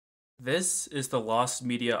This is the Lost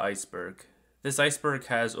Media Iceberg. This iceberg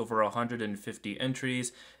has over 150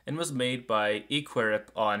 entries and was made by Equarep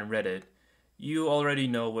on Reddit. You already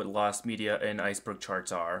know what Lost Media and iceberg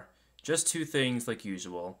charts are. Just two things like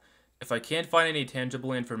usual. If I can't find any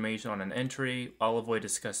tangible information on an entry, I'll avoid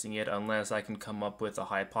discussing it unless I can come up with a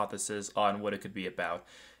hypothesis on what it could be about.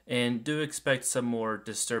 And do expect some more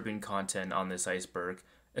disturbing content on this iceberg,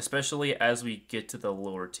 especially as we get to the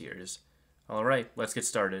lower tiers. Alright, let's get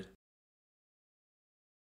started.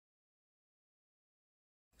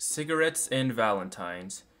 Cigarettes and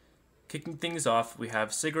Valentines. Kicking things off, we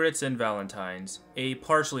have Cigarettes and Valentines, a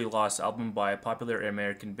partially lost album by popular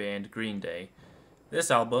American band Green Day. This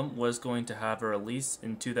album was going to have a release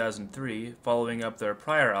in 2003, following up their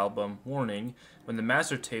prior album, Warning, when the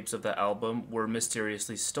master tapes of the album were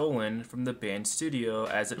mysteriously stolen from the band's studio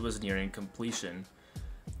as it was nearing completion.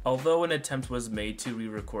 Although an attempt was made to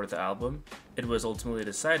re-record the album, it was ultimately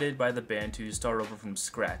decided by the band to start over from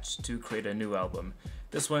scratch to create a new album,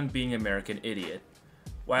 this one being American Idiot.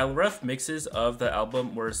 While rough mixes of the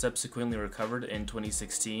album were subsequently recovered in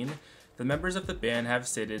 2016, the members of the band have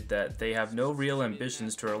stated that they have no real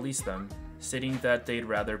ambitions to release them, stating that they'd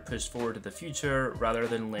rather push forward to the future rather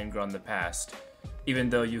than linger on the past. Even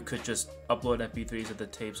though you could just upload MP3s of the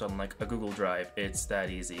tapes on like a Google Drive, it's that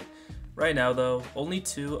easy. Right now though, only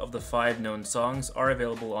 2 of the 5 known songs are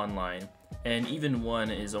available online, and even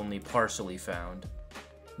one is only partially found.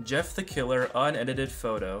 Jeff the Killer Unedited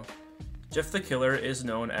Photo. Jeff the Killer is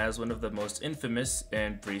known as one of the most infamous,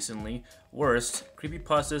 and recently, worst,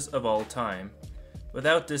 creepypastas of all time.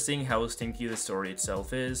 Without dissing how stinky the story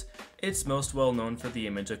itself is, it's most well known for the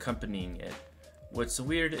image accompanying it. What's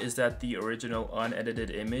weird is that the original unedited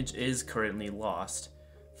image is currently lost.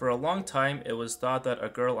 For a long time, it was thought that a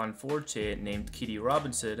girl on 4chan named Kitty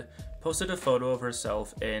Robinson posted a photo of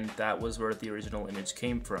herself and that was where the original image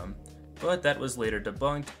came from. But that was later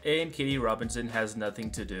debunked, and Kitty Robinson has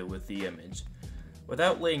nothing to do with the image.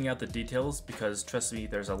 Without laying out the details, because trust me,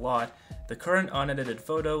 there's a lot, the current unedited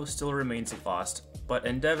photo still remains lost, but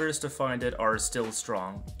endeavors to find it are still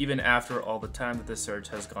strong, even after all the time that the search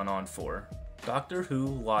has gone on for. Doctor Who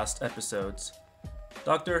Lost Episodes.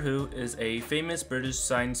 Doctor Who is a famous British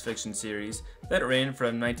science fiction series that ran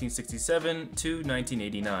from 1967 to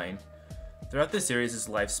 1989. Throughout the series'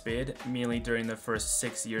 lifespan, mainly during the first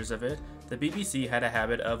 6 years of it, the BBC had a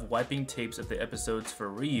habit of wiping tapes of the episodes for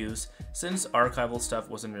reuse since archival stuff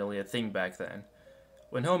wasn't really a thing back then.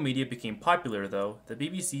 When home media became popular though, the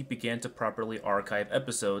BBC began to properly archive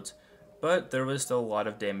episodes, but there was still a lot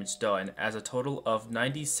of damage done, as a total of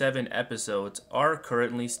 97 episodes are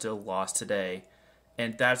currently still lost today,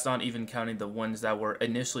 and that's not even counting the ones that were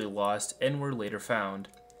initially lost and were later found.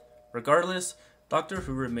 Regardless, Doctor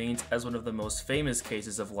Who remains as one of the most famous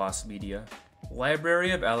cases of lost media.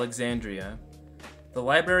 Library of Alexandria. The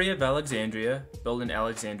Library of Alexandria, built in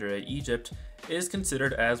Alexandria, Egypt, is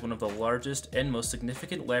considered as one of the largest and most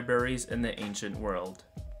significant libraries in the ancient world.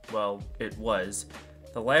 Well, it was.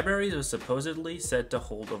 The library was supposedly said to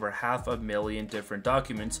hold over 500,000 different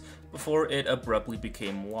documents before it abruptly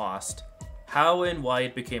became lost. How and why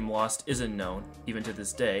it became lost isn't known, even to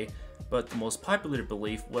this day, but the most popular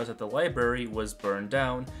belief was that the library was burned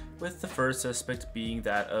down, with the first suspect being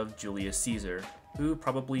that of Julius Caesar, who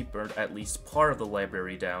probably burned at least part of the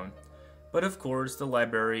library down. But of course, the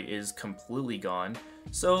library is completely gone,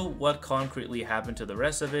 so what concretely happened to the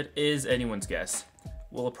rest of it is anyone's guess.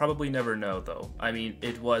 We'll probably never know though. I mean,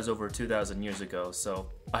 it was over 2,000 years ago, so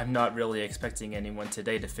I'm not really expecting anyone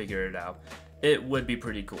today to figure it out. It would be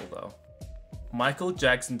pretty cool though. Michael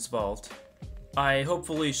Jackson's Vault. I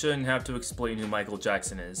hopefully shouldn't have to explain who Michael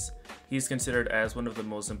Jackson is. He's considered as one of the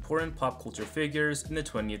most important pop culture figures in the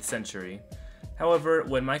 20th century. However,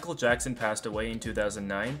 when Michael Jackson passed away in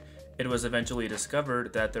 2009, it was eventually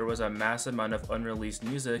discovered that there was a mass amount of unreleased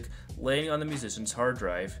music laying on the musician's hard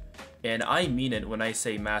drive. And I mean it when I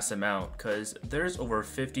say mass amount, cause there's over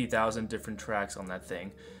 50,000 different tracks on that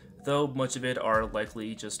thing, though much of it are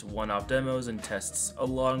likely just one-off demos and tests,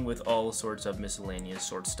 along with all sorts of miscellaneous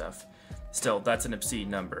short stuff. Still, that's an obscene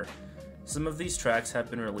number. Some of these tracks have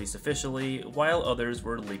been released officially, while others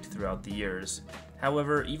were leaked throughout the years.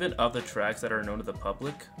 However, even of the tracks that are known to the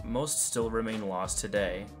public, most still remain lost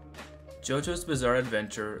today. JoJo's Bizarre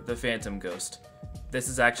Adventure: The Phantom Ghost. This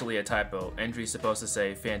is actually a typo. Entry's supposed to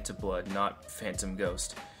say Phantom Blood, not Phantom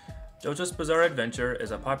Ghost. JoJo's Bizarre Adventure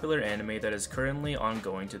is a popular anime that is currently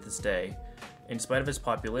ongoing to this day. In spite of its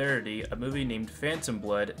popularity, a movie named Phantom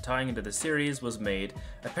Blood tying into the series was made,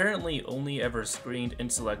 apparently only ever screened in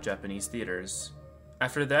select Japanese theaters.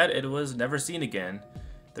 After that, it was never seen again.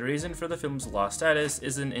 The reason for the film's lost status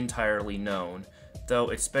isn't entirely known, though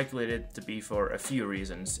it's speculated to be for a few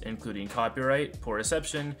reasons, including copyright, poor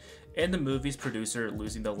reception, and the movie's producer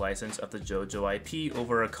losing the license of the JoJo IP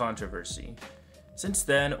over a controversy. Since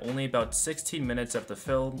then, only about 16 minutes of the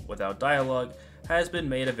film, without dialogue, has been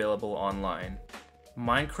made available online.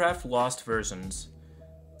 Minecraft Lost Versions.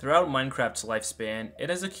 Throughout Minecraft's lifespan, it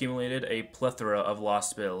has accumulated a plethora of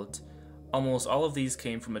lost builds. Almost all of these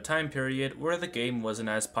came from a time period where the game wasn't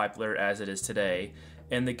as popular as it is today,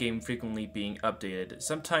 and the game frequently being updated,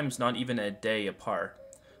 sometimes not even a day apart.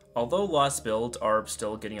 Although lost builds are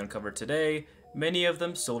still getting uncovered today, many of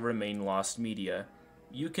them still remain lost media.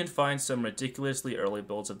 You can find some ridiculously early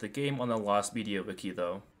builds of the game on the Lost Media Wiki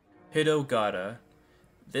though. Hidogata.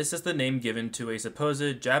 This is the name given to a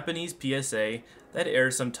supposed Japanese PSA that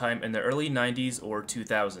aired sometime in the early 90s or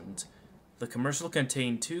 2000s. The commercial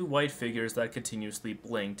contained two white figures that continuously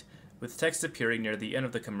blinked, with text appearing near the end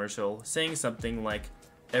of the commercial saying something like,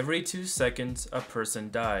 "Every 2 seconds, a person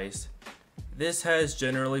dies." This has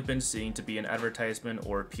generally been seen to be an advertisement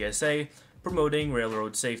or PSA promoting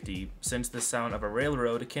railroad safety, since the sound of a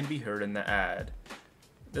railroad can be heard in the ad.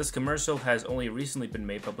 This commercial has only recently been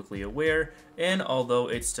made publicly aware, and although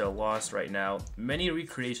it's still lost right now, many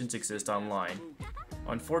recreations exist online.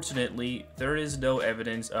 Unfortunately, there is no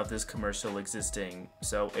evidence of this commercial existing,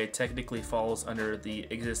 so it technically falls under the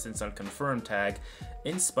existence unconfirmed tag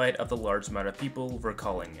in spite of the large amount of people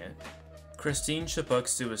recalling it. Christine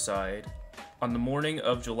Chapuk's suicide. On the morning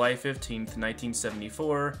of July 15th,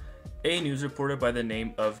 1974, a news reporter by the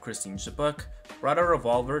name of Christine Chapuk brought a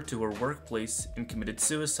revolver to her workplace and committed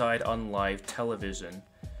suicide on live television.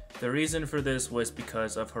 The reason for this was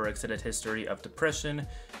because of her extended history of depression,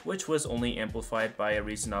 which was only amplified by a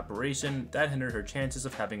recent operation that hindered her chances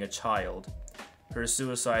of having a child. Her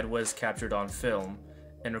suicide was captured on film,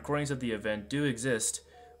 and recordings of the event do exist,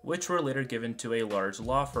 which were later given to a large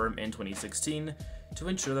law firm in 2016 to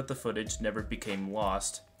ensure that the footage never became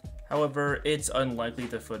lost. However, it's unlikely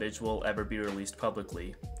the footage will ever be released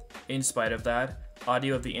publicly. In spite of that,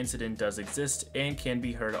 audio of the incident does exist and can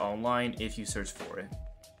be heard online if you search for it.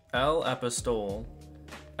 El Apostol.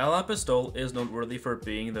 El Apostol is noteworthy for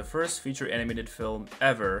being the first feature animated film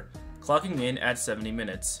ever, clocking in at 70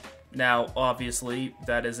 minutes. Now, obviously,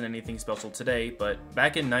 that isn't anything special today, but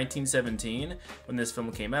back in 1917, when this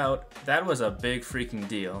film came out, that was a big freaking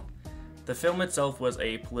deal. The film itself was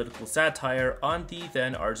a political satire on the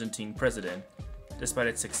then Argentine president. Despite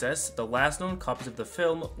its success, the last known copies of the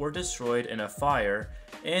film were destroyed in a fire,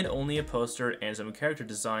 and only a poster and some character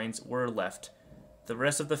designs were left. The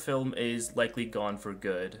rest of the film is likely gone for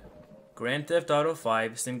good. Grand Theft Auto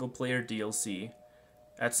V single-player DLC.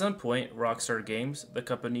 At some point, Rockstar Games, the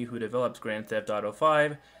company who developed Grand Theft Auto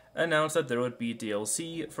V, announced that there would be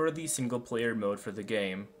DLC for the single-player mode for the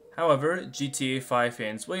game. However, GTA V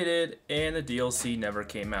fans waited, and the DLC never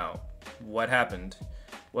came out. What happened?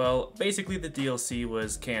 Well, basically the DLC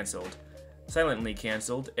was cancelled. Silently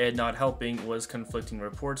cancelled, and not helping was conflicting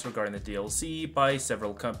reports regarding the DLC by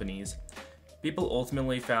several companies. People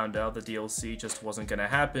ultimately found out the DLC just wasn't gonna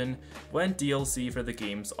happen when DLC for the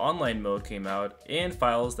game's online mode came out and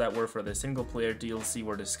files that were for the single-player DLC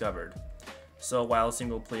were discovered. So while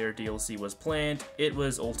single-player DLC was planned, it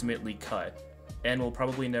was ultimately cut, and we'll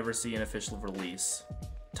probably never see an official release.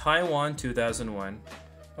 Taiwan 2001.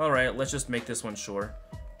 Alright, let's just make this one short.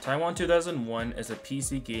 Taiwan 2001 is a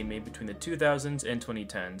PC game made between the 2000s and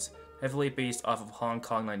 2010s, heavily based off of Hong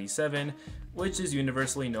Kong 97, which is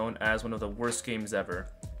universally known as one of the worst games ever.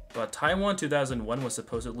 But Taiwan 2001 was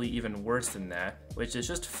supposedly even worse than that, which is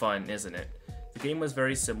just fun, isn't it? The game was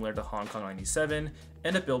very similar to Hong Kong 97,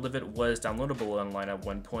 and a build of it was downloadable online at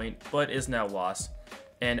one point, but is now lost.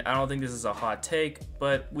 And I don't think this is a hot take,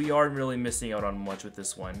 but we aren't really missing out on much with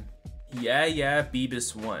this one. Yeah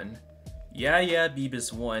Beavis 1. Yeah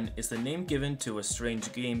Beavis 1 is the name given to a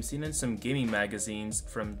strange game seen in some gaming magazines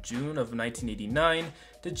from June of 1989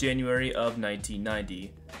 to January of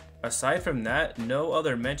 1990. Aside from that, no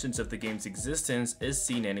other mentions of the game's existence is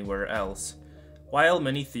seen anywhere else. While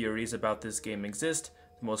many theories about this game exist,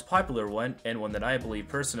 the most popular one, and one that I believe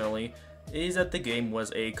personally, is that the game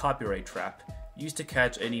was a copyright trap, used to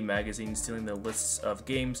catch any magazine stealing the lists of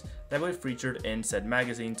games that were featured in said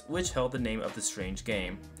magazines which held the name of the strange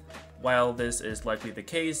game. While this is likely the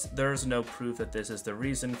case, there is no proof that this is the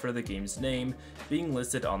reason for the game's name being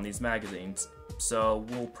listed on these magazines, so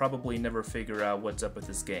we'll probably never figure out what's up with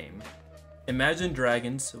this game. Imagine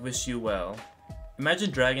Dragons Wish You Well. Imagine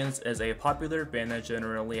Dragons is a popular band that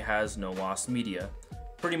generally has no lost media.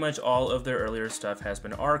 Pretty much all of their earlier stuff has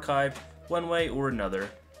been archived, one way or another,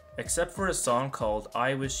 except for a song called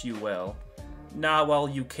I Wish You Well. Now, while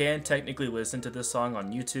you can technically listen to this song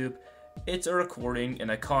on YouTube, It's a recording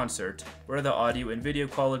in a concert where the audio and video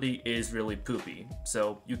quality is really poopy,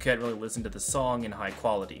 so you can't really listen to the song in high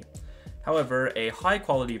quality. However, a high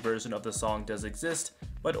quality version of the song does exist,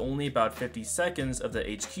 but only about 50 seconds of the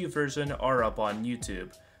HQ version are up on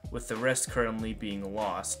YouTube, with the rest currently being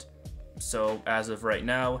lost. So, as of right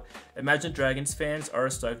now, Imagine Dragons fans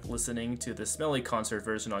are stuck listening to the smelly concert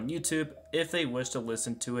version on YouTube if they wish to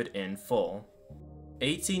listen to it in full.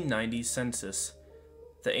 1890 Census.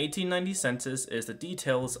 The 1890 census is the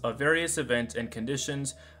details of various events and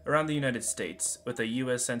conditions around the United States, with a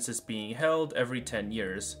US census being held every 10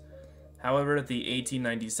 years. However, the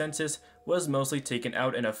 1890 census was mostly taken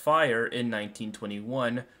out in a fire in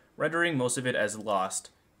 1921, rendering most of it as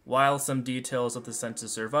lost. While some details of the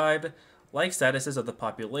census survived, like statuses of the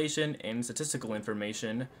population and statistical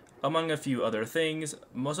information, among a few other things,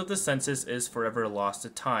 most of the census is forever lost to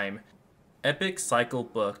time. Epic Cycle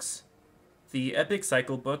Books. The Epic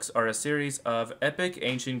Cycle books are a series of epic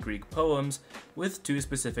ancient Greek poems, with two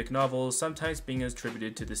specific novels sometimes being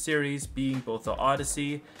attributed to the series, being both the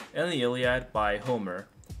Odyssey and the Iliad by Homer,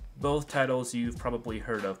 both titles you've probably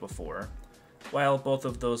heard of before. While both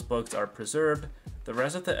of those books are preserved, the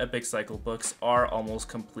rest of the Epic Cycle books are almost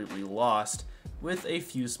completely lost, with a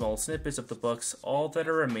few small snippets of the books all that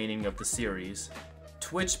are remaining of the series.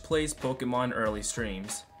 Twitch Plays Pokemon Early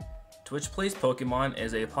Streams. Twitch Plays Pokemon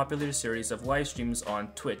is a popular series of live streams on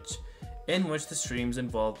Twitch, in which the streams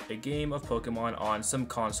involve a game of Pokemon on some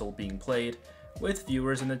console being played, with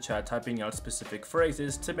viewers in the chat typing out specific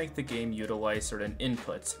phrases to make the game utilize certain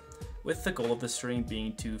inputs, with the goal of the stream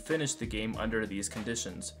being to finish the game under these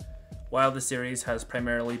conditions. While the series has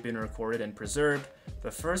primarily been recorded and preserved,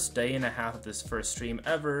 the first day and a half of this first stream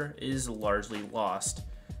ever is largely lost.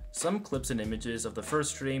 Some clips and images of the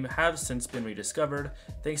first stream have since been rediscovered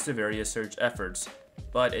thanks to various search efforts,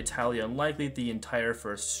 but it's highly unlikely the entire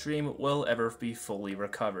first stream will ever be fully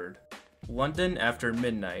recovered. London After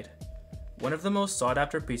Midnight. One of the most sought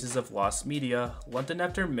after pieces of Lost Media, London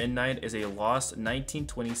After Midnight is a lost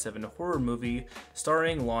 1927 horror movie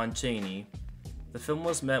starring Lon Chaney. The film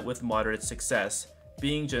was met with moderate success,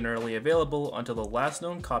 being generally available until the last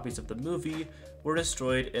known copies of the movie were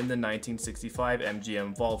destroyed in the 1965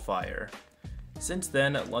 MGM Vault fire. Since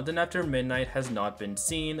then, London After Midnight has not been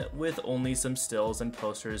seen, with only some stills and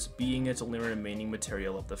posters being its only remaining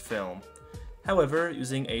material of the film. However,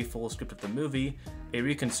 using a full script of the movie, a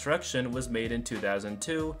reconstruction was made in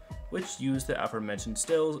 2002, which used the aforementioned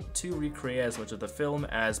stills to recreate as much of the film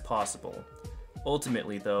as possible.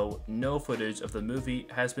 Ultimately though, no footage of the movie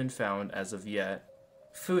has been found as of yet.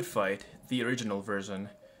 Food Fight, the original version.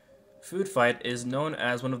 Food Fight is known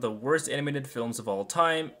as one of the worst animated films of all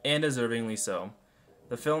time, and deservingly so.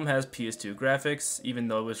 The film has PS2 graphics, even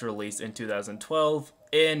though it was released in 2012,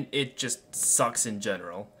 and it just sucks in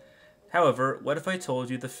general. However, what if I told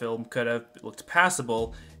you the film could have looked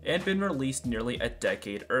passable and been released nearly a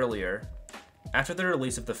decade earlier? After the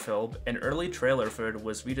release of the film, an early trailer for it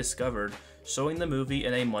was rediscovered, showing the movie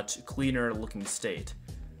in a much cleaner looking state.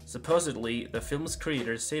 Supposedly, the film's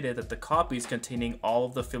creators stated that the copies containing all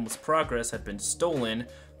of the film's progress had been stolen,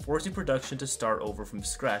 forcing production to start over from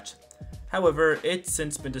scratch. However, it's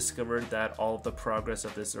since been discovered that all of the progress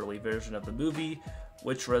of this early version of the movie,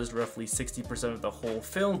 which was roughly 60% of the whole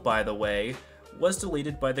film by the way, was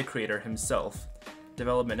deleted by the creator himself.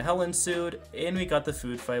 Development hell ensued, and we got the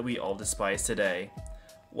food fight we all despise today.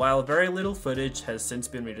 While very little footage has since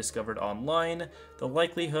been rediscovered online, the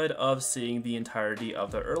likelihood of seeing the entirety of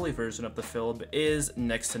the early version of the film is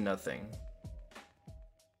next to nothing.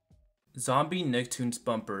 Zombie Nicktoons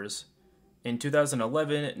Bumpers. In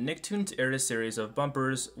 2011, Nicktoons aired a series of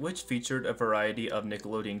bumpers which featured a variety of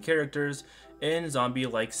Nickelodeon characters in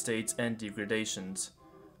zombie-like states and degradations.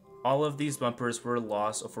 All of these bumpers were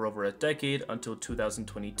lost for over a decade until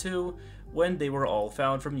 2022, when they were all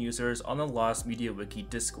found from users on the Lost Media Wiki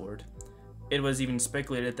Discord. It was even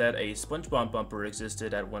speculated that a SpongeBob bumper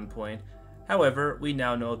existed at one point, however, we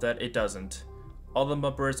now know that it doesn't. All the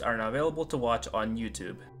bumpers are now available to watch on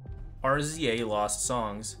YouTube. RZA Lost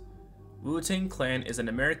Songs. Wu-Tang Clan is an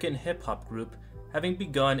American hip-hop group, having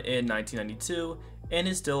begun in 1992 and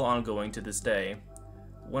is still ongoing to this day.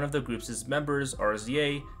 One of the group's members,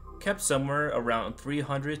 RZA, kept somewhere around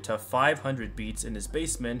 300 to 500 beats in his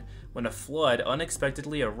basement when a flood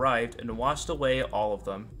unexpectedly arrived and washed away all of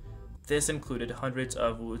them. This included hundreds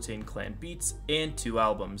of Wu-Tang Clan beats and 2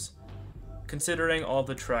 albums. Considering all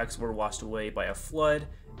the tracks were washed away by a flood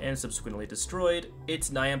and subsequently destroyed,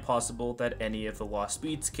 it's nigh impossible that any of the lost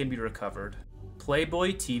beats can be recovered.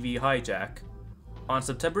 Playboy TV Hijack. On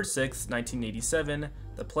September 6, 1987,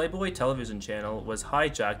 the Playboy television channel was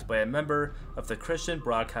hijacked by a member of the Christian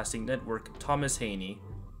Broadcasting Network, Thomas Haney.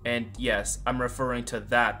 And yes, I'm referring to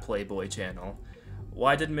that Playboy channel.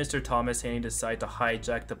 Why did Mr. Thomas Haney decide to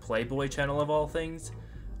hijack the Playboy channel of all things?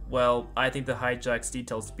 Well, I think the hijack's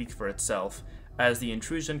details speak for itself, as the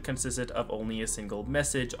intrusion consisted of only a single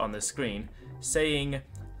message on the screen, saying,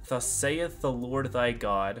 "Thus saith the Lord thy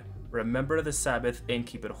God, remember the Sabbath and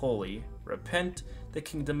keep it holy. Repent, the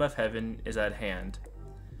kingdom of heaven is at hand."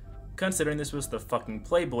 Considering this was the fucking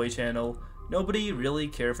Playboy channel, nobody really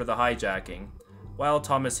cared for the hijacking. While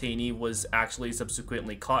Thomas Haney was actually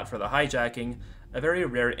subsequently caught for the hijacking, a very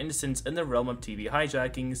rare instance in the realm of TV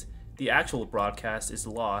hijackings, the actual broadcast is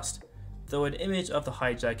lost, though an image of the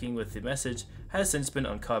hijacking with the message has since been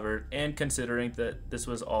uncovered, and considering that this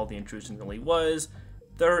was all the intrusion really was,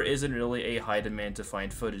 there isn't really a high demand to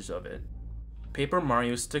find footage of it. Paper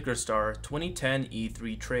Mario Sticker Star 2010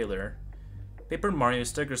 E3 trailer. Paper Mario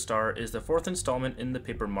Sticker Star is the fourth installment in the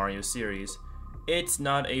Paper Mario series. It's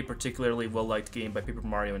not a particularly well-liked game by Paper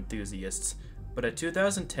Mario enthusiasts, but a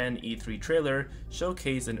 2010 E3 trailer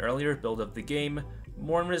showcased an earlier build of the game,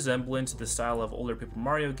 more in resemblance to the style of older Paper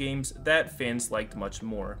Mario games that fans liked much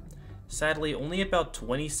more. Sadly, only about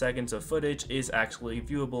 20 seconds of footage is actually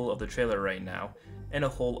viewable of the trailer right now, and a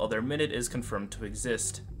whole other minute is confirmed to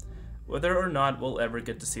exist. Whether or not we'll ever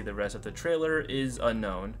get to see the rest of the trailer is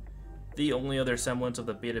unknown. The only other semblance of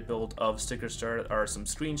the beta build of Sticker Star are some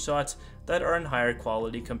screenshots that are in higher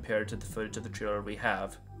quality compared to the footage of the trailer we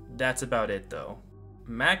have. That's about it though.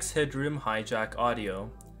 Max Headroom hijack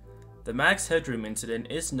audio. The Max Headroom incident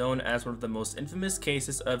is known as one of the most infamous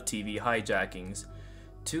cases of TV hijackings.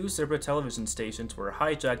 Two separate television stations were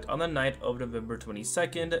hijacked on the night of November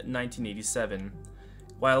 22nd, 1987.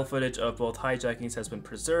 While footage of both hijackings has been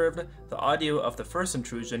preserved, the audio of the first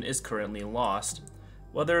intrusion is currently lost.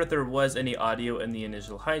 Whether there was any audio in the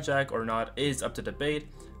initial hijack or not is up to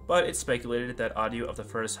debate, but it's speculated that audio of the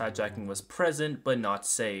first hijacking was present but not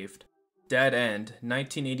saved. Dead End,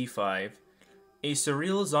 1985. A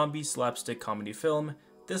surreal zombie slapstick comedy film,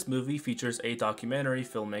 this movie features a documentary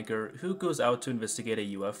filmmaker who goes out to investigate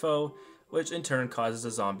a UFO, which in turn causes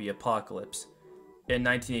a zombie apocalypse. In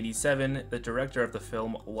 1987, the director of the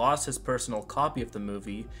film lost his personal copy of the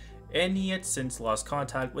movie, and he had since lost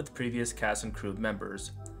contact with previous cast and crew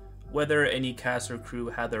members. Whether any cast or crew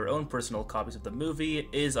had their own personal copies of the movie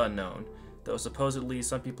is unknown, though supposedly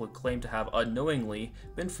some people claim to have unknowingly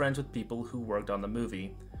been friends with people who worked on the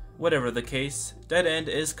movie. Whatever the case, Dead End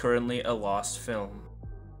is currently a lost film.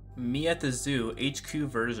 Me at the Zoo HQ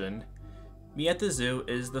version. Me at the Zoo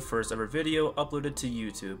is the first ever video uploaded to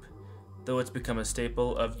YouTube. Though it's become a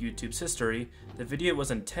staple of YouTube's history, the video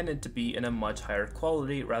was intended to be in a much higher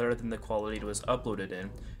quality rather than the quality it was uploaded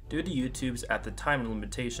in, due to YouTube's at the time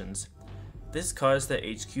limitations. This caused the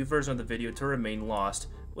HQ version of the video to remain lost,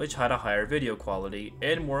 which had a higher video quality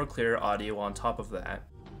and more clear audio on top of that.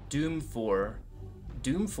 Doom 4.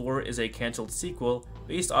 Doom 4 is a cancelled sequel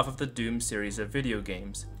based off of the Doom series of video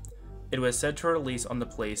games. It was set to release on the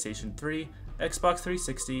PlayStation 3, Xbox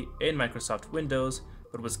 360, and Microsoft Windows,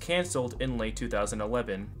 but was cancelled in late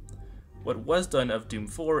 2011. What was done of Doom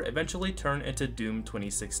 4 eventually turned into Doom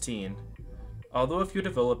 2016. Although a few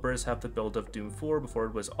developers have the build of Doom 4 before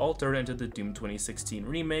it was altered into the Doom 2016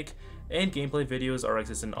 remake, and gameplay videos are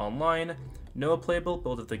existent online, no playable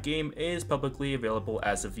build of the game is publicly available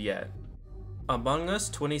as of yet. Among Us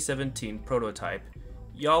 2017 prototype.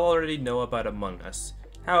 Y'all already know about Among Us.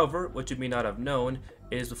 However, what you may not have known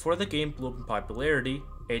is before the game blew up in popularity,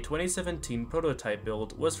 a 2017 prototype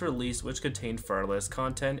build was released which contained far less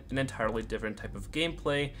content, an entirely different type of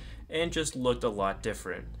gameplay, and just looked a lot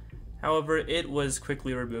different. However, it was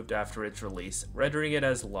quickly removed after its release, rendering it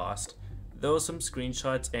as lost, though some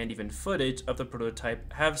screenshots and even footage of the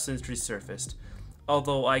prototype have since resurfaced.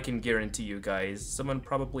 Although I can guarantee you guys, someone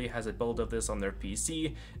probably has a build of this on their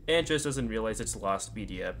PC and just doesn't realize it's lost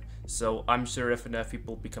media, so I'm sure if enough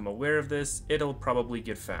people become aware of this, it'll probably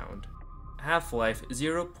get found. Half-Life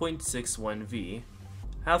 0.61v.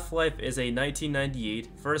 Half-Life is a 1998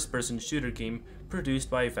 first-person shooter game produced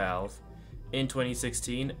by Valve. In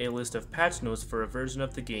 2016, a list of patch notes for a version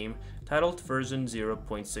of the game titled version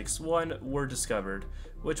 0.61 were discovered,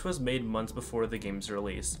 which was made months before the game's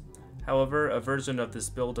release. However, a version of this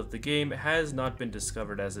build of the game has not been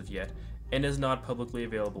discovered as of yet, and is not publicly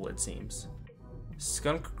available it seems.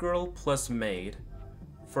 Skunk Girl plus Maid.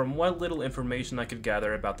 From what little information I could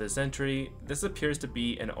gather about this entry, this appears to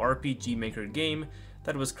be an RPG Maker game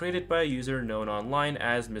that was created by a user known online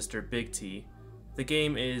as Mr. Big T. The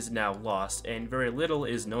game is now lost, and very little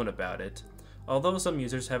is known about it. Although some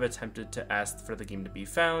users have attempted to ask for the game to be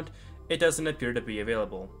found, it doesn't appear to be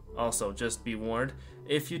available. Also, just be warned,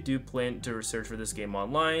 if you do plan to research for this game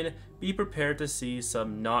online, be prepared to see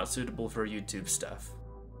some not suitable for YouTube stuff.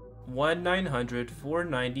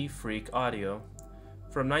 1-900-490 Freak Audio.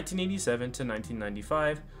 From 1987 to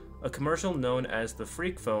 1995, a commercial known as the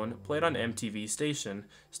Freak Phone played on MTV station,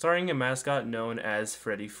 starring a mascot known as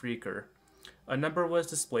Freddy Freaker. A number was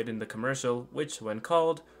displayed in the commercial, which, when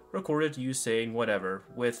called, recorded you saying whatever,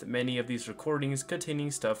 with many of these recordings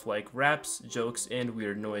containing stuff like raps, jokes, and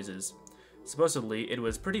weird noises. Supposedly, it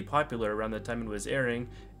was pretty popular around the time it was airing,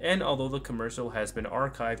 and although the commercial has been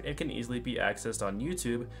archived and can easily be accessed on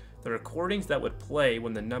YouTube, the recordings that would play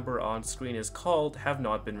when the number on screen is called have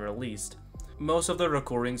not been released. Most of the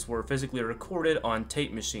recordings were physically recorded on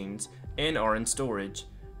tape machines and are in storage.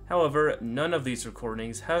 However, none of these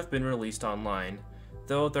recordings have been released online,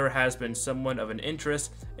 though there has been somewhat of an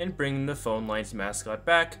interest in bringing the phone line's mascot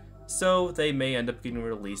back, so they may end up getting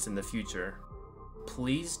released in the future.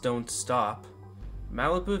 Please Don't Stop.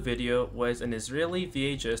 Malibu Video was an Israeli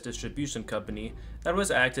VHS distribution company that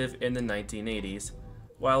was active in the 1980s.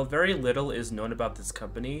 While very little is known about this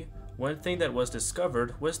company, one thing that was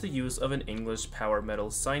discovered was the use of an English power metal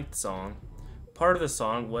synth song. Part of the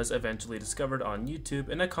song was eventually discovered on YouTube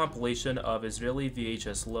in a compilation of Israeli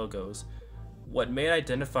VHS logos. What made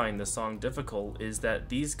identifying the song difficult is that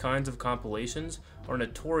these kinds of compilations are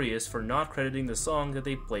notorious for not crediting the song that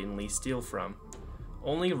they blatantly steal from.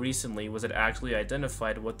 Only recently was it actually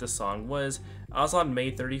identified what the song was, as on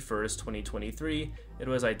May 31st, 2023, it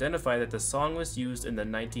was identified that the song was used in the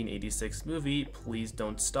 1986 movie Please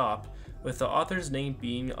Don't Stop, with the author's name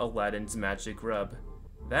being Aladdin's Magic Rub.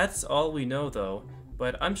 That's all we know though,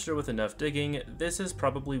 but I'm sure with enough digging, this is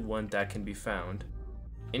probably one that can be found.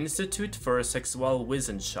 Institut für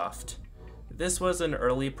Sexualwissenschaft. This was an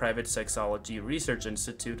early private sexology research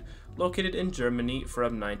institute located in Germany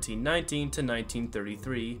from 1919 to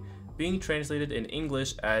 1933, being translated in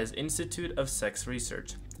English as Institute of Sex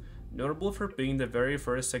Research. Notable for being the very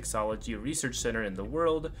first sexology research center in the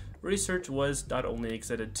world, research was not only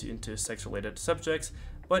extended into sex-related subjects,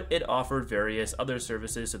 but it offered various other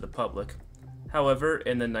services to the public. However,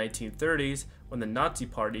 in the 1930s, when the Nazi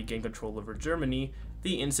Party gained control over Germany,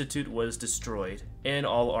 the institute was destroyed, and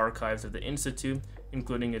all archives of the institute,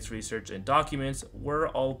 including its research and documents, were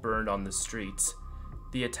all burned on the streets.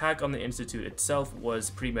 The attack on the institute itself was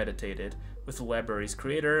premeditated, with the library's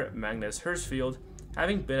creator, Magnus Hirschfeld,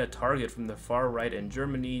 having been a target from the far right in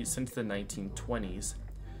Germany since the 1920s.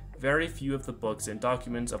 Very few of the books and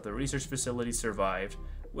documents of the research facility survived,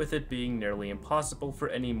 with it being nearly impossible for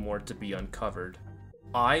any more to be uncovered.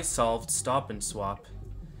 I solved Stop and Swap.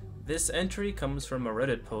 This entry comes from a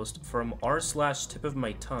Reddit post from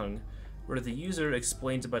r/tipofmytongue, where the user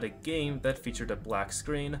explains about a game that featured a black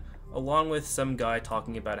screen, along with some guy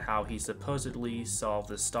talking about how he supposedly solved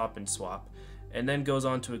the Stop and Swap, and then goes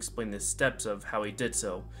on to explain the steps of how he did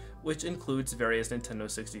so, which includes various Nintendo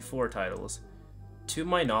 64 titles. To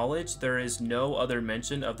my knowledge, there is no other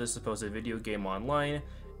mention of the supposed video game online,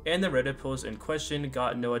 and the Reddit post in question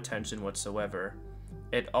got no attention whatsoever.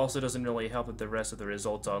 It also doesn't really help that the rest of the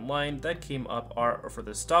results online that came up are for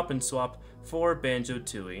the Stop and Swap for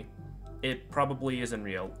Banjo-Tooie. It probably isn't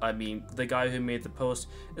real. I mean, the guy who made the post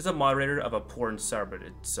is a moderator of a porn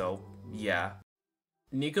subreddit, so yeah.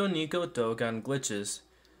 Nico Nico Dogan Glitches.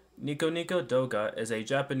 Nico Nico Doga is a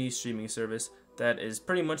Japanese streaming service that is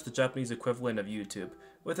pretty much the Japanese equivalent of YouTube,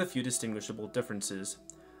 with a few distinguishable differences.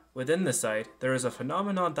 Within the site, there is a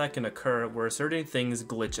phenomenon that can occur where certain things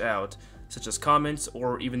glitch out, such as comments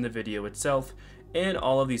or even the video itself, and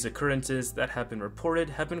all of these occurrences that have been reported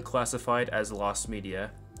have been classified as lost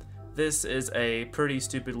media. This is a pretty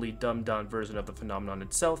stupidly dumbed down version of the phenomenon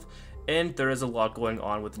itself, and there is a lot going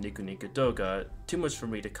on with Nico Nico Doga, too much for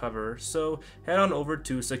me to cover, so head on over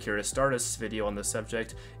to Sakura Stardust's video on the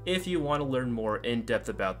subject if you want to learn more in depth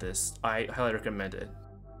about this. I highly recommend it.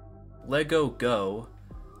 Lego Go.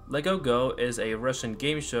 Lego Go is a Russian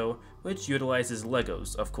game show which utilizes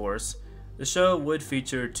Legos, of course. The show would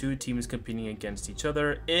feature two teams competing against each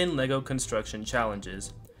other in Lego construction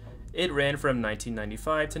challenges. It ran from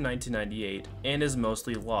 1995 to 1998 and is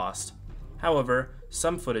mostly lost. However,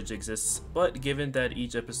 some footage exists, but given that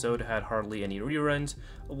each episode had hardly any reruns,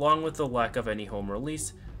 along with the lack of any home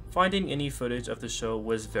release, finding any footage of the show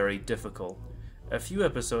was very difficult. A few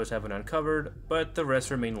episodes have been uncovered, but the rest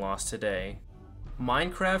remain lost today.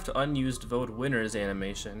 Minecraft Unused Vote Winners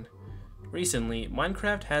animation. Recently,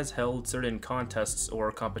 Minecraft has held certain contests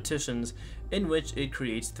or competitions in which it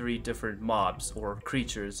creates 3 different mobs or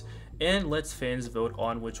creatures and lets fans vote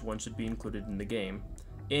on which one should be included in the game.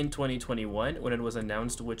 In 2021, when it was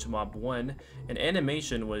announced which mob won, an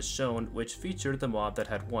animation was shown which featured the mob that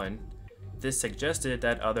had won. This suggested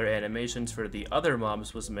that other animations for the other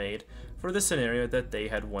mobs was made for the scenario that they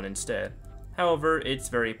had won instead. However, it's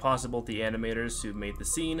very possible the animators who made the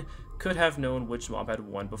scene could have known which mob had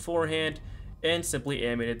won beforehand and simply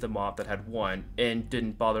animated the mob that had won and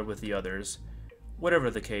didn't bother with the others. Whatever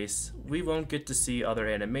the case, we won't get to see other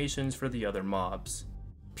animations for the other mobs.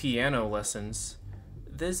 Piano Lessons.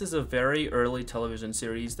 This is a very early television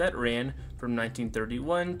series that ran from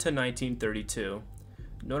 1931 to 1932.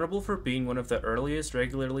 Notable for being one of the earliest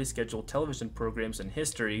regularly scheduled television programs in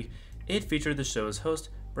history, it featured the show's host,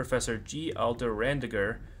 Professor G. Aldo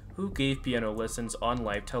Randiger, who gave piano lessons on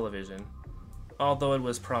live television. Although it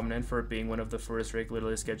was prominent for being one of the first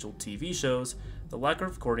regularly scheduled TV shows, the lack of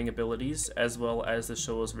recording abilities, as well as the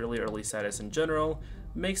show's really early status in general,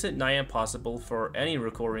 makes it nigh impossible for any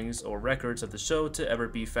recordings or records of the show to ever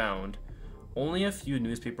be found. Only a few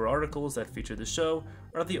newspaper articles that feature the show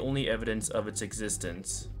are the only evidence of its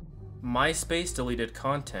existence. MySpace deleted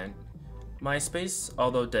content. MySpace,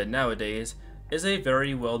 although dead nowadays, is a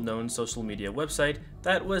very well-known social media website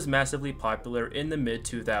that was massively popular in the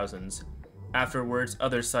mid-2000s. Afterwards,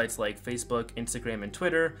 other sites like Facebook, Instagram, and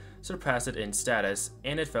Twitter surpassed it in status,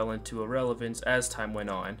 and it fell into irrelevance as time went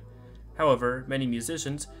on. However, many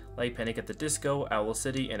musicians, like Panic at the Disco, Owl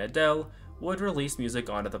City, and Adele, would release music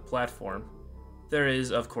onto the platform. There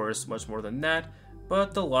is, of course, much more than that,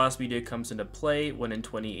 but the lost media comes into play when in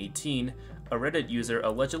 2018, a Reddit user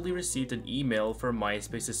allegedly received an email from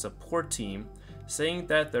MySpace's support team saying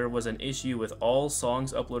that there was an issue with all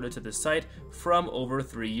songs uploaded to the site from over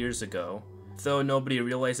 3 years ago. Though nobody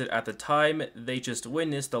realized it at the time, they just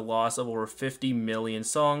witnessed the loss of over 50 million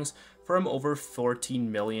songs from over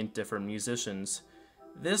 14 million different musicians.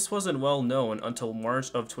 This wasn't well known until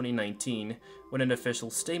March of 2019, when an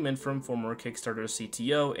official statement from former Kickstarter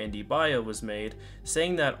CTO Andy Baia was made,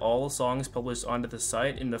 saying that all songs published onto the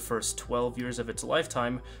site in the first 12 years of its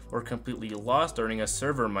lifetime were completely lost during a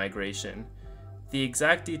server migration. The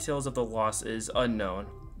exact details of the loss is unknown,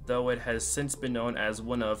 though it has since been known as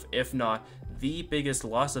one of, if not the biggest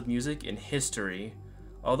loss of music in history.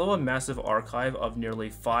 Although a massive archive of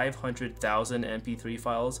nearly 500,000 MP3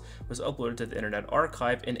 files was uploaded to the Internet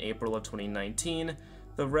Archive in April of 2019,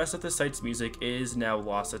 the rest of the site's music is now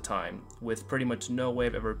lost to time, with pretty much no way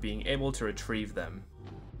of ever being able to retrieve them.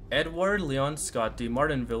 Edward Leon Scott de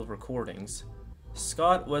Martinville recordings.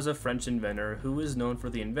 Scott was a French inventor who is known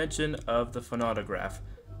for the invention of the phonautograph,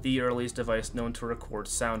 the earliest device known to record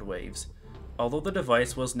sound waves. Although the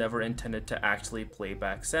device was never intended to actually play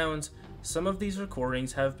back sounds, some of these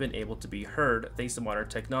recordings have been able to be heard thanks to modern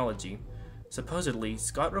technology. Supposedly,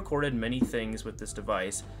 Scott recorded many things with this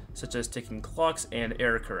device, such as ticking clocks and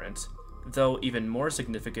air currents. Though even more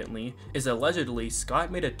significantly is allegedly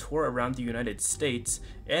Scott made a tour around the United States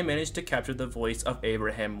and managed to capture the voice of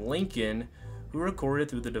Abraham Lincoln, who recorded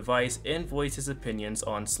through the device and voiced his opinions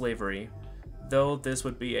on slavery. Though this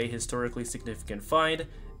would be a historically significant find,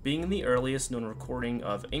 being the earliest known recording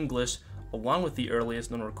of English, along with the earliest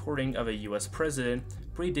known recording of a US president,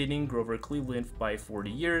 predating Grover Cleveland by 40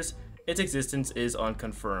 years, its existence is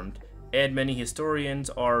unconfirmed, and many historians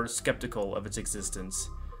are skeptical of its existence.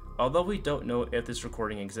 Although we don't know if this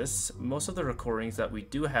recording exists, most of the recordings that we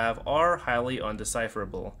do have are highly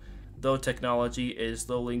undecipherable, though technology is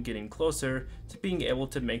slowly getting closer to being able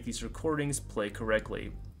to make these recordings play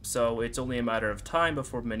correctly. So it's only a matter of time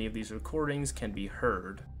before many of these recordings can be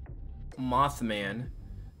heard. Mothman.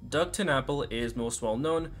 Doug TenNapel is most well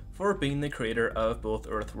known for being the creator of both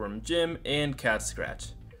Earthworm Jim and Cat Scratch.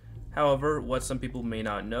 However, what some people may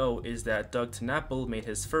not know is that Doug TenNapel made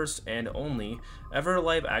his first and only ever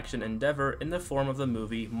live-action endeavor in the form of the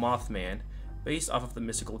movie Mothman, based off of the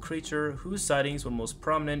mystical creature whose sightings were most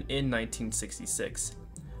prominent in 1966.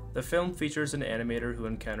 The film features an animator who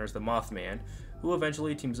encounters the Mothman, who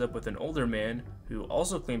eventually teams up with an older man, who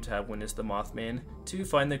also claimed to have witnessed the Mothman, to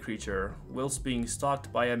find the creature, whilst being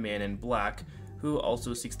stalked by a man in black, who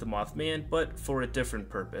also seeks the Mothman, but for a different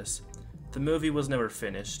purpose. The movie was never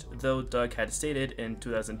finished, though Doug had stated in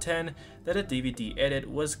 2010 that a DVD edit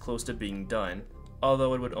was close to being done,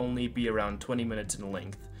 although it would only be around 20 minutes in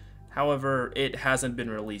length. However, it hasn't been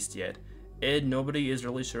released yet, and nobody is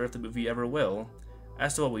really sure if the movie ever will.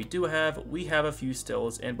 As to what we have a few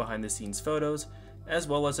stills and behind the scenes photos, as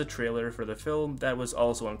well as a trailer for the film that was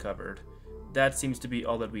also uncovered. That seems to be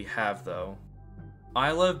all that we have though. I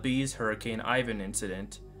Love Bees Hurricane Ivan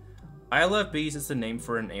incident. I Love Bees is the name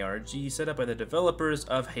for an ARG set up by the developers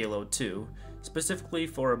of Halo 2, specifically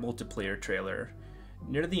for a multiplayer trailer.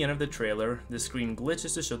 Near the end of the trailer, the screen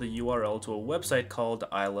glitches to show the URL to a website called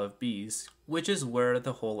I Love Bees, which is where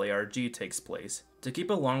the whole ARG takes place. To keep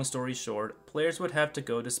a long story short, players would have to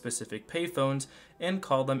go to specific payphones and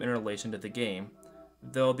call them in relation to the game.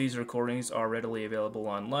 Though these recordings are readily available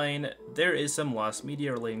online, there is some lost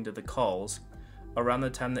media relating to the calls. Around the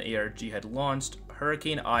time the ARG had launched,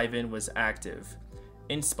 Hurricane Ivan was active.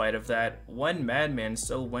 In spite of that, one madman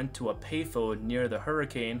still went to a payphone near the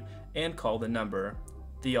hurricane and called the number.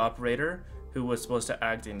 The operator, who was supposed to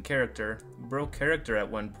act in character, broke character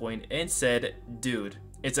at one point and said, "Dude,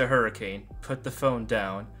 it's a hurricane, put the phone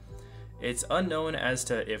down." It's unknown as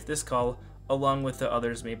to if this call, along with the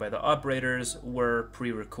others made by the operators, were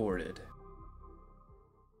pre-recorded.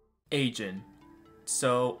 Agent.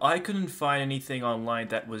 So I couldn't find anything online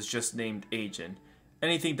that was just named Agent.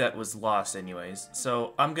 Anything that was lost anyways.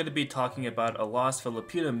 So I'm going to be talking about a lost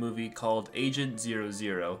Filipino movie called Agent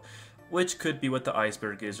 00, which could be what the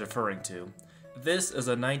iceberg is referring to. This is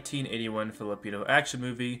a 1981 Filipino action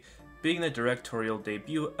movie, being the directorial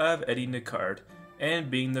debut of Eddie Nicard,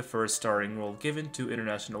 and being the first starring role given to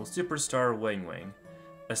international superstar Wang Wang.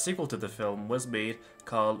 A sequel to the film was made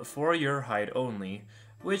called For Your Hide Only,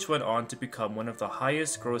 which went on to become one of the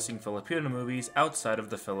highest grossing Filipino movies outside of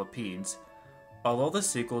the Philippines. Although the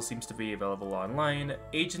sequel seems to be available online,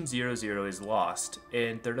 Agent 00 is lost,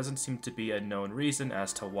 and there doesn't seem to be a known reason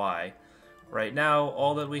as to why. Right now,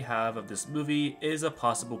 all that we have of this movie is a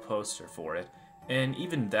possible poster for it, and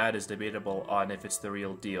even that is debatable on if it's the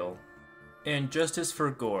real deal. And Justice for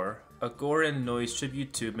Gore, a gore and noise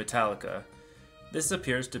tribute to Metallica. This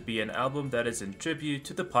appears to be an album that is in tribute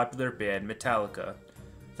to the popular band Metallica.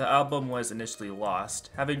 The album was initially lost,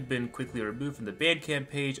 having been quickly removed from the Bandcamp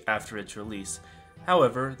page after its release.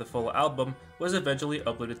 However, the full album was eventually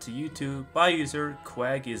uploaded to YouTube by user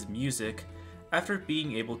QuagIsMusic after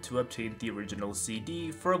being able to obtain the original CD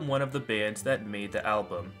from one of the bands that made the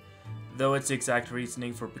album. Though its exact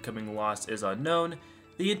reasoning for becoming lost is unknown,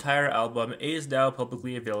 the entire album is now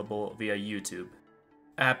publicly available via YouTube.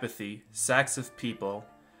 Apathy, Sacks of People.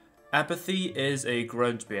 Apathy is a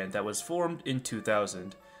grunge band that was formed in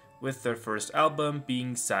 2000, with their first album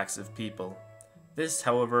being Sacks of People. This,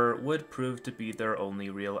 however, would prove to be their only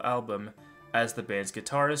real album, as the band's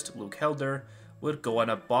guitarist, Luke Helder, would go on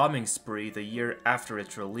a bombing spree the year after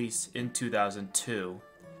its release in 2002.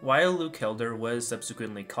 While Luke Helder was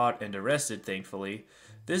subsequently caught and arrested, thankfully,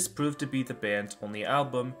 this proved to be the band's only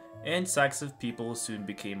album, and Sacks of People soon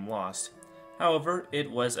became lost. However,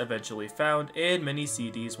 it was eventually found, and many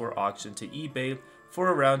CDs were auctioned to eBay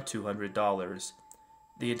for around $200.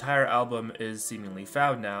 The entire album is seemingly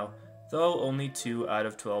found now, though only 2 out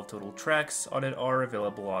of 12 total tracks on it are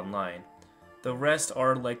available online. The rest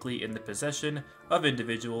are likely in the possession of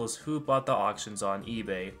individuals who bought the auctions on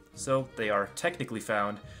eBay, so they are technically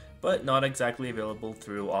found, but not exactly available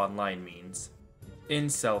through online means.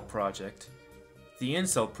 Incel Project. The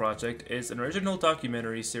Incel Project is an original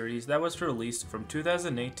documentary series that was released from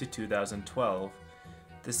 2008 to 2012.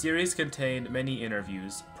 The series contained many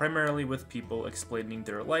interviews, primarily with people explaining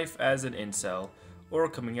their life as an incel, or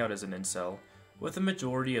coming out as an incel, with the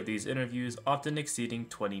majority of these interviews often exceeding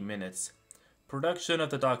 20 minutes. Production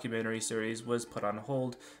of the documentary series was put on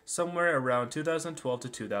hold somewhere around 2012 to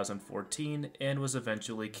 2014 and was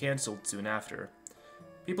eventually cancelled soon after.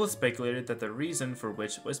 People speculated that the reason for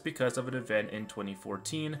which was because of an event in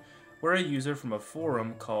 2014 where a user from a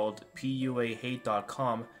forum called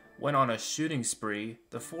puahate.com went on a shooting spree.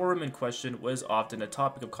 The forum in question was often a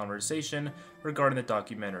topic of conversation regarding the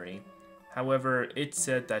documentary. However, it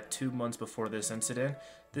said that 2 months before this incident,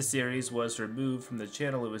 the series was removed from the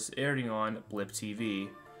channel it was airing on, Blip TV.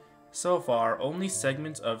 So far, only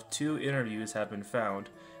segments of 2 interviews have been found,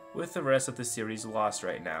 with the rest of the series lost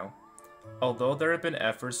right now. Although there have been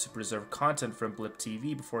efforts to preserve content from Blip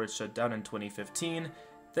TV before it shut down in 2015,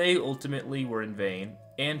 they ultimately were in vain,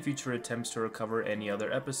 and future attempts to recover any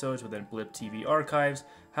other episodes within Blip TV archives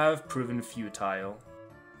have proven futile.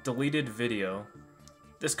 Deleted video.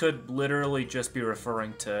 This could literally just be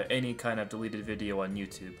referring to any kind of deleted video on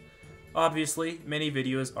YouTube. Obviously, many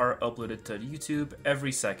videos are uploaded to YouTube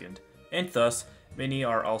every second, and thus, many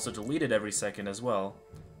are also deleted every second as well.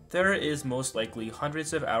 There is most likely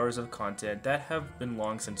hundreds of hours of content that have been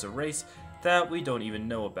long since erased that we don't even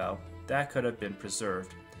know about, that could have been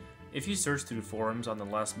preserved. If you search through forums on the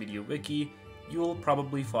Lost Media Wiki, you will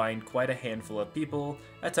probably find quite a handful of people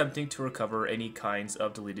attempting to recover any kinds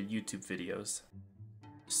of deleted YouTube videos.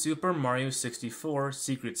 Super Mario 64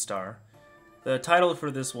 Secret Star. The title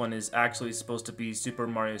for this one is actually supposed to be Super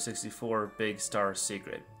Mario 64 Big Star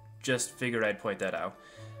Secret. Just figured I'd point that out.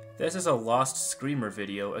 This is a Lost Screamer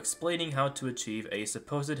video explaining how to achieve a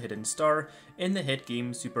supposed hidden star in the hit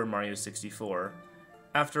game Super Mario 64.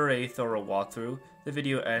 After a thorough walkthrough, the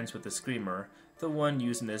video ends with the Screamer, the one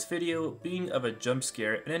used in this video being of a jump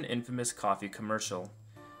scare in an infamous coffee commercial.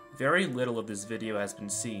 Very little of this video has been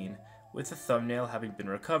seen, with the thumbnail having been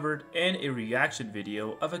recovered and a reaction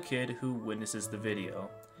video of a kid who witnesses the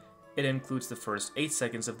video. It includes the first 8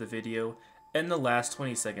 seconds of the video and the last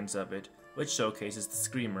 20 seconds of it, which showcases the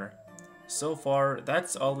Screamer. So far,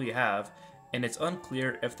 that's all we have, and it's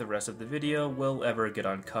unclear if the rest of the video will ever get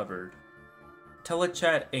uncovered.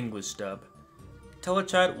 Telechat English dub.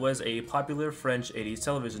 Telechat was a popular French 80s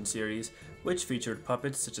television series which featured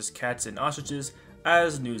puppets such as cats and ostriches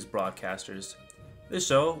as news broadcasters. The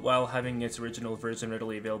show, while having its original version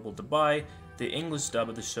readily available to buy, the English dub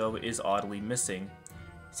of the show is oddly missing.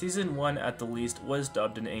 Season 1 at the least was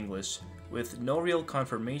dubbed in English, with no real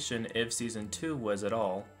confirmation if Season 2 was at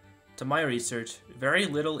all. To my research, very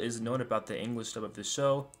little is known about the English dub of the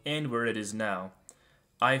show and where it is now.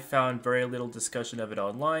 I found very little discussion of it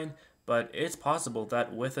online, but it's possible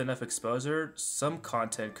that with enough exposure, some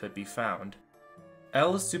content could be found.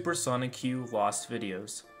 L Supersonic Q Lost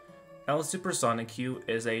Videos. L Supersonic Q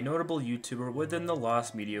is a notable YouTuber within the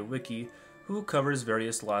Lost Media Wiki who covers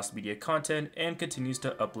various Lost Media content and continues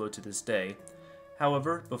to upload to this day.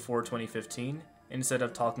 However, before 2015, instead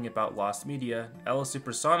of talking about Lost Media, L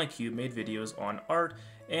Supersonic Q made videos on art,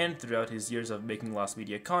 and throughout his years of making Lost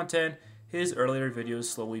Media content, his earlier videos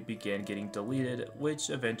slowly began getting deleted, which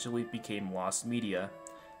eventually became Lost Media.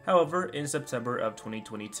 However, in September of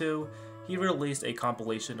 2022, he released a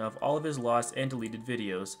compilation of all of his lost and deleted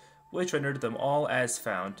videos, which rendered them all as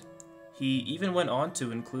found. He even went on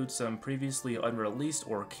to include some previously unreleased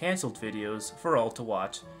or cancelled videos for all to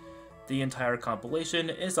watch. The entire compilation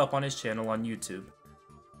is up on his channel on YouTube.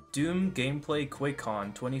 Doom Gameplay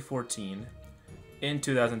QuakeCon 2014. In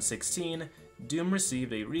 2016, Doom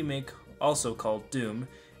received a remake, also called Doom,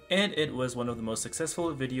 and it was one of the most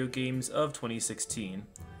successful video games of 2016.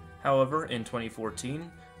 However, in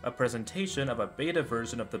 2014, a presentation of a beta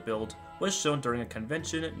version of the build was shown during a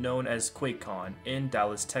convention known as QuakeCon in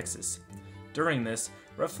Dallas, Texas. During this,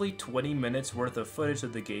 roughly 20 minutes worth of footage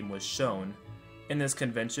of the game was shown. In this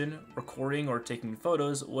convention, recording or taking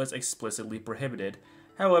photos was explicitly prohibited.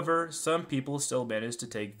 However, some people still managed to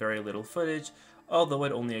take very little footage, although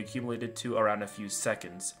it only accumulated to around a few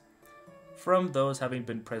seconds. From those having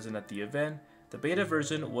been present at the event, the beta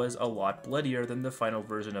version was a lot bloodier than the final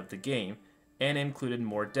version of the game, and included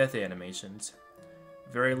more death animations.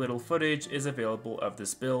 Very little footage is available of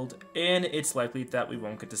this build, and it's likely that we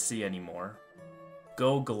won't get to see anymore.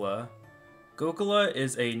 Gogula. Gogula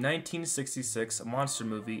is a 1966 monster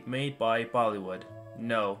movie made by Bollywood.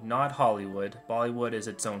 No, not Hollywood. Bollywood is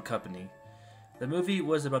its own company. The movie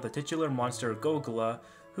was about the titular monster Gogula,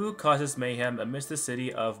 who causes mayhem amidst the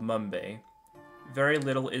city of Mumbai. Very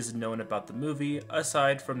little is known about the movie,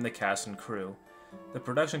 aside from the cast and crew. The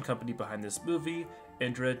production company behind this movie,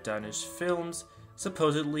 Indra Danish Films,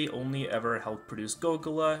 supposedly only ever helped produce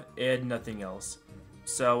Gogula and nothing else.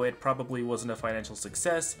 So it probably wasn't a financial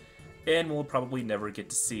success, and we'll probably never get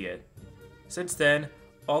to see it. Since then,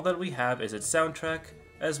 all that we have is its soundtrack,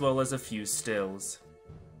 as well as a few stills.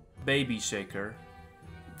 Baby Shaker.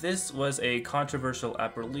 This was a controversial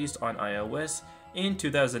app released on iOS in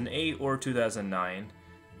 2008 or 2009,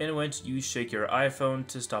 in which you shake your iPhone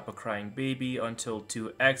to stop a crying baby until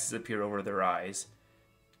two X's appear over their eyes.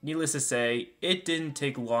 Needless to say, it didn't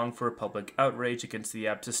take long for public outrage against the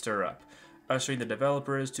app to stir up, ushering the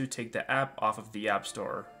developers to take the app off of the App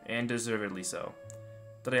Store, and deservedly so.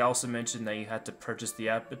 Did I also mention that you had to purchase the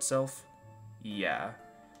app itself? Yeah.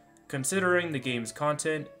 Considering the game's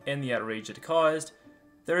content and the outrage it caused,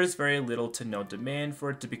 there is very little to no demand for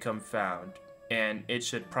it to become found, and it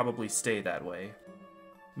should probably stay that way.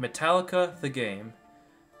 Metallica the Game.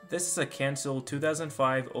 This is a cancelled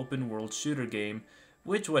 2005 open-world shooter game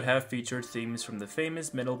which would have featured themes from the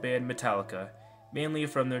famous metal band Metallica, mainly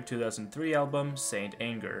from their 2003 album Saint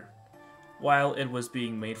Anger. While it was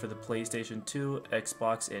being made for the PlayStation 2,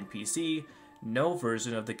 Xbox, and PC, no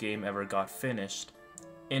version of the game ever got finished.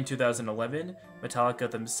 In 2011, Metallica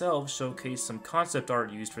themselves showcased some concept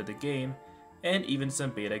art used for the game, and even some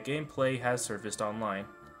beta gameplay has surfaced online.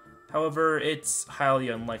 However, it's highly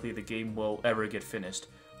unlikely the game will ever get finished,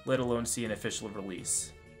 let alone see an official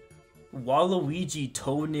release. Waluigi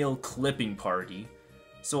Toenail Clipping Party.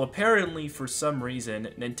 So apparently, for some reason,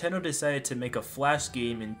 Nintendo decided to make a Flash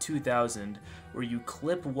game in 2000 where you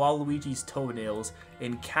clip Waluigi's toenails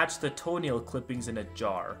and catch the toenail clippings in a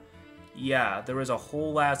jar. Yeah, there was a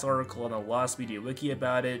whole ass article on the Lost Media Wiki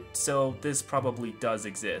about it, so this probably does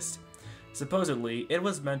exist. Supposedly, it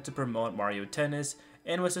was meant to promote Mario Tennis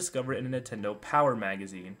and was discovered in a Nintendo Power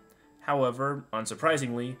magazine. However,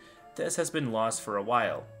 unsurprisingly, this has been lost for a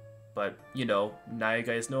while. But, you know, now you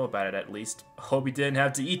guys know about it at least. Hope you didn't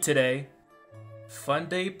have to eat today! Fun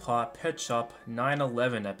Day Paw Pet Shop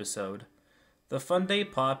 9/11 episode. The Fun Day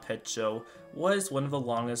Paw Pet Show was one of the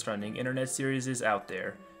longest running internet series out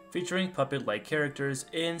there, featuring puppet-like characters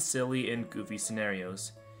in silly and goofy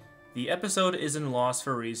scenarios. The episode isn't lost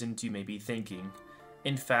for reasons you may be thinking.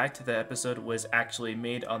 In fact, the episode was actually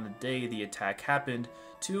made on the day the attack happened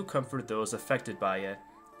to comfort those affected by it,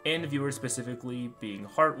 and viewers specifically being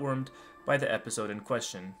heartwarmed by the episode in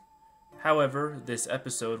question. However, this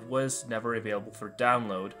episode was never available for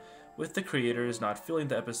download, with the creators not feeling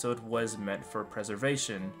the episode was meant for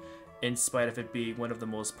preservation, in spite of it being one of the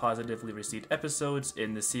most positively received episodes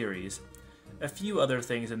in the series. A few other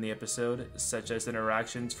things in the episode, such as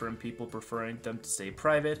interactions from people preferring them to stay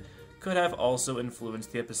private, could have also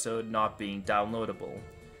influenced the episode not being downloadable.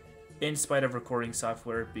 In spite of recording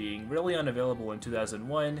software being really unavailable in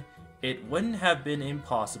 2001, it wouldn't have been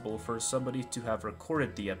impossible for somebody to have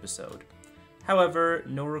recorded the episode. However,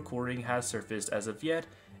 no recording has surfaced as of yet,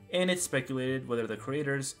 and it's speculated whether the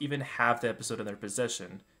creators even have the episode in their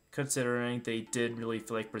possession, considering they did really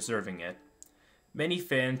feel like preserving it. Many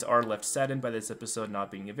fans are left saddened by this episode not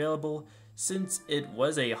being available, since it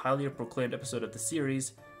was a highly proclaimed episode of the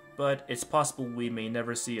series, but it's possible we may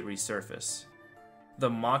never see it resurface. The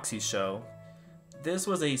Moxie Show. This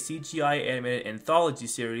was a CGI animated anthology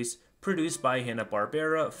series produced by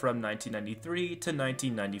Hanna-Barbera from 1993 to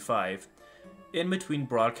 1995. In between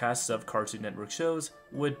broadcasts of Cartoon Network shows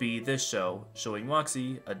would be this show, showing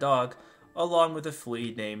Moxie, a dog, along with a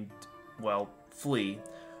flea named, well, Flea,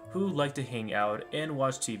 who liked to hang out and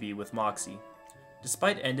watch TV with Moxie.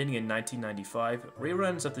 Despite ending in 1995,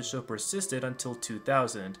 reruns of the show persisted until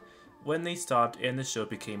 2000, when they stopped and the show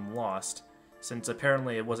became lost, since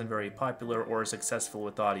apparently it wasn't very popular or successful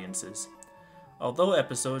with audiences. Although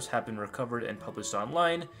episodes have been recovered and published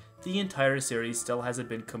online, the entire series still hasn't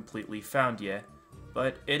been completely found yet,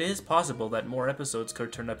 but it is possible that more episodes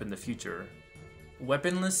could turn up in the future.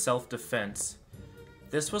 Weaponless Self-Defense.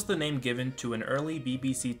 This was the name given to an early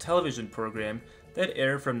BBC television program that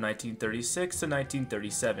aired from 1936 to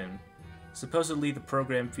 1937. Supposedly, the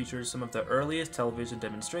program features some of the earliest television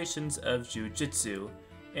demonstrations of jiu-jitsu,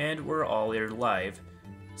 and were all aired live.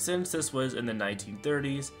 Since this was in the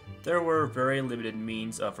 1930s, there were very limited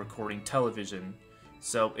means of recording television,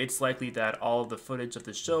 so it's likely that all of the footage of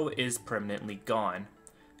the show is permanently gone.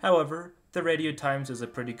 However, the Radio Times does a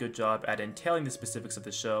pretty good job at entailing the specifics of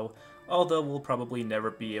the show, although we'll probably never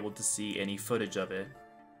be able to see any footage of it.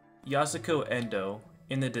 Yasuko Endo,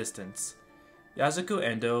 In the Distance. Yasuko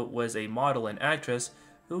Endo was a model and actress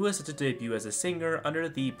who was set to debut as a singer under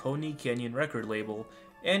the Pony Canyon record label,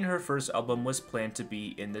 and her first album was planned to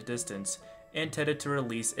be In the Distance, intended to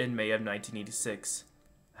release in May of 1986.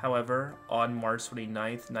 However, on March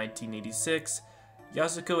 29, 1986,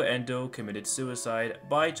 Yasuko Endo committed suicide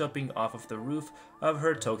by jumping off of the roof of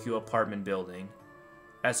her Tokyo apartment building.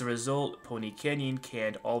 As a result, Pony Canyon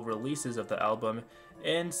canned all releases of the album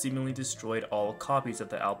and seemingly destroyed all copies of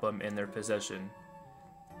the album in their possession.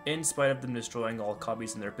 In spite of them destroying all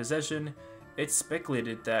copies in their possession, it's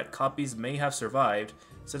speculated that copies may have survived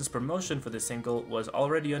since promotion for the single was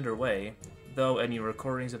already underway, though any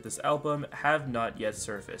recordings of this album have not yet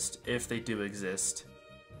surfaced, if they do exist.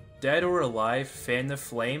 Dead or Alive, Fan the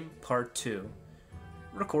Flame, Part 2.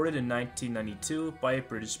 Recorded in 1992 by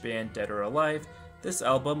British band Dead or Alive, this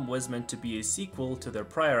album was meant to be a sequel to their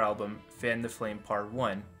prior album, Fan the Flame Part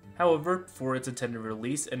 1. However, for its intended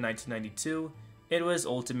release in 1992, it was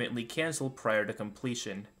ultimately cancelled prior to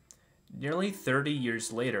completion. Nearly 30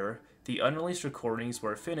 years later, the unreleased recordings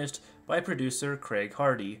were finished by producer Craig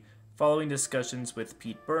Hardy, following discussions with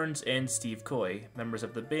Pete Burns and Steve Coy, members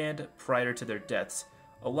of the band, prior to their deaths,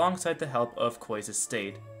 alongside the help of Coy's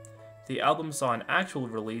estate. The album saw an actual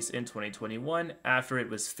release in 2021 after it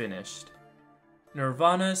was finished.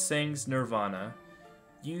 Nirvana sings Nirvana.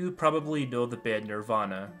 You probably know the band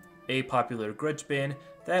Nirvana, a popular grunge band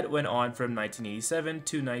that went on from 1987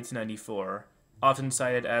 to 1994, often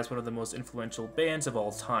cited as one of the most influential bands of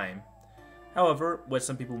all time. However, what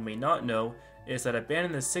some people may not know is that a band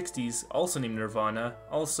in the 60s, also named Nirvana,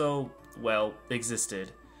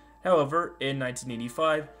 existed. However, in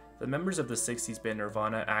 1985, the members of the 60s band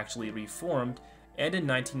Nirvana actually reformed, and in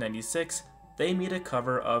 1996, they made a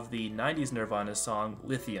cover of the 90s Nirvana song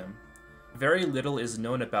Lithium. Very little is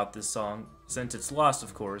known about this song, since it's lost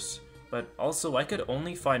of course. but also I could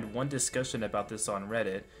only find one discussion about this on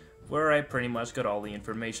Reddit, where I pretty much got all the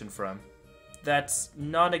information from. That's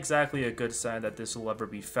not exactly a good sign that this will ever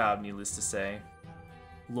be found, needless to say.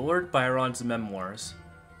 Lord Byron's Memoirs.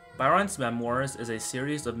 Byron's Memoirs is a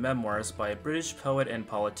series of memoirs by British poet and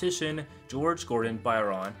politician George Gordon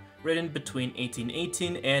Byron, written between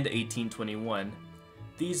 1818 and 1821.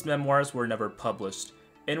 These memoirs were never published,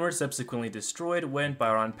 and were subsequently destroyed when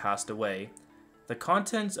Byron passed away. The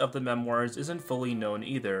contents of the memoirs isn't fully known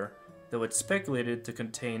either, though it's speculated to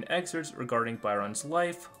contain excerpts regarding Byron's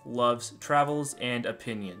life, loves, travels, and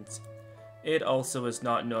opinions. It also is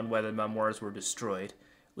not known why the memoirs were destroyed,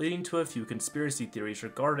 leading to a few conspiracy theories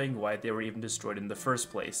regarding why they were even destroyed in the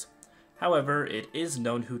first place. However, it is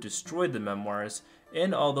known who destroyed the memoirs,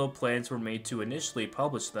 and although plans were made to initially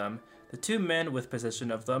publish them, the two men with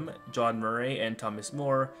possession of them, John Murray and Thomas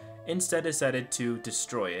More, instead decided to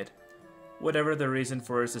destroy it. Whatever the reason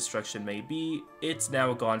for its destruction may be, it's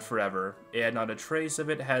now gone forever, and not a trace of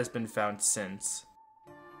it has been found since.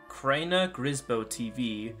 Kraina Grisbo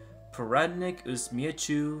TV, Poradnik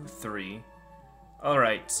Usmieciu 3.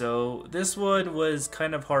 Alright, so this one was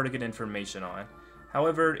kind of hard to get information on.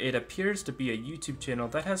 However, it appears to be a YouTube channel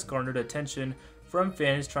that has garnered attention from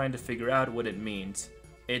fans trying to figure out what it means.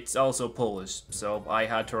 It's also Polish, so I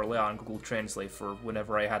had to rely on Google Translate for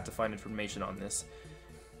whenever I had to find information on this.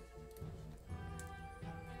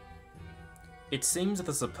 It seems that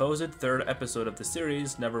the supposed third episode of the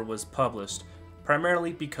series never was published,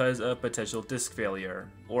 primarily because of potential disk failure,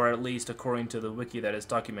 or at least according to the wiki that is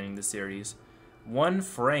documenting the series. One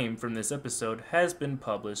frame from this episode has been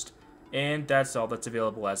published, and that's all that's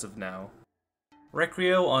available as of now.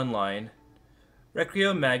 Recreo Online.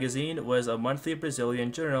 Recreo magazine was a monthly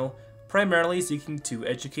Brazilian journal primarily seeking to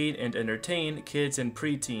educate and entertain kids and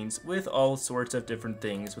preteens with all sorts of different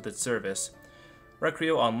things with its service.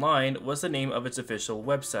 Recreo Online was the name of its official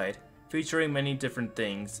website, featuring many different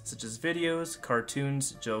things, such as videos,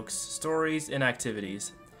 cartoons, jokes, stories, and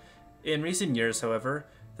activities. In recent years, however,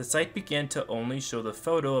 the site began to only show the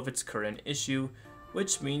photo of its current issue,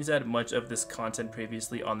 which means that much of this content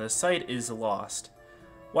previously on the site is lost.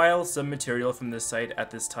 While some material from the site at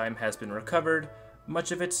this time has been recovered,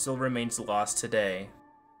 much of it still remains lost today.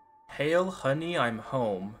 Hail Honey, I'm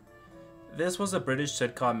Home. This was a British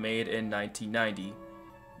sitcom made in 1990.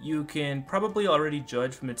 You can probably already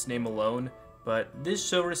judge from its name alone, but this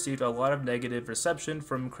show received a lot of negative reception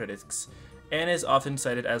from critics, and is often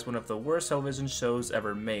cited as one of the worst television shows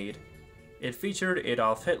ever made. It featured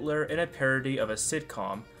Adolf Hitler in a parody of a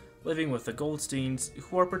sitcom, living with the Goldsteins,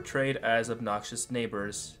 who are portrayed as obnoxious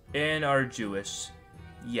neighbors, and are Jewish.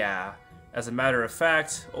 Yeah, as a matter of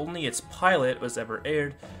fact, only its pilot was ever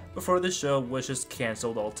aired before the show was just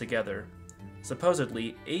cancelled altogether.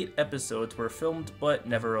 Supposedly, 8 episodes were filmed but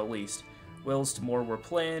never released, whilst more were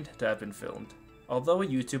planned to have been filmed. Although a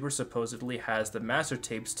YouTuber supposedly has the master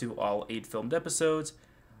tapes to all 8 filmed episodes,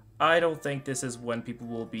 I don't think this is one people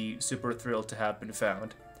will be super thrilled to have been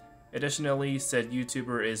found. Additionally, said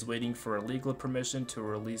YouTuber is waiting for a legal permission to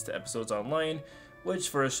release the episodes online, which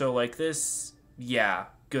for a show like this, yeah,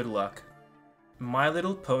 good luck. My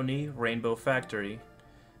Little Pony Rainbow Factory.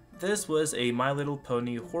 This was a My Little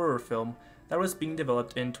Pony horror film that was being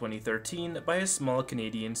developed in 2013 by a small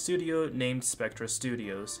Canadian studio named Spectra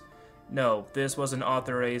Studios. No, this wasn't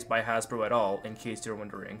authorized by Hasbro at all, in case you're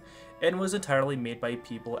wondering, and was entirely made by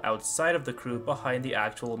people outside of the crew behind the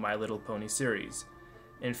actual My Little Pony series.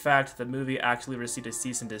 In fact, the movie actually received a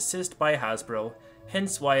cease and desist by Hasbro,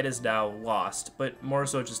 hence why it is now lost, but more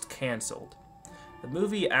so just cancelled. The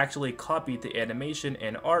movie actually copied the animation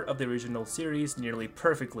and art of the original series nearly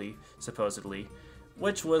perfectly, supposedly,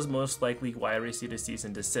 which was most likely why it received a cease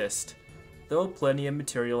and desist. Though plenty of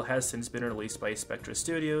material has since been released by Spectra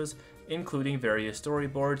Studios, including various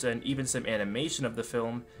storyboards and even some animation of the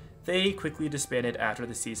film, they quickly disbanded after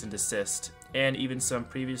the cease and desist, and even some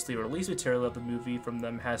previously released material of the movie from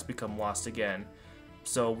them has become lost again.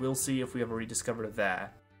 So we'll see if we ever rediscover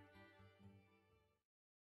that.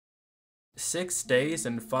 6 Days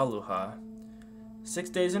in Fallujah. 6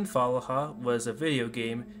 Days in Fallujah was a video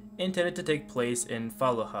game intended to take place in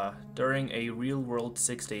Fallujah during a real-world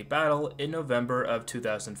 6-day battle in November of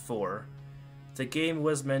 2004. The game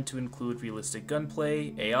was meant to include realistic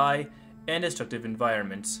gunplay, AI, and destructive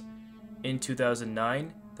environments. In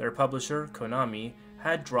 2009, their publisher, Konami,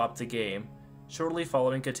 had dropped the game, shortly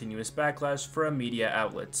following continuous backlash from media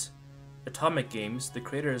outlets. Atomic Games, the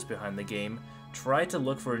creators behind the game, tried to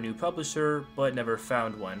look for a new publisher, but never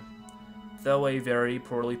found one. Though a very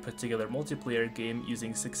poorly put together multiplayer game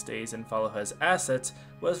using 6 Days in Fallujah's assets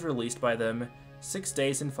was released by them, 6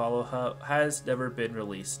 Days in Fallujah has never been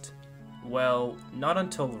released. Well, not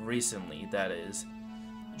until recently, that is.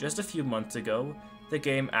 Just a few months ago, the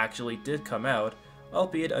game actually did come out,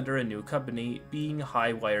 albeit under a new company, being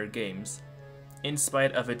Highwire Games. In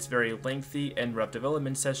spite of its very lengthy and rough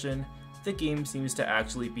development session, the game seems to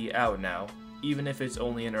actually be out now, even if it's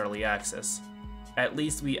only in early access. At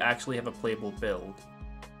least we actually have a playable build.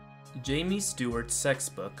 Jamie Stewart's Sex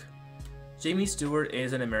Book. Jamie Stewart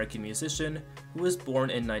is an American musician who was born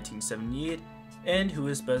in 1978 and who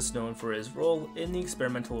is best known for his role in the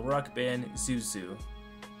experimental rock band Zuzu.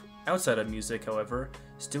 Outside of music, however,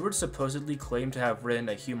 Stewart supposedly claimed to have written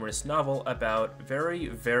a humorous novel about very,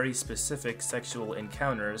 very specific sexual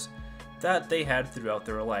encounters that they had throughout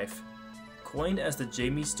their life. Coined as the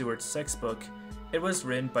Jamie Stewart Sex Book, it was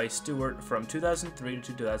written by Stewart from 2003 to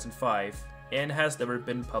 2005 and has never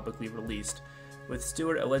been publicly released, with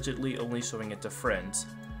Stewart allegedly only showing it to friends.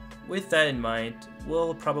 With that in mind,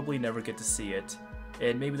 we'll probably never get to see it,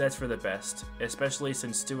 and maybe that's for the best, especially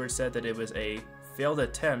since Stewart said that it was a failed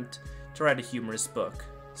attempt to write a humorous book.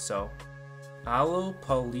 So,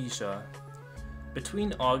 alopecia.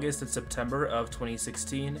 Between August and September of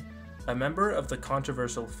 2016, a member of the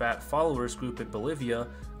controversial Fat Followers group in Bolivia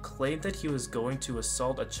claimed that he was going to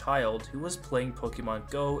assault a child who was playing Pokemon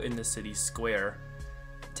Go in the city square.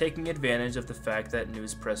 Taking advantage of the fact that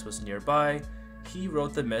news press was nearby, he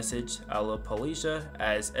wrote the message alopecia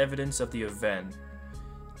as evidence of the event.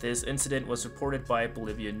 This incident was reported by a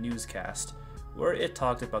Bolivian newscast, where it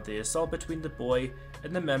talked about the assault between the boy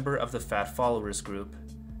and the member of the Fat Followers group.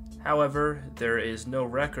 However, there is no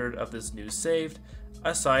record of this news saved,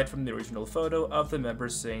 aside from the original photo of the member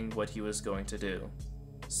saying what he was going to do.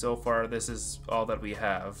 So far, this is all that we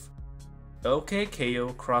have.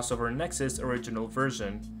 OK-KO Crossover Nexus Original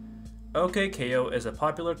Version. OK-KO is a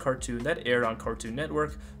popular cartoon that aired on Cartoon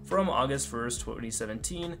Network from August 1st,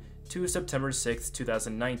 2017 to September 6,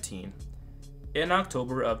 2019. In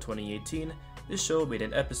October of 2018, the show made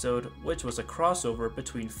an episode which was a crossover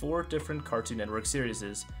between 4 different Cartoon Network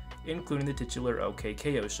series, including the titular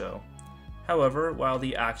OK-KO show. However, while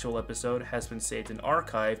the actual episode has been saved and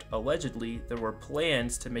archived, allegedly there were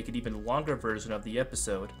plans to make an even longer version of the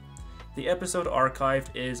episode. The episode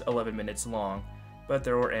archived is 11 minutes long, but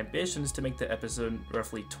there were ambitions to make the episode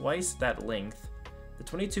roughly twice that length. The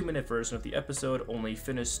 22-minute version of the episode only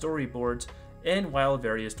finished storyboards, and while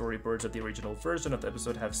various storyboards of the original version of the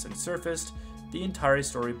episode have since surfaced, the entire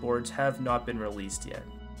storyboards have not been released yet.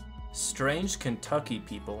 Strange Kentucky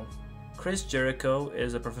People. Chris Jericho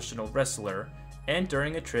is a professional wrestler, and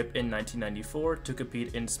during a trip in 1994 to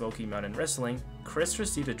compete in Smoky Mountain Wrestling, Chris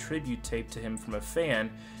received a tribute tape to him from a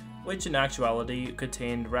fan, which in actuality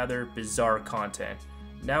contained rather bizarre content,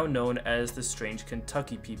 now known as the Strange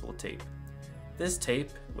Kentucky People tape. This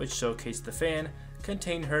tape, which showcased the fan,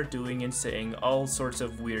 contained her doing and saying all sorts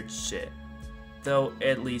of weird shit. Though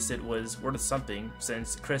at least it was worth something,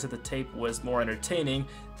 since Chris at the tape was more entertaining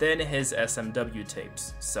than his SMW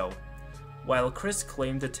tapes, so. While Chris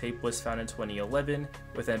claimed the tape was found in 2011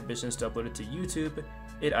 with ambitions to upload it to YouTube,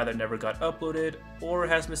 it either never got uploaded or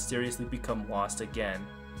has mysteriously become lost again.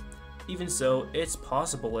 Even so, it's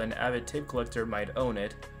possible an avid tape collector might own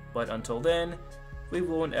it, but until then, we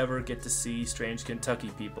won't ever get to see Strange Kentucky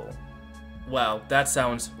People. Wow, that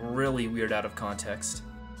sounds really weird out of context.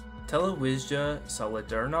 Telewizja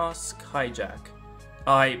Solidarność Hijack.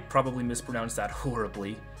 I probably mispronounced that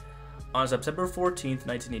horribly. On September 14,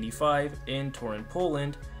 1985, in Torun,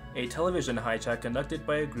 Poland, a television hijack conducted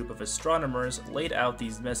by a group of astronomers laid out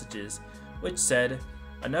these messages, which said,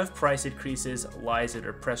 "Enough price increases, lies and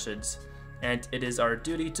oppressions, and it is our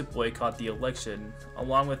duty to boycott the election,"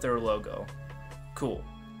 along with their logo. Cool.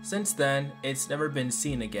 Since then, it's never been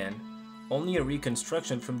seen again. Only a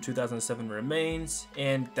reconstruction from 2007 remains,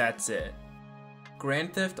 and that's it.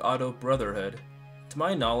 Grand Theft Auto Brotherhood. To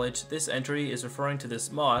my knowledge, this entry is referring to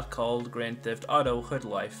this mod called Grand Theft Auto Hood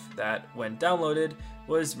Life that, when downloaded,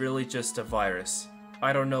 was really just a virus.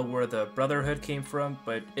 I don't know where the Brotherhood came from,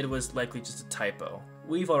 but it was likely just a typo.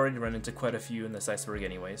 We've already run into quite a few in this iceberg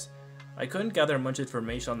anyways. I couldn't gather much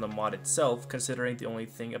information on the mod itself, considering the only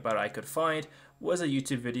thing about it I could find was a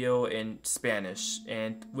YouTube video in Spanish,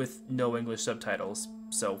 and with no English subtitles,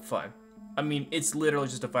 so fine. I mean, it's literally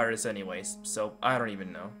just a virus anyways, so I don't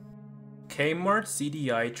even know. Kmart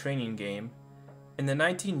CDI training game. In the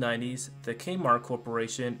 1990s, the Kmart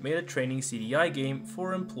Corporation made a training CDI game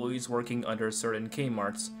for employees working under certain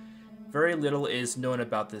Kmarts. Very little is known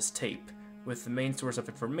about this tape, with the main source of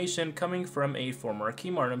information coming from a former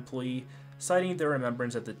Kmart employee citing their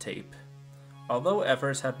remembrance of the tape. Although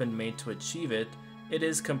efforts have been made to achieve it, it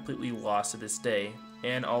is completely lost to this day,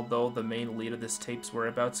 and although the main lead of this tape's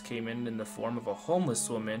whereabouts came in the form of a homeless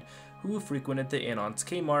woman who frequented the Anons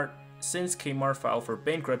Kmart, since Kmart filed for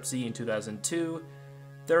bankruptcy in 2002,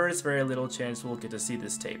 there is very little chance we'll get to see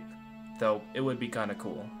this tape, though it would be kinda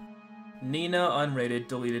cool. Nina Unrated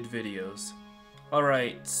deleted videos.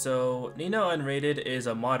 Alright, so Nina Unrated is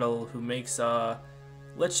a model who makes,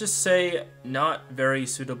 let's just say, not very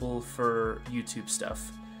suitable for YouTube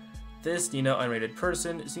stuff. This Nina Unrated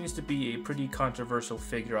person seems to be a pretty controversial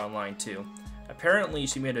figure online too. Apparently,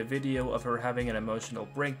 she made a video of her having an emotional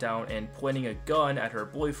breakdown and pointing a gun at her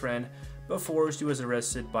boyfriend before she was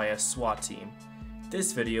arrested by a SWAT team.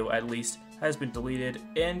 This video, at least, has been deleted,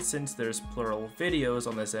 and since there's plural videos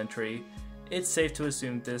on this entry, it's safe to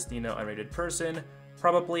assume this Nina Unrated person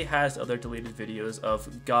probably has other deleted videos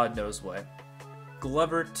of God knows what.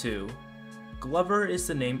 Glover 2. Glover is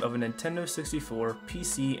the name of a Nintendo 64,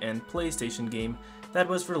 PC, and PlayStation game that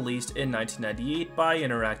was released in 1998 by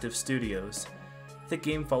Interactive Studios. The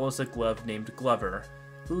game follows a glove named Glover,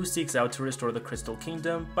 who seeks out to restore the Crystal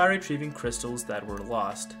Kingdom by retrieving crystals that were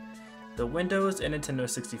lost. The Windows and Nintendo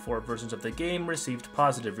 64 versions of the game received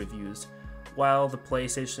positive reviews, while the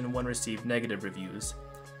PlayStation 1 received negative reviews.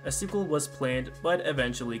 A sequel was planned, but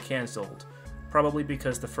eventually cancelled, probably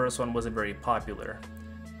because the first one wasn't very popular.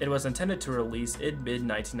 It was intended to release in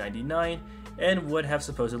mid-1999 and would have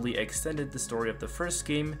supposedly extended the story of the first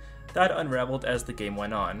game that unraveled as the game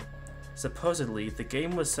went on. Supposedly, the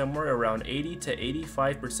game was somewhere around 80 to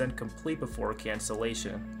 85% complete before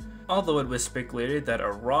cancellation. Although it was speculated that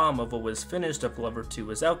a ROM of what was finished of Glover 2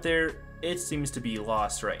 was out there, it seems to be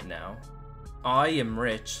lost right now. I Am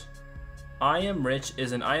Rich. I Am Rich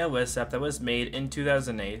is an iOS app that was made in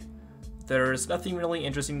 2008. There's nothing really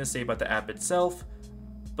interesting to say about the app itself,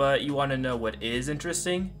 but you want to know what is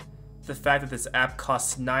interesting? The fact that this app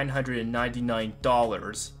costs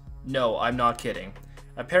 $999. No, I'm not kidding.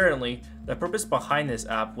 Apparently, the purpose behind this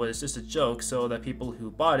app was just a joke so that people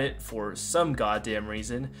who bought it, for some goddamn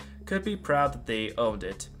reason, could be proud that they owned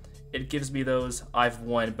it. It gives me those "I've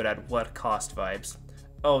won but at what cost" vibes.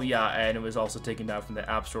 Oh yeah, and it was also taken down from the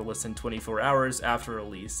App Store less than 24 hours after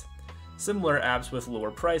release. Similar apps with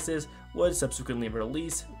lower prices would subsequently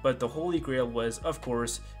release, but the holy grail was, of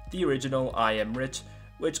course, the original I Am Rich,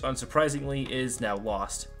 which unsurprisingly is now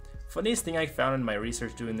lost. Funniest thing I found in my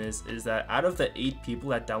research doing this is that out of the 8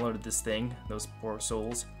 people that downloaded this thing, those poor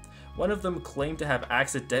souls, one of them claimed to have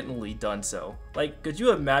accidentally done so. Like, could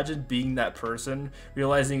you imagine being that person,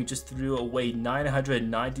 realizing you just threw away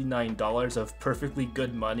 $999 of perfectly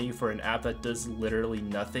good money for an app that does literally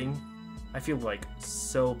nothing? I feel like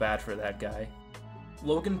so bad for that guy.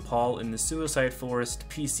 Logan Paul in the Suicide Forest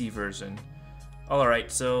PC version. Alright,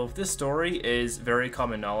 so this story is very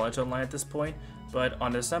common knowledge online at this point, but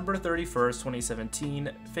on December 31st, 2017,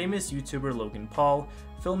 famous YouTuber Logan Paul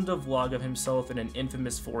filmed a vlog of himself in an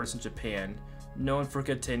infamous forest in Japan, known for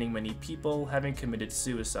containing many people having committed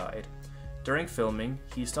suicide. During filming,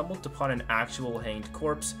 he stumbled upon an actual hanged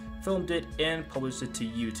corpse, filmed it, and published it to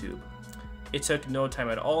YouTube. It took no time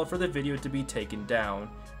at all for the video to be taken down,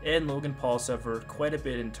 and Logan Paul suffered quite a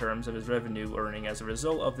bit in terms of his revenue earning as a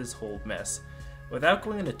result of this whole mess. Without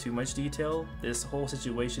going into too much detail, this whole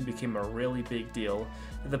situation became a really big deal,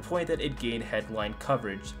 to the point that it gained headline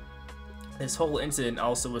coverage. This whole incident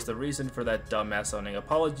also was the reason for that dumbass sounding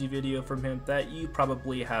apology video from him that you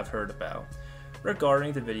probably have heard about.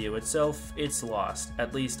 Regarding the video itself, it's lost.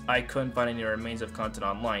 At least I couldn't find any remains of content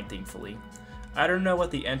online, thankfully. I don't know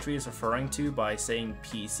what the entry is referring to by saying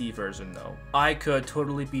PC version though. I could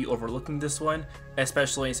totally be overlooking this one,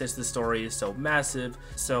 especially since the story is so massive,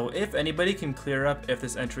 so if anybody can clear up if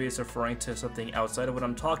this entry is referring to something outside of what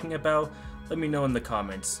I'm talking about, let me know in the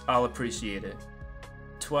comments. I'll appreciate it.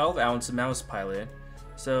 12 Ounce Mouse Pilot.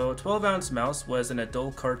 So 12 Ounce Mouse was an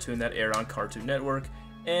adult cartoon that aired on Cartoon Network,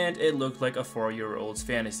 and it looked like a 4-year-old's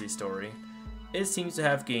fantasy story. It seems to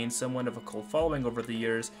have gained somewhat of a cult following over the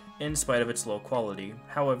years, in spite of its low quality.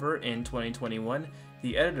 However, in 2021,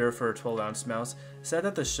 the editor for 12 Ounce Mouse said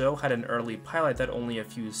that the show had an early pilot that only a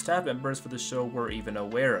few staff members for the show were even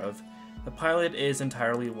aware of. The pilot is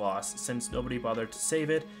entirely lost, since nobody bothered to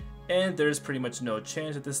save it, and there's pretty much no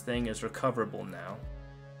chance that this thing is recoverable now.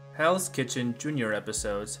 Hell's Kitchen Junior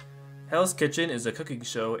episodes. Hell's Kitchen is a cooking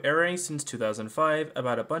show airing since 2005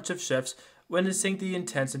 about a bunch of chefs witnessing the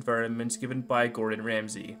intense environments given by Gordon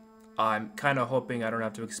Ramsay. I'm kinda hoping I don't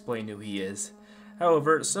have to explain who he is.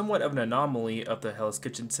 However, somewhat of an anomaly of the Hell's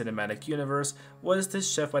Kitchen cinematic universe was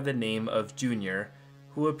this chef by the name of Junior,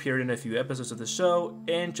 who appeared in a few episodes of the show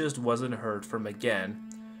and just wasn't heard from again.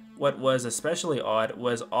 What was especially odd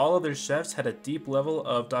was all other chefs had a deep level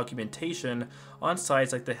of documentation on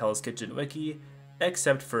sites like the Hell's Kitchen Wiki,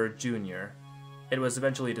 except for Junior. It was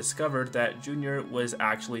eventually discovered that Junior was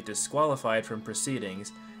actually disqualified from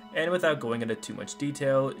proceedings, and without going into too much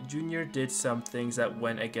detail, Junior did some things that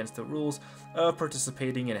went against the rules of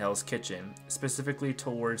participating in Hell's Kitchen, specifically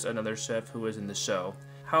towards another chef who was in the show.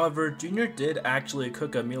 However, Junior did actually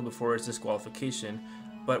cook a meal before his disqualification,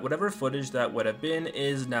 but whatever footage that would have been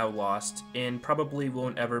is now lost, and probably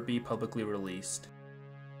won't ever be publicly released.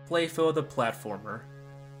 Playfo the Platformer.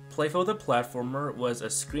 Playfo the Platformer was a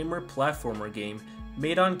screamer platformer game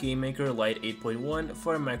made on GameMaker Lite 8.1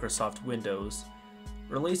 for Microsoft Windows.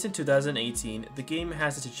 Released in 2018, the game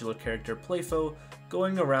has the titular character Playfo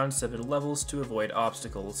going around 7 levels to avoid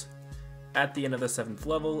obstacles. At the end of the 7th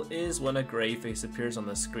level is when a gray face appears on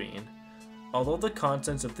the screen. Although the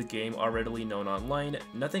contents of the game are readily known online,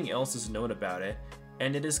 nothing else is known about it,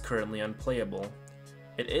 and it is currently unplayable.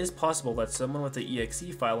 It is possible that someone with the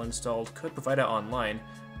exe file installed could provide it online,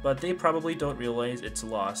 but they probably don't realize it's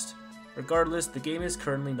lost. Regardless, the game is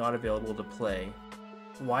currently not available to play.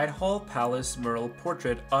 Whitehall Palace mural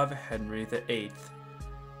portrait of Henry VIII.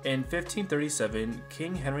 In 1537,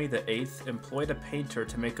 King Henry VIII employed a painter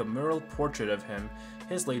to make a mural portrait of him,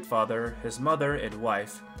 his late father, his mother, and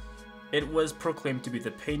wife. It was proclaimed to be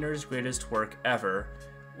the painter's greatest work ever,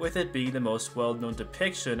 with it being the most well-known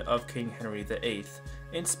depiction of King Henry VIII,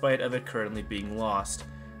 in spite of it currently being lost.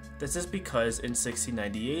 This is because in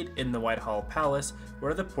 1698, in the Whitehall Palace,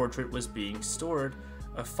 where the portrait was being stored,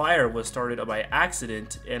 a fire was started by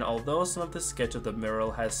accident, and although some of the sketch of the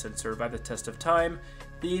mural has since survived the test of time,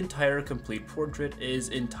 the entire complete portrait is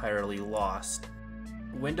entirely lost.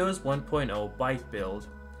 Windows 1.0 Byte Build.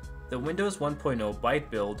 The Windows 1.0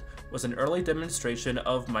 Byte Build was an early demonstration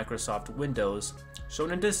of Microsoft Windows,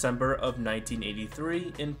 shown in December of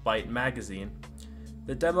 1983 in Byte magazine.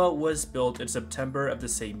 The demo was built in September of the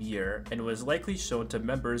same year, and was likely shown to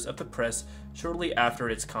members of the press shortly after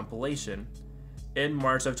its compilation. In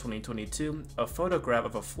March of 2022, a photograph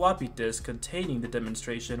of a floppy disk containing the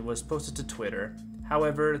demonstration was posted to Twitter.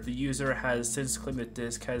 However, the user has since claimed the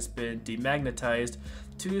disk has been demagnetized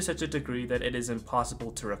to such a degree that it is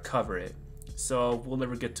impossible to recover it, so we'll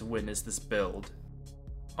never get to witness this build.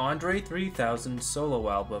 Andre 3000 solo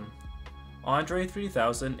album. Andre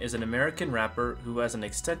 3000 is an American rapper who has an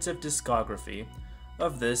extensive discography.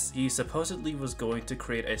 Of this, he supposedly was going to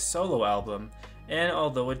create a solo album, and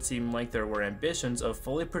although it seemed like there were ambitions of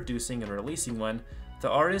fully producing and releasing one, the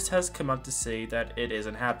artist has come out to say that it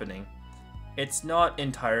isn't happening. It's not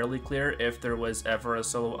entirely clear if there was ever a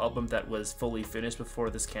solo album that was fully finished before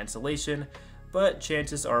this cancellation, but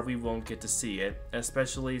chances are we won't get to see it,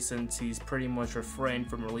 especially since he's pretty much refrained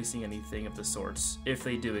from releasing anything of the sorts, if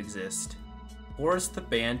they do exist. Horse the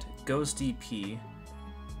Band Ghost EP.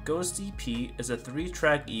 Ghost EP is a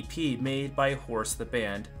 3-track EP made by Horse the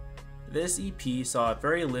Band. This EP saw a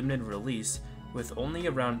very limited release, with only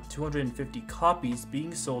around 250 copies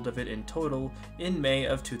being sold of it in total in May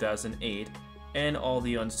of 2008, and all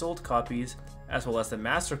the unsold copies, as well as the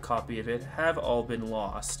master copy of it, have all been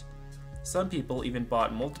lost. Some people even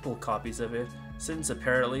bought multiple copies of it, since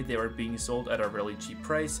apparently they were being sold at a really cheap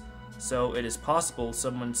price, so it is possible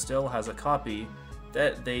someone still has a copy,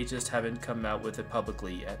 that they just haven't come out with it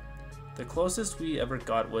publicly yet. The closest we ever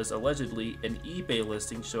got was allegedly an eBay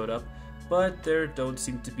listing showed up, but there don't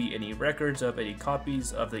seem to be any records of any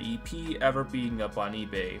copies of the EP ever being up on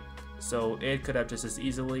eBay, so it could have just as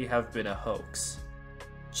easily have been a hoax.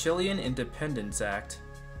 Chilean Independence Act.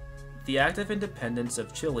 The Act of Independence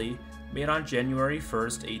of Chile, made on January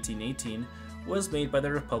 1st, 1818, was made by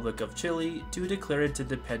the Republic of Chile to declare its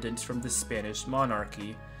independence from the Spanish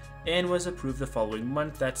monarchy, and was approved the following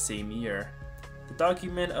month that same year. The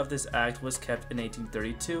document of this act was kept in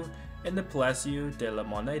 1832 in the Palacio de la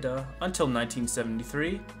Moneda until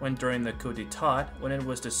 1973, when during the coup d'etat, when it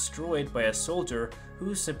was destroyed by a soldier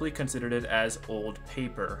who simply considered it as old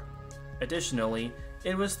paper. Additionally,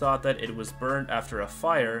 it was thought that it was burned after a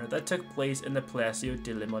fire that took place in the Palacio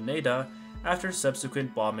de la Moneda after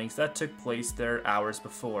subsequent bombings that took place there hours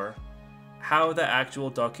before. How the actual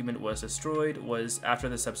document was destroyed was after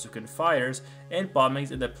the subsequent fires and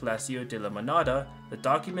bombings in the Palacio de la Moneda, the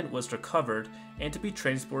document was recovered and to be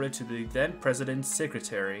transported to the then president's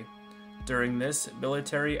secretary. During this,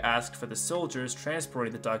 military asked for the soldiers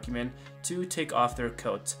transporting the document to take off their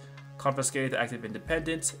coats, confiscated the Act of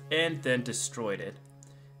Independence, and then destroyed it.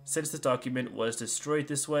 Since the document was destroyed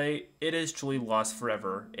this way, it is truly lost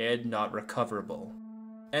forever and not recoverable.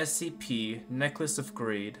 SCP Necklace of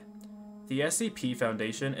Greed. The SCP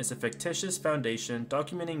Foundation is a fictitious foundation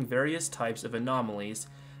documenting various types of anomalies,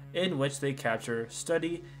 in which they capture,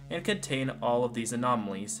 study, and contain all of these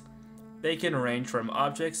anomalies. They can range from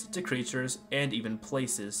objects to creatures and even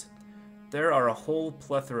places. There are a whole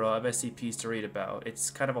plethora of SCPs to read about.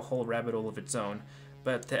 It's kind of a whole rabbit hole of its own,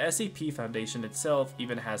 but the SCP Foundation itself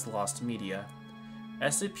even has Lost Media.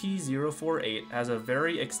 SCP-048 has a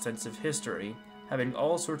very extensive history, having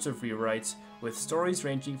all sorts of rewrites, with stories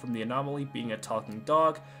ranging from the anomaly being a talking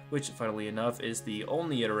dog, which funnily enough is the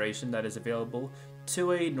only iteration that is available,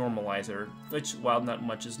 to a normalizer, which, while not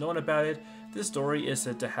much is known about it, this story is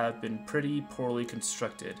said to have been pretty poorly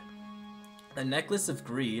constructed. A Necklace of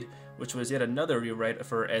Greed, which was yet another rewrite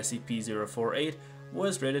for SCP-048,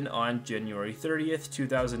 was written on January 30th,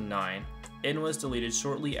 2009, and was deleted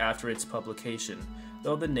shortly after its publication,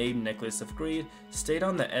 though the name Necklace of Greed stayed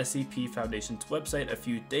on the SCP Foundation's website a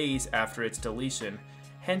few days after its deletion,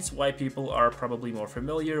 hence why people are probably more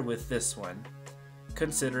familiar with this one.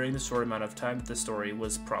 Considering the short amount of time that the story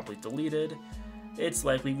was promptly deleted, it's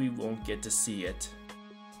likely we won't get to see it.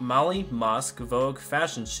 Mali Mosque Vogue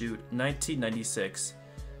Fashion Shoot 1996.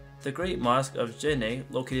 The Great Mosque of Jenne,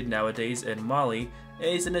 located nowadays in Mali,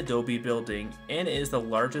 is an adobe building and is the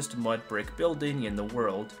largest mud brick building in the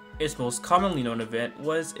world. Its most commonly known event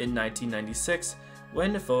was in 1996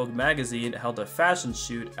 when Vogue magazine held a fashion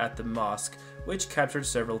shoot at the mosque, which captured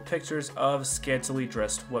several pictures of scantily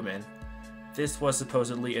dressed women. This was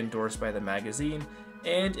supposedly endorsed by the magazine,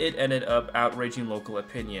 and it ended up outraging local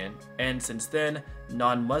opinion, and since then,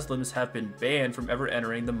 non-Muslims have been banned from ever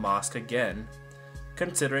entering the mosque again.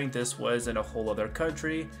 Considering this was in a whole other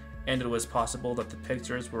country, and it was possible that the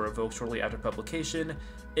pictures were revoked shortly after publication,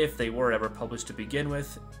 if they were ever published to begin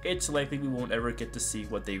with, it's likely we won't ever get to see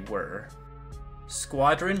what they were.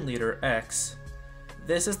 Squadron Leader X.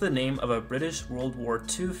 This is the name of a British World War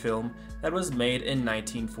II film that was made in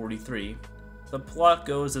 1943. The plot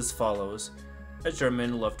goes as follows. A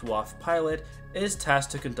German Luftwaffe pilot is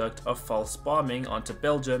tasked to conduct a false bombing onto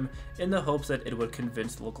Belgium in the hopes that it would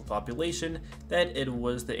convince the local population that it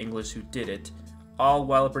was the English who did it, all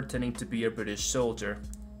while pretending to be a British soldier.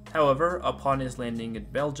 However, upon his landing in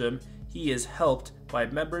Belgium, he is helped by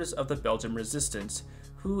members of the Belgian resistance,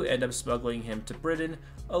 who end up smuggling him to Britain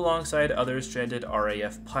alongside other stranded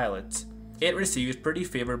RAF pilots. It received pretty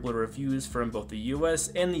favorable reviews from both the US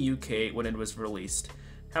and the UK when it was released.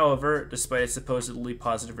 However, despite its supposedly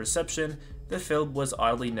positive reception, the film was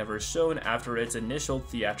oddly never shown after its initial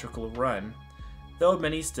theatrical run. Though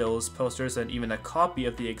many stills, posters, and even a copy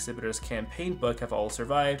of the exhibitor's campaign book have all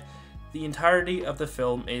survived, the entirety of the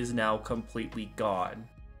film is now completely gone.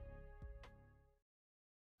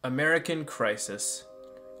 American Crisis.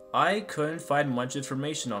 I couldn't find much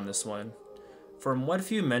information on this one. From what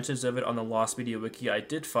few mentions of it on the Lost Media Wiki I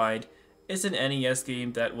did find, it's an NES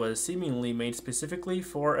game that was seemingly made specifically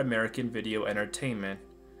for American video entertainment.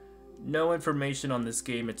 No information on this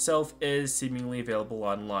game itself is seemingly available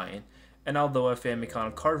online, and although a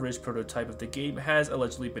Famicom cartridge prototype of the game has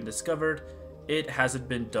allegedly been discovered, it hasn't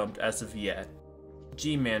been dumped as of yet.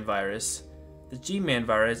 G-Man virus. The G-Man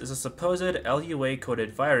virus is a supposed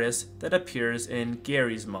LUA-coded virus that appears in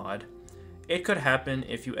Gary's mod. It could happen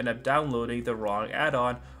if you end up downloading the wrong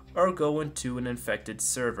add-on or go into an infected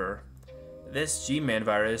server. This G-Man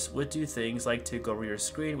virus would do things like take over your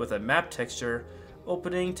screen with a map texture,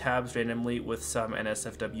 opening tabs randomly with some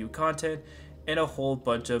NSFW content, and a whole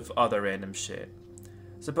bunch of other random shit.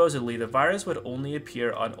 Supposedly, the virus would only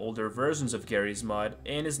appear on older versions of Gary's mod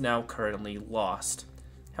and is now currently lost.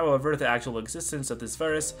 However, the actual existence of this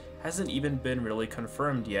virus hasn't even been really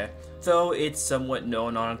confirmed yet, though it's somewhat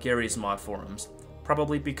known on Gary's mod forums,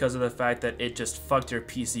 probably because of the fact that it just fucked your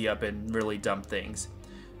PC up and really dumb things.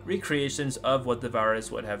 Recreations of what the virus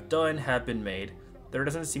would have done have been made. There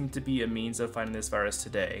doesn't seem to be a means of finding this virus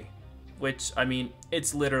today. Which, I mean,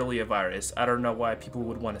 it's literally a virus. I don't know why people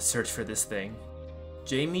would want to search for this thing.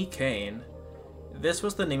 Jamie Kane. This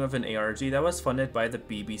was the name of an ARG that was funded by the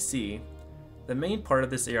BBC. The main part of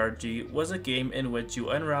this ARG was a game in which you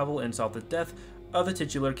unravel and solve the death of the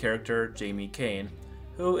titular character Jamie Kane,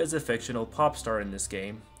 who is a fictional pop star in this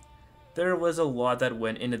game. There was a lot that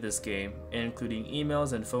went into this game, including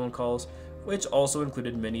emails and phone calls, which also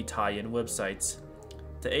included many tie-in websites.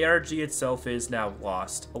 The ARG itself is now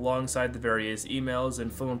lost, alongside the various emails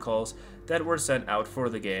and phone calls that were sent out for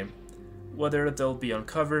the game. Whether they'll be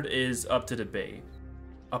uncovered is up to debate.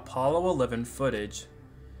 Apollo 11 footage.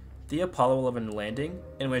 The Apollo 11 landing,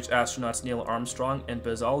 in which astronauts Neil Armstrong and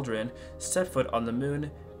Buzz Aldrin set foot on the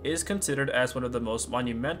moon, is considered as one of the most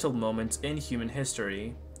monumental moments in human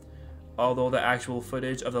history. Although the actual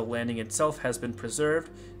footage of the landing itself has been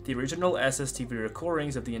preserved, the original SSTV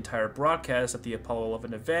recordings of the entire broadcast of the Apollo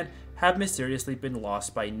 11 event have mysteriously been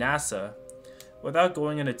lost by NASA. Without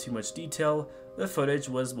going into too much detail, the footage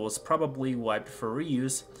was most probably wiped for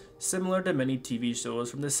reuse, similar to many TV shows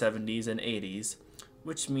from the 70s and 80s,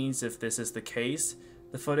 which means if this is the case,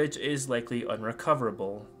 the footage is likely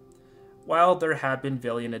unrecoverable. While there have been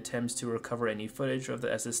valiant attempts to recover any footage of the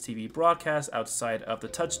SSTV broadcast outside of the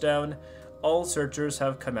touchdown, all searchers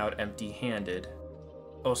have come out empty-handed.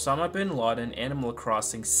 Osama bin Laden Animal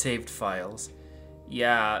Crossing saved files.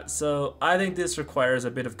 Yeah, so I think this requires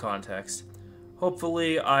a bit of context.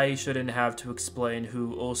 Hopefully I shouldn't have to explain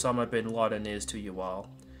who Osama bin Laden is to you all.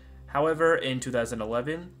 However, in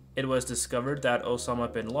 2011, it was discovered that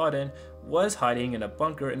Osama bin Laden was hiding in a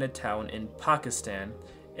bunker in a town in Pakistan,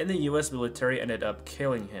 and the US military ended up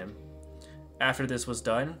killing him. After this was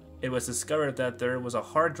done, it was discovered that there was a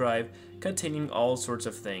hard drive containing all sorts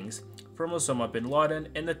of things from Osama bin Laden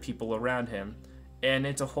and the people around him, and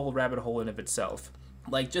it's a whole rabbit hole in of itself.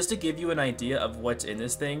 Like, just to give you an idea of what's in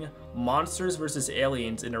this thing, Monsters vs.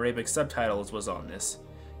 Aliens in Arabic subtitles was on this.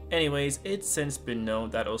 Anyways, it's since been known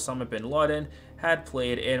that Osama bin Laden had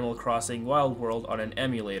played Animal Crossing Wild World on an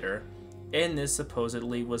emulator, and this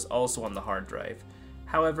supposedly was also on the hard drive.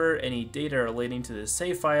 However, any data relating to this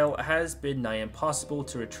save file has been nigh impossible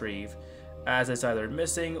to retrieve, as it's either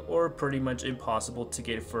missing or pretty much impossible to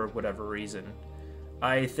get for whatever reason.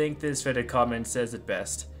 I think this Reddit comment says it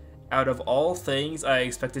best. Out of all things I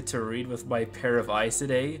expected to read with my pair of eyes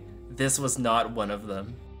today, this was not one of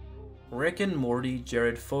them. Rick and Morty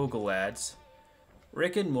Jared Fogle ads.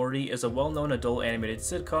 Rick and Morty is a well-known adult animated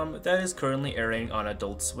sitcom that is currently airing on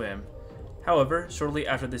Adult Swim. However, shortly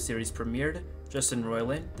after the series premiered, Justin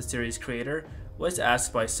Roiland, the series creator, was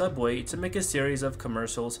asked by Subway to make a series of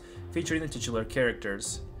commercials featuring the titular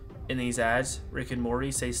characters. In these ads, Rick and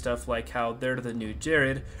Morty say stuff like how they're the new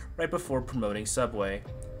Jared right before promoting Subway.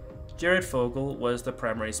 Jared Fogle was the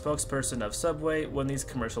primary spokesperson of Subway when these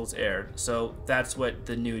commercials aired, so that's what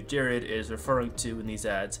the new Jared is referring to in these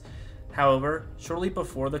ads. However, shortly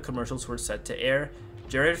before the commercials were set to air,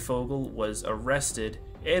 Jared Fogle was arrested,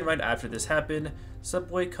 and right after this happened,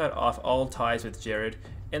 Subway cut off all ties with Jared,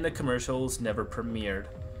 and the commercials never premiered.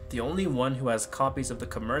 The only one who has copies of the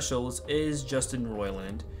commercials is Justin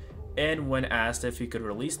Roiland, and when asked if he could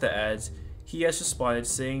release the ads, he has responded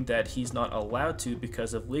saying that he's not allowed to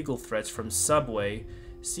because of legal threats from Subway,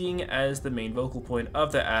 seeing as the main vocal point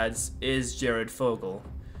of the ads is Jared Fogle.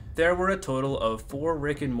 There were a total of 4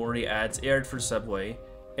 Rick and Morty ads aired for Subway,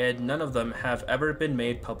 and none of them have ever been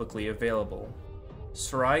made publicly available.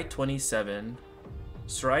 Sry 27.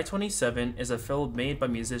 Sry 27 is a film made by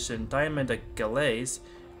musician Diamanda Galles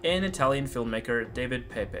and Italian filmmaker David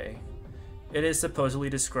Pepe. It is supposedly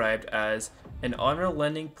described as an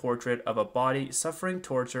honor-lending portrait of a body suffering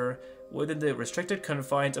torture within the restricted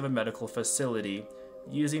confines of a medical facility,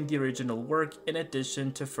 using the original work in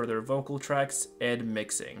addition to further vocal tracks and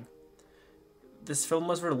mixing. This film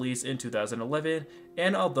was released in 2011,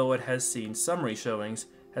 and although it has seen some reshowings,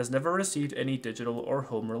 has never received any digital or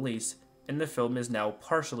home release, and the film is now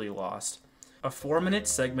partially lost. A 4-minute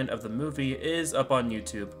segment of the movie is up on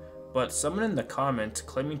YouTube, but someone in the comments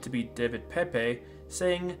claiming to be David Pepe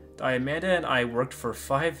saying, "Diamanda and I worked for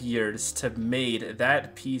 5 years to made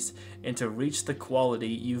that piece and to reach the quality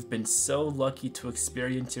you've been so lucky to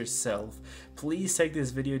experience yourself. Please take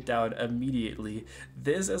this video down immediately.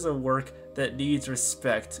 This is a work that needs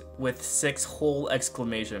respect," with 6 whole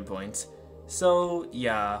exclamation points. So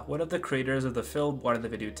yeah, one of the creators of the film wanted the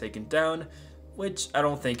video taken down, which I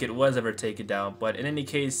don't think it was ever taken down, but in any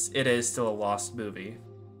case, it is still a lost movie.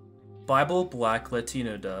 Bible Black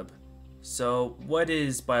Latino dub. So what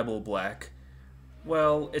is Bible Black?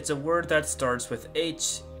 Well, it's a word that starts with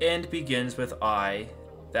H and begins with I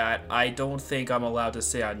that I don't think I'm allowed to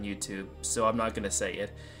say on YouTube, so I'm not gonna say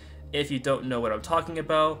it. If you don't know what I'm talking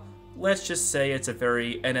about, let's just say it's a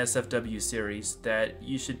very NSFW series that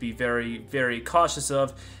you should be very, very cautious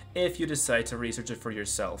of if you decide to research it for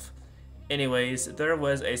yourself. Anyways, there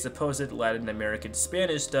was a supposed Latin American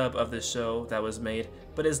Spanish dub of this show that was made,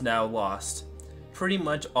 but is now lost. Pretty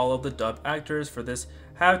much all of the dub actors for this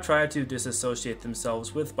have tried to disassociate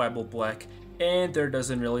themselves with Bible Black, and there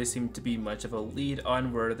doesn't really seem to be much of a lead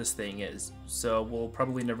on where this thing is, so we'll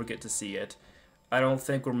probably never get to see it. I don't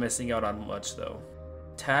think we're missing out on much though.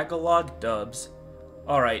 Tagalog dubs.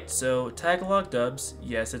 Alright, so Tagalog dubs,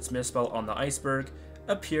 yes, it's misspelled on the iceberg,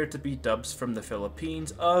 appear to be dubs from the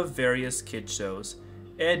Philippines of various kids shows,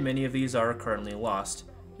 and many of these are currently lost.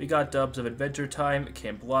 We got dubs of Adventure Time,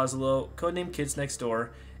 Camp Lazlo, Codename Kids Next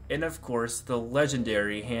Door, and of course the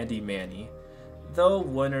legendary Handy Manny. Though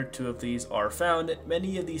 1 or 2 of these are found,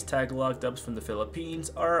 many of these Tagalog dubs from the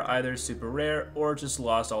Philippines are either super rare or just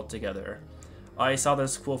lost altogether. I saw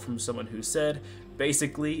this quote from someone who said,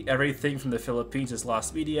 Basically, everything from the Philippines is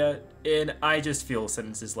Lost Media, and I just feel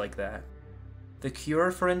sentences like that. The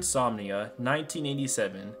Cure for Insomnia,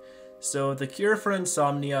 1987. So, The Cure for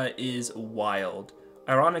Insomnia is wild.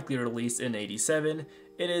 Ironically released in 87,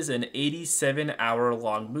 it is an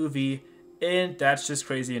 87-hour-long movie, and that's just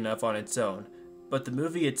crazy enough on its own. But the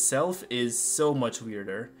movie itself is so much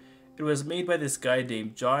weirder. It was made by this guy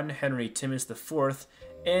named John Henry Timmis IV,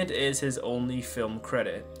 and is his only film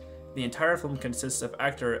credit. The entire film consists of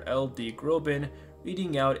actor L.D. Grobin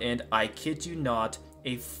reading out, and I kid you not,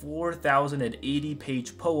 a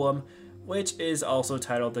 4,080-page poem, which is also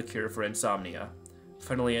titled The Cure for Insomnia.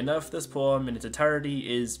 Funnily enough, this poem in its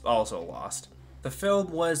entirety is also lost. The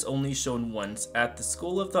film was only shown once at the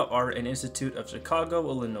School of the Art and Institute of Chicago,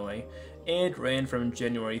 Illinois, and ran from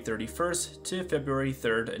January 31st to February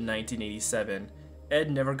 3rd, 1987,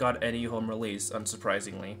 and never got any home release,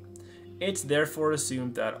 unsurprisingly. It's therefore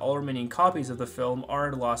assumed that all remaining copies of the film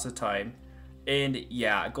are lost to time. And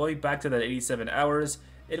yeah, going back to that 87 hours,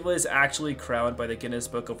 it was actually crowned by the Guinness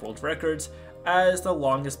Book of World Records as the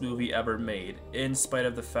longest movie ever made, in spite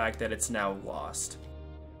of the fact that it's now lost.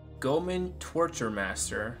 Goemon Torture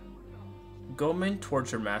Master. Goemon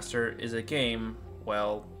Torture Master is a game,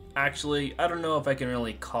 well, actually, I don't know if I can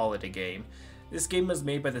really call it a game. This game was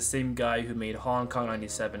made by the same guy who made Hong Kong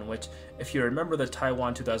 97, which, if you remember the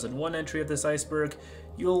Taiwan 2001 entry of this iceberg,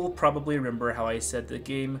 you'll probably remember how I said the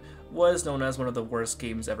game was known as one of the worst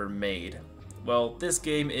games ever made. Well, this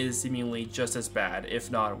game is seemingly just as bad,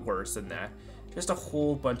 if not worse than that. Just a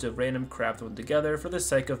whole bunch of random crap thrown together for the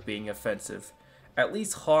sake of being offensive. At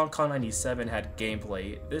least Hong Kong 97 had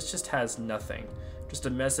gameplay, this just has nothing. Just a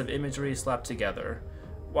mess of imagery slapped together.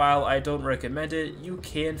 While I don't recommend it, you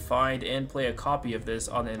can find and play a copy of this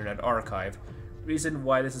on the Internet Archive. Reason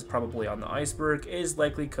why this is probably on the iceberg is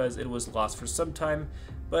likely because it was lost for some time,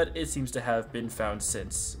 but it seems to have been found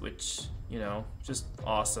since, which, you know, just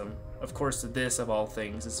awesome. Of course, this, of all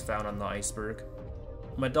things, is found on the iceberg.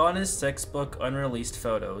 Madonna's sex book unreleased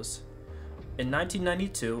photos. In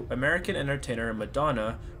 1992, American entertainer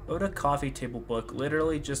Madonna wrote a coffee table book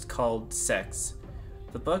literally just called Sex.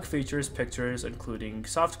 The book features pictures including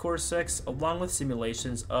softcore sex along with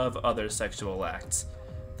simulations of other sexual acts.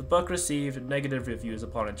 The book received negative reviews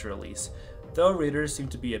upon its release, though readers seem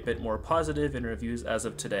to be a bit more positive in reviews as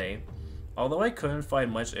of today. Although I couldn't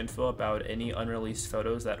find much info about any unreleased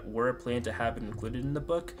photos that were planned to have been included in the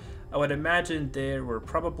book, I would imagine there were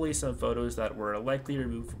probably some photos that were likely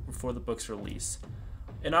removed before the book's release.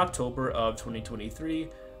 In October of 2023,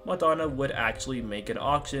 Madonna would actually make an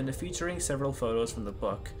auction featuring several photos from the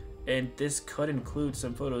book, and this could include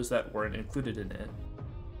some photos that weren't included in it.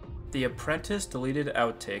 The Apprentice deleted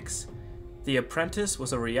outtakes. The Apprentice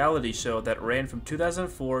was a reality show that ran from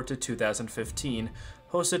 2004 to 2015,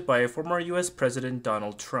 hosted by former US President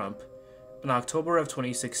Donald Trump. In October of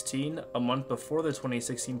 2016, a month before the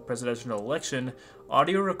 2016 presidential election,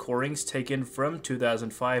 audio recordings taken from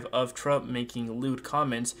 2005 of Trump making lewd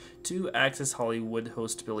comments to Access Hollywood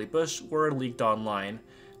host Billy Bush were leaked online.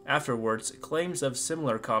 Afterwards, claims of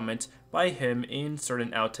similar comments by him in certain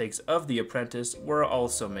outtakes of The Apprentice were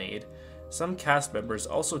also made. Some cast members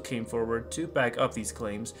also came forward to back up these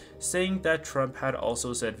claims, saying that Trump had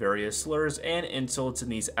also said various slurs and insults in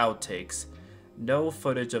these outtakes. No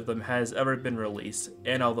footage of them has ever been released,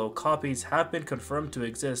 and although copies have been confirmed to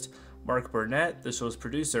exist, Mark Burnett, the show's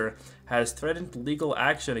producer, has threatened legal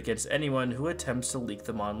action against anyone who attempts to leak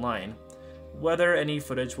them online. Whether any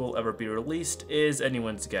footage will ever be released is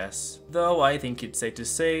anyone's guess, though I think it's safe to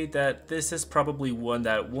say that this is probably one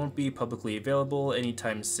that won't be publicly available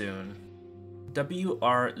anytime soon.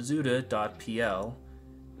 wrzuda.pl.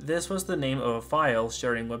 This was the name of a file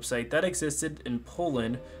sharing website that existed in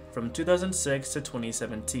Poland from 2006 to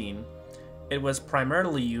 2017. It was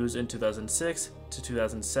primarily used in 2006 to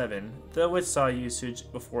 2007, though it saw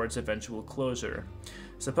usage before its eventual closure.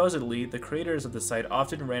 Supposedly, the creators of the site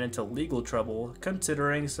often ran into legal trouble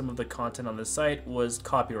considering some of the content on the site was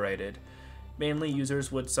copyrighted. Mainly,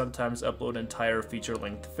 users would sometimes upload entire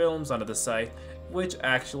feature-length films onto the site, which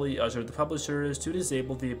actually ushered the publishers to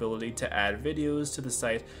disable the ability to add videos to the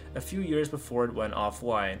site a few years before it went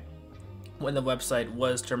offline. When the website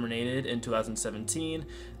was terminated in 2017,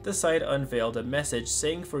 the site unveiled a message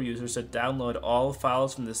saying for users to download all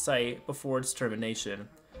files from the site before its termination.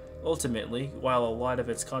 Ultimately, while a lot of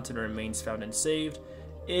its content remains found and saved,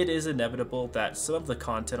 it is inevitable that some of the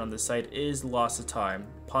content on the site is lost to time,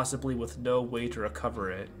 possibly with no way to recover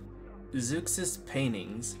it. Zeuxis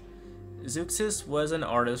paintings. Zeuxis was an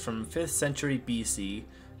artist from 5th century BC,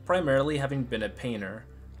 primarily having been a painter.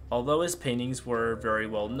 Although his paintings were very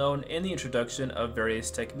well known in the introduction of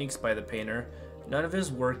various techniques by the painter, None of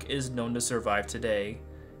his work is known to survive today.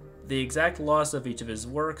 The exact loss of each of his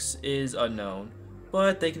works is unknown,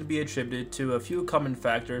 but they can be attributed to a few common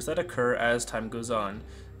factors that occur as time goes on,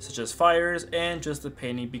 such as fires and just the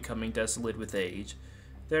painting becoming desolate with age.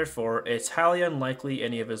 Therefore, it's highly unlikely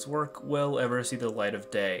any of his work will ever see the light of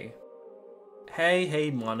day. Hey Hey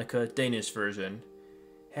Monica Danish version.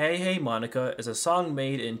 Hey Hey Monica is a song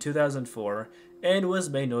made in 2004 and was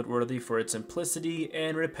made noteworthy for its simplicity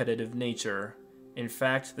and repetitive nature. In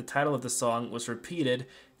fact, the title of the song was repeated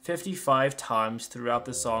 55 times throughout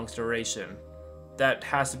the song's duration. That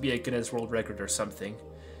has to be a Guinness World Record or something.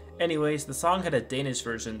 Anyways, the song had a Danish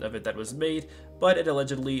version of it that was made, but it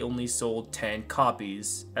allegedly only sold 10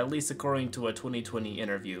 copies, at least according to a 2020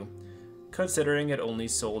 interview. Considering it only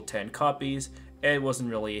sold 10 copies, and it wasn't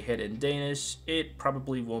really a hit in Danish, it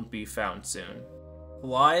probably won't be found soon.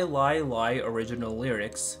 Lie Lie Lie original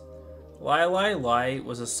lyrics. Lie Lie Lie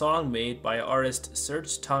was a song made by artist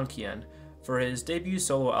Serj Tankian for his debut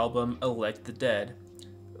solo album Elect the Dead.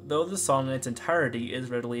 Though the song in its entirety is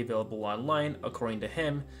readily available online, according to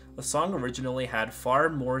him, the song originally had far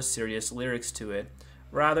more serious lyrics to it,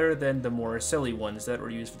 rather than the more silly ones that were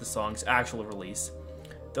used for the song's actual release.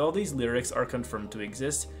 Though these lyrics are confirmed to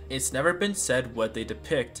exist, it's never been said what they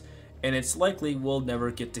depict, and it's likely we'll never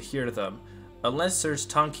get to hear them, unless Serj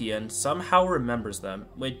Tankian somehow remembers them,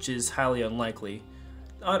 which is highly unlikely.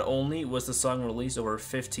 Not only was the song released over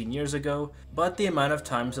 15 years ago, but the amount of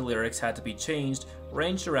times the lyrics had to be changed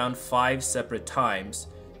ranged around 5 separate times,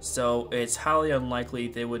 so it's highly unlikely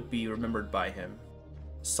they would be remembered by him.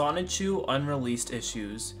 Sonichu unreleased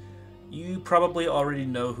issues. You probably already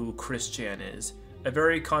know who Chris Chan is, a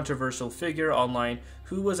very controversial figure online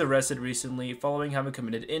who was arrested recently following having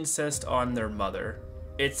committed incest on their mother.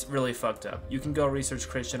 It's really fucked up. You can go research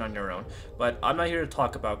Chris Chan on your own, but I'm not here to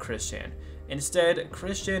talk about Chris Chan. Instead,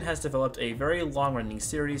 Chris Chan has developed a very long-running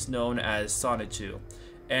series known as Sonichu,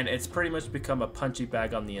 and it's pretty much become a punchy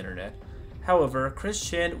bag on the internet. However, Chris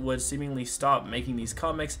Chan would seemingly stop making these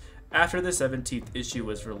comics after the 17th issue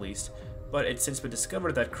was released, but it's since been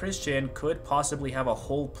discovered that Chris Chan could possibly have a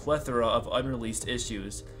whole plethora of unreleased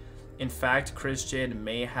issues. In fact, Chris Chan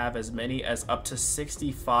may have as many as up to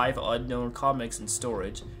 65 unknown comics in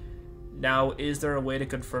storage. Now, is there a way to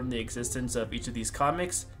confirm the existence of each of these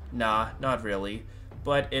comics? Nah, not really.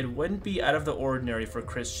 But it wouldn't be out of the ordinary for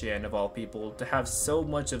Chris Chan, of all people, to have so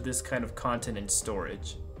much of this kind of content in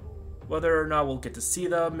storage. Whether or not we'll get to see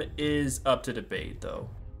them is up to debate, though.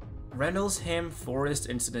 Rendlesham Forest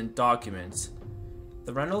Incident Documents.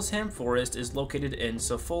 The Rendlesham Forest is located in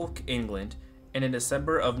Suffolk, England, and in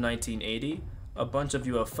December of 1980, a bunch of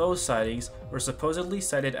UFO sightings were supposedly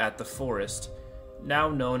sighted at the forest. Now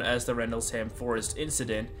known as the Rendlesham Forest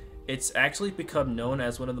Incident, it's actually become known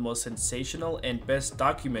as one of the most sensational and best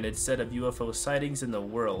documented set of UFO sightings in the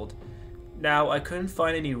world. Now, I couldn't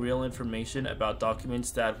find any real information about documents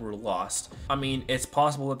that were lost. I mean, it's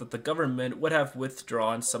possible that the government would have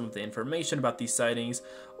withdrawn some of the information about these sightings,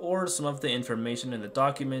 or some of the information in the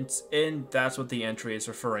documents, and that's what the entry is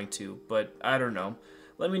referring to, but I don't know.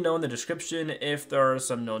 Let me know in the description if there are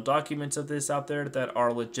some known documents of this out there that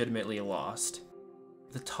are legitimately lost.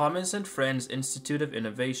 The Thomas and Friends Institute of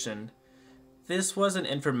Innovation. This was an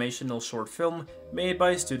informational short film made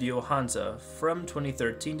by Studio Hansa from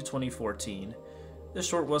 2013 to 2014. The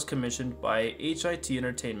short was commissioned by HIT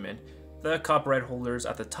Entertainment, the copyright holders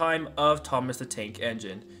at the time of Thomas the Tank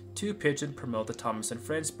Engine, to pitch and promote the Thomas and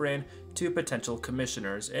Friends brand to potential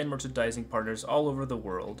commissioners and merchandising partners all over the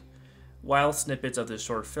world. While snippets of this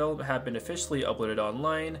short film have been officially uploaded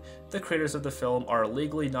online, the creators of the film are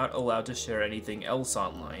legally not allowed to share anything else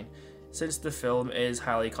online, since the film is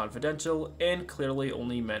highly confidential and clearly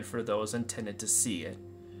only meant for those intended to see it.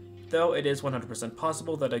 Though it is 100%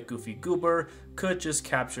 possible that a goofy goober could just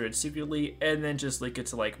capture it secretly and then just leak it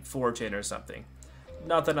to like 4chan or something.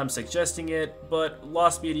 Not that I'm suggesting it, but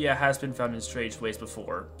Lost Media has been found in strange ways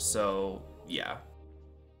before, so yeah.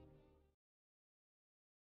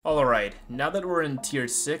 Alright, now that we're in tier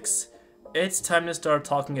 6, it's time to start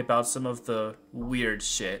talking about some of the weird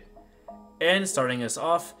shit. And starting us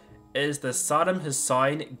off is the Saddam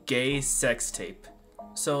Hussein gay sex tape.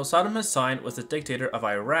 So Saddam Hussein was the dictator of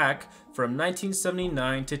Iraq from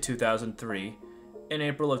 1979 to 2003. In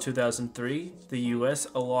April of 2003, the US,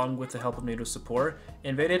 along with the help of NATO support,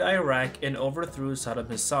 invaded Iraq and overthrew Saddam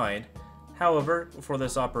Hussein. However, before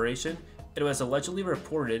this operation, it was allegedly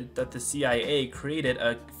reported that the CIA created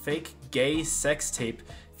a fake gay sex tape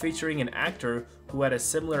featuring an actor who had a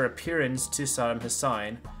similar appearance to Saddam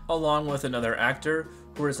Hussein, along with another actor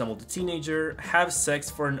who resembled a teenager, have sex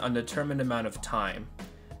for an undetermined amount of time.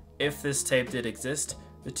 If this tape did exist,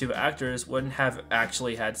 The two actors wouldn't have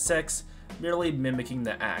actually had sex, merely mimicking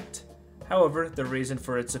the act. However, the reason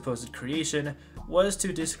for its supposed creation was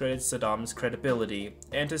to discredit Saddam's credibility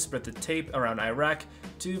and to spread the tape around Iraq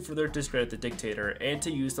to further discredit the dictator and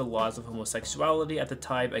to use the laws of homosexuality at the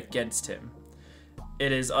time against him.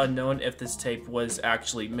 It is unknown if this tape was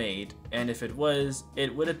actually made, and if it was,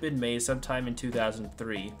 it would have been made sometime in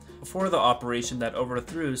 2003, before the operation that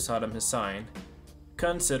overthrew Saddam Hussein.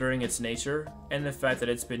 Considering its nature, and the fact that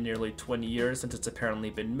it's been nearly 20 years since it's apparently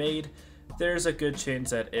been made, there's a good chance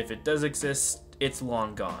that if it does exist, it's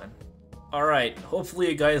long gone. Alright, hopefully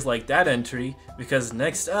you guys like that entry, because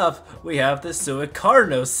next up, we have the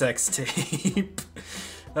Sukarno sex tape.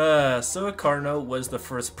 Sukarno was the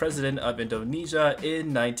first president of Indonesia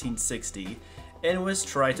in 1960, and was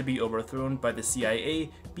tried to be overthrown by the CIA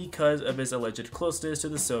because of his alleged closeness to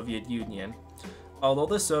the Soviet Union. Although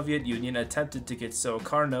the Soviet Union attempted to get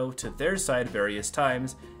Sukarno to their side various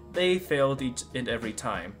times, they failed each and every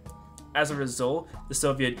time. As a result, the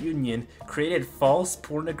Soviet Union created false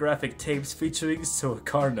pornographic tapes featuring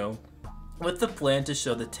Sukarno, with the plan to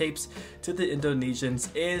show the tapes to the Indonesians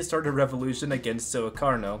and start a revolution against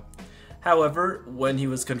Sukarno. However, when he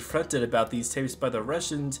was confronted about these tapes by the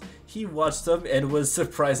Russians, he watched them and was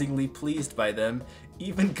surprisingly pleased by them,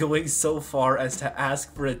 even going so far as to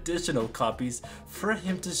ask for additional copies for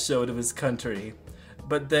him to show to his country.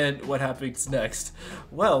 But then, what happens next?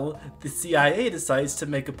 Well, the CIA decides to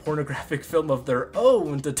make a pornographic film of their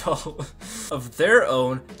own to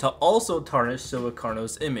also tarnish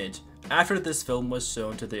Sukarno's image. After this film was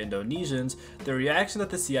shown to the Indonesians, the reaction that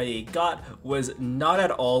the CIA got was not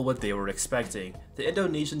at all what they were expecting. The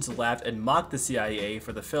Indonesians laughed and mocked the CIA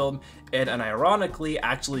for the film, and unironically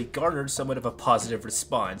actually garnered somewhat of a positive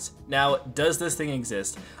response. Now, does this thing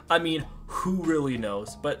exist? I mean, who really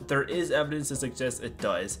knows? But there is evidence to suggest it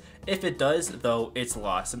does. If it does, though, it's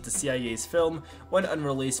lost, since the CIA's film went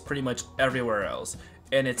unreleased pretty much everywhere else.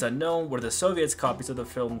 And it's unknown where the Soviets' copies of the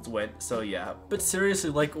films went, so yeah. But seriously,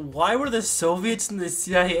 like, why were the Soviets and the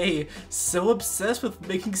CIA so obsessed with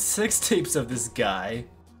making sex tapes of this guy?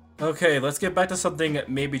 Okay, let's get back to something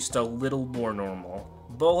maybe just a little more normal.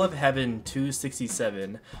 Bowl of Heaven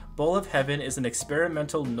 267. Bowl of Heaven is an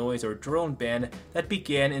experimental noise or drone band that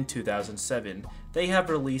began in 2007. They have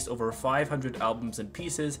released over 500 albums and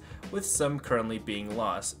pieces, with some currently being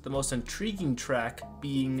lost, the most intriguing track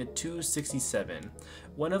being 267.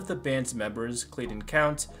 One of the band's members, Clayton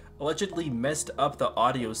Count, allegedly messed up the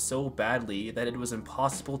audio so badly that it was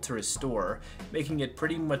impossible to restore, making it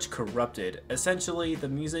pretty much corrupted. Essentially, the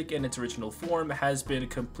music in its original form has been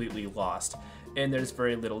completely lost, and there's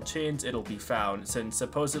very little chance it'll be found, since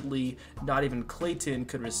supposedly not even Clayton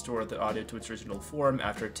could restore the audio to its original form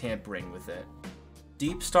after tampering with it.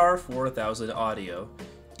 Deep Star 4000 audio.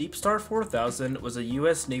 Deep Star 4000 was a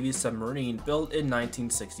US Navy submarine built in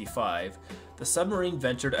 1965. The submarine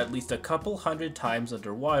ventured at least a couple hundred times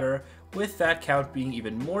underwater, with that count being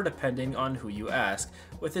even more depending on who you ask,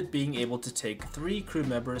 with it being able to take 3 crew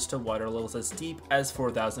members to water levels as deep as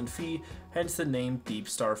 4,000 feet, hence the name Deep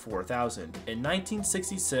Star 4000. In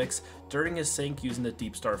 1966, during a sink using the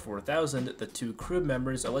Deep Star 4000, the 2 crew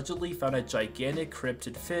members allegedly found a gigantic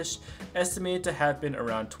cryptid fish estimated to have been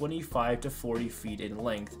around 25 to 40 feet in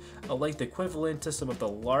length, a length equivalent to some of the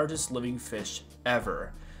largest living fish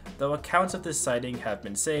ever. Though accounts of this sighting have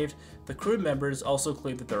been saved, the crew members also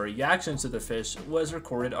claim that their reactions to the fish was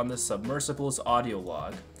recorded on the submersible's audio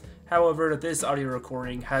log. However, this audio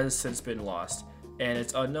recording has since been lost, and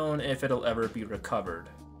it's unknown if it'll ever be recovered.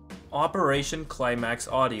 Operation Climax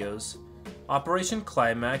audios. Operation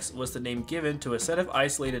Climax was the name given to a set of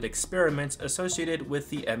isolated experiments associated with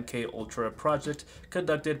the MKUltra project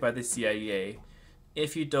conducted by the CIA.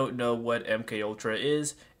 If you don't know what MKUltra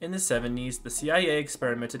is, in the 70s, the CIA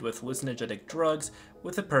experimented with hallucinogenic drugs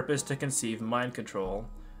with the purpose to conceive mind control.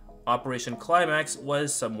 Operation Climax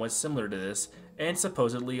was somewhat similar to this, and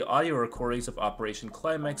supposedly audio recordings of Operation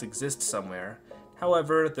Climax exist somewhere.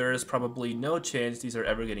 However, there is probably no chance these are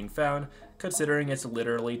ever getting found, considering it's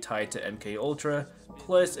literally tied to MKUltra,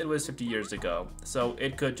 plus it was 50 years ago, so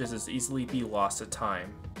it could just as easily be lost to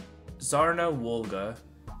time. Tsarna Volga.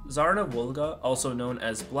 Tsarna Volga, also known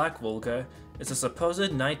as Black Volga, is a supposed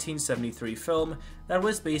 1973 film that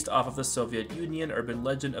was based off of the Soviet Union urban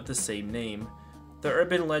legend of the same name. The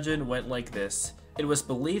urban legend went like this. It was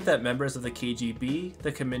believed that members of the KGB,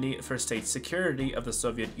 the Committee for State Security of the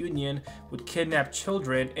Soviet Union, would kidnap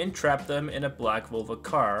children and trap them in a Black Volga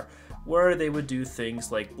car, where they would do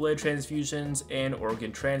things like blood transfusions and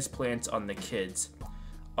organ transplants on the kids.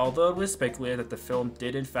 Although it was speculated that the film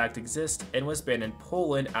did in fact exist and was banned in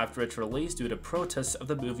Poland after its release due to protests of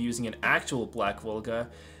the movie using an actual Black Volga,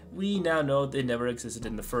 we now know they never existed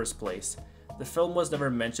in the first place. The film was never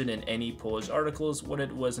mentioned in any Polish articles when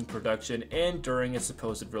it was in production and during its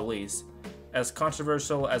supposed release. As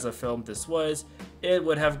controversial as a film this was, it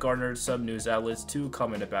would have garnered some news outlets to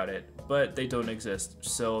comment about it, but they don't exist,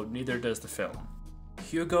 so neither does the film.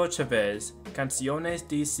 Hugo Chavez, Canciones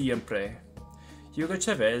de Siempre. Hugo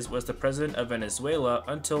Chavez was the president of Venezuela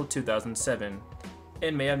until 2007.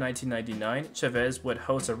 In May of 1999, Chavez would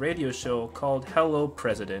host a radio show called Hello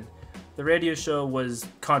President. The radio show was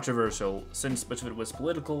controversial, since much of it was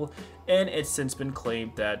political, and it's since been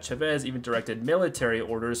claimed that Chavez even directed military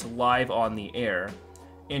orders live on the air.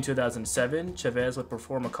 In 2007, Chavez would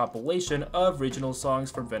perform a compilation of regional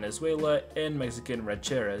songs from Venezuela and Mexican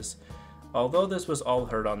rancheras. Although this was all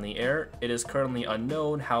heard on the air, it is currently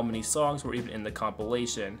unknown how many songs were even in the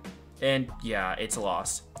compilation. And yeah, it's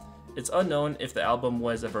lost. It's unknown if the album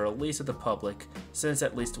was ever released to the public, since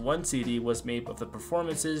at least one CD was made of the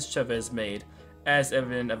performances Chavez made, as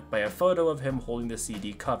evident by a photo of him holding the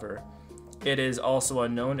CD cover. It is also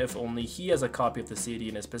unknown if only he has a copy of the CD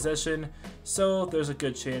in his possession, so there's a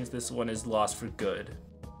good chance this one is lost for good.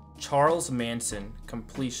 Charles Manson,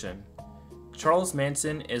 Completion. Charles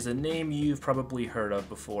Manson is a name you've probably heard of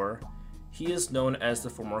before. He is known as the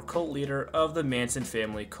former cult leader of the Manson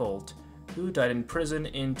family cult, who died in prison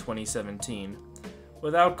in 2017.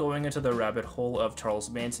 Without going into the rabbit hole of Charles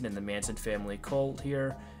Manson and the Manson family cult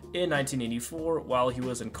here, in 1984, while he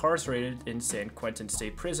was incarcerated in San Quentin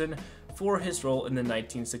State Prison for his role in the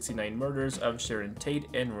 1969 murders of Sharon Tate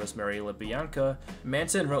and Rosemary LaBianca,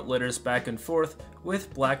 Manson wrote letters back and forth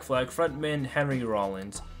with Black Flag frontman Henry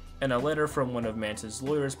Rollins, and a letter from one of Manson's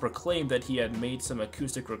lawyers proclaimed that he had made some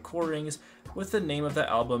acoustic recordings with the name of the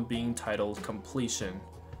album being titled Completion.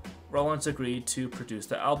 Rollins agreed to produce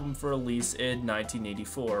the album for release in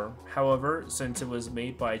 1984. However, since it was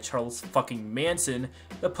made by Charles fucking Manson,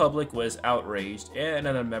 the public was outraged, and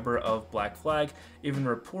another member of Black Flag even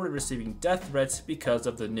reported receiving death threats because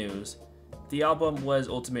of the news. The album was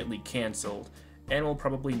ultimately cancelled, and will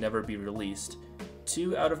probably never be released.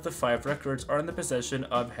 2 out of the 5 records are in the possession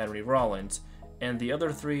of Henry Rollins, and the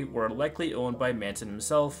other 3 were likely owned by Manson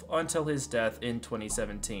himself until his death in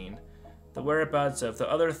 2017. The whereabouts of the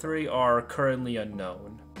other 3 are currently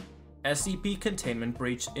unknown. SCP Containment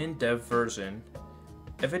Breach in Dev Version.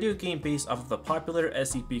 A video game based off of the popular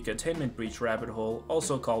SCP Containment Breach rabbit hole,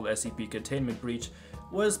 also called SCP Containment Breach,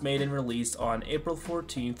 was made and released on April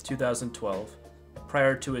 14, 2012.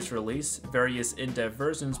 Prior to its release, various in-dev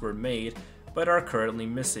versions were made, but are currently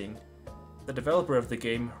missing. The developer of the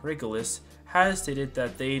game, Regulus, has stated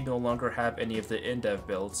that they no longer have any of the in-dev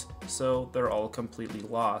builds, so they're all completely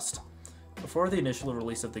lost. Before the initial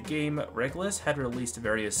release of the game, Regulus had released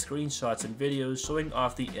various screenshots and videos showing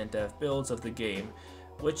off the in-dev builds of the game,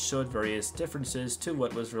 which showed various differences to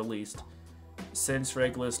what was released. Since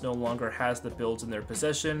Regulus no longer has the builds in their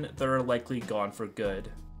possession, they're likely gone for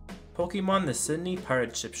good. Pokemon The Sydney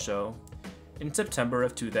Pirate Ship Show. In September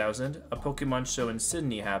of 2000, a Pokemon show in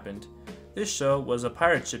Sydney happened. This show was a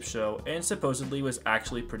pirate ship show and supposedly was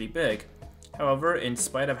actually pretty big. However, in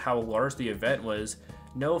spite of how large the event was,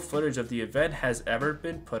 no footage of the event has ever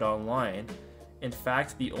been put online. In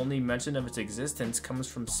fact, the only mention of its existence comes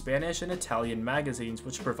from Spanish and Italian magazines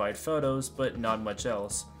which provide photos, but not much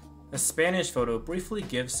else. A Spanish photo briefly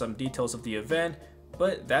gives some details of the event,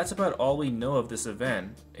 but that's about all we know of this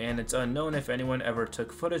event, and it's unknown if anyone ever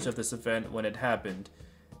took footage of this event when it happened.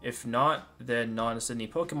 If not, then non-Sydney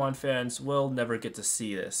Pokemon fans will never get to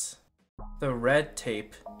see this. The Red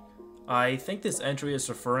Tape. I think this entry is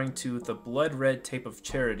referring to the Blood Red Tape of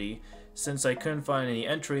Charity, since I couldn't find any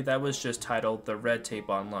entry that was just titled The Red Tape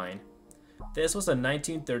online. This was a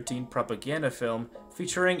 1913 propaganda film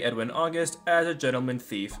featuring Edwin August as a gentleman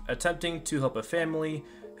thief attempting to help a family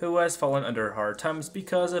who has fallen under hard times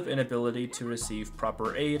because of inability to receive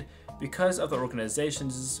proper aid because of the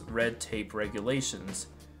organization's red tape regulations.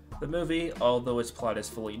 The movie, although its plot is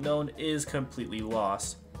fully known, is completely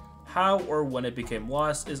lost. How or when it became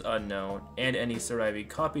lost is unknown, and any surviving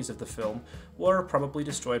copies of the film were probably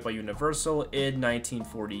destroyed by Universal in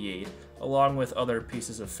 1948, along with other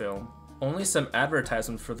pieces of film. Only some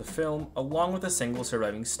advertisements for the film, along with a single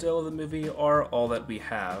surviving still of the movie, are all that we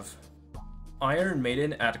have. Iron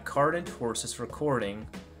Maiden at Cardinal Horses Recording.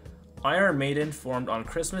 Iron Maiden formed on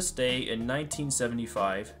Christmas Day in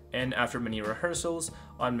 1975, and after many rehearsals,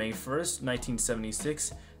 on May 1st,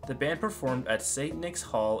 1976, the band performed at St. Nick's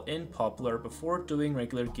Hall in Poplar before doing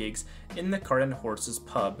regular gigs in the Cardinal Horses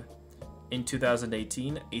pub. In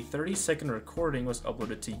 2018, a 30-second recording was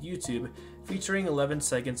uploaded to YouTube featuring 11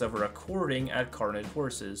 seconds of a recording at Carnage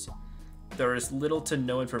Horses. There is little to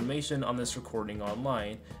no information on this recording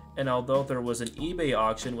online, and although there was an eBay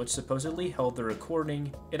auction which supposedly held the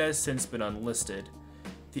recording, it has since been unlisted.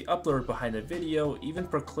 The uploader behind the video even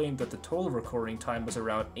proclaimed that the total recording time was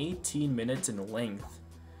around 18 minutes in length.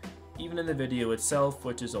 Even in the video itself,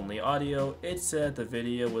 which is only audio, it said the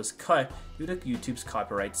video was cut due to YouTube's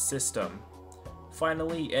copyright system.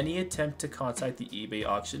 Finally, any attempt to contact the eBay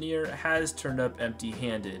auctioneer has turned up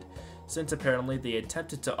empty-handed, since apparently they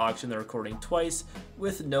attempted to auction the recording twice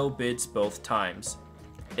with no bids both times.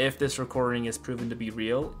 If this recording is proven to be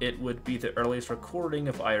real, it would be the earliest recording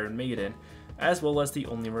of Iron Maiden, as well as the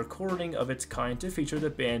only recording of its kind to feature the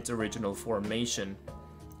band's original formation.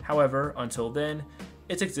 However, until then,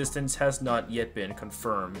 its existence has not yet been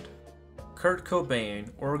confirmed. Kurt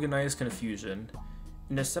Cobain organized confusion.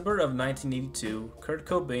 In December of 1982, Kurt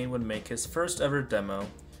Cobain would make his first ever demo.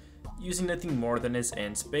 Using nothing more than his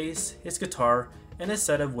aunt's bass, his guitar, and a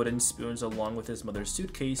set of wooden spoons along with his mother's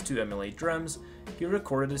suitcase to emulate drums, he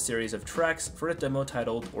recorded a series of tracks for a demo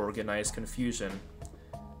titled Organized Confusion.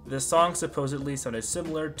 The song supposedly sounded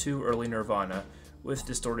similar to early Nirvana, with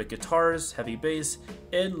distorted guitars, heavy bass,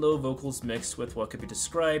 and low vocals mixed with what could be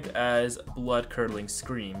described as blood-curdling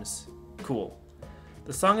screams. Cool.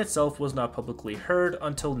 The song itself was not publicly heard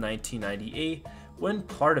until 1998, when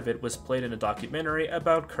part of it was played in a documentary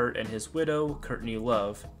about Kurt and his widow, Courtney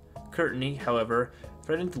Love. Courtney, however,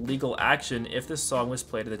 threatened legal action if the song was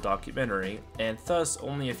played in the documentary, and thus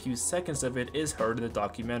only a few seconds of it is heard in the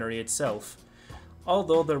documentary itself.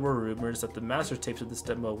 Although there were rumors that the master tapes of this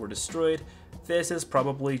demo were destroyed, this is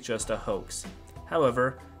probably just a hoax.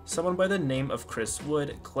 However, someone by the name of Chris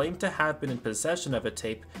Wood claimed to have been in possession of a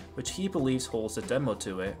tape which he believes holds a demo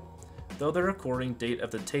to it. Though the recording date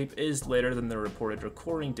of the tape is later than the reported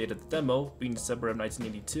recording date of the demo, being December of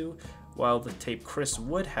 1982, while the tape Chris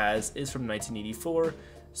Wood has is from 1984,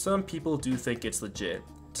 some people do think it's legit.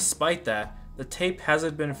 Despite that, the tape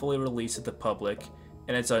hasn't been fully released to the public,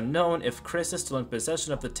 and it's unknown if Chris is still in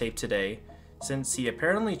possession of the tape today, since he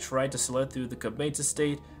apparently tried to sell it through the Cobain's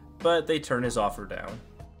estate, but they turned his offer down.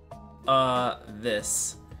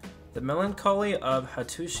 This. The Melancholy of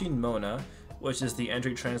Hattushin Mona, which is the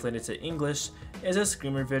entry translated to English, is a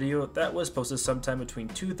screamer video that was posted sometime between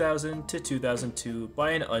 2000 to 2002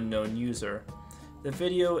 by an unknown user. The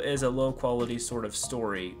video is a low-quality sort of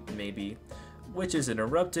story, maybe, which is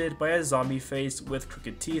interrupted by a zombie face with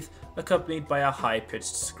crooked teeth accompanied by a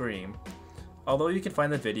high-pitched scream. Although you can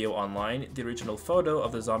find the video online, the original photo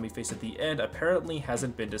of the zombie face at the end apparently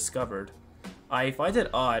hasn't been discovered. I find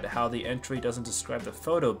it odd how the entry doesn't describe the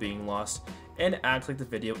photo being lost and acts like the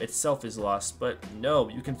video itself is lost, but no,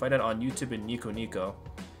 you can find it on YouTube and Nico Nico.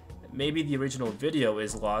 Maybe the original video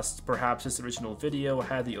is lost, perhaps this original video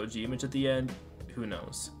had the OG image at the end, who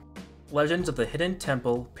knows. Legends of the Hidden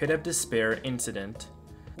Temple Pit of Despair Incident.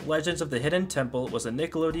 Legends of the Hidden Temple was a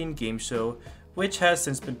Nickelodeon game show which has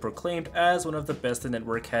since been proclaimed as one of the best the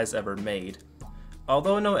network has ever made.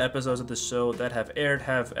 Although no episodes of the show that have aired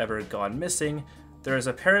have ever gone missing, there is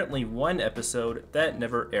apparently one episode that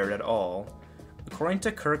never aired at all. According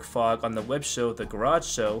to Kirk Fogg on the web show The Garage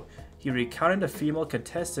Show, he recounted a female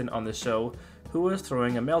contestant on the show who was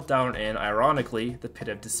throwing a meltdown in, ironically, the Pit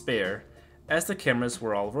of Despair. As the cameras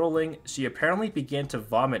were all rolling, she apparently began to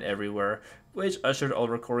vomit everywhere, which ushered all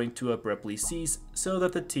recording to abruptly cease so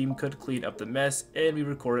that the team could clean up the mess and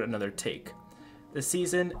re-record another take. The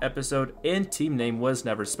season, episode, and team name was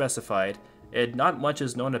never specified, and not much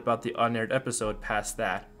is known about the unaired episode past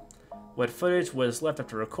that. What footage was left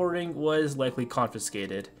after recording was likely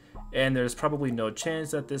confiscated, and there's probably no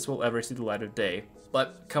chance that this will ever see the light of day.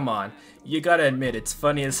 But come on, you gotta admit it's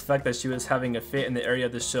funny as fuck that she was having a fit in the area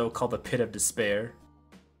of the show called the Pit of Despair.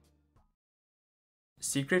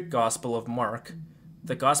 Secret Gospel of Mark.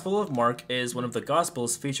 The Gospel of Mark is one of the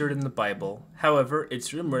Gospels featured in the Bible. However,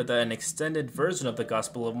 it's rumored that an extended version of the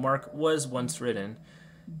Gospel of Mark was once written.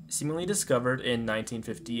 Seemingly discovered in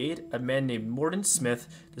 1958, a man named Morton Smith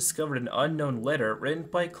discovered an unknown letter written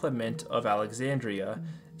by Clement of Alexandria,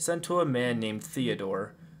 sent to a man named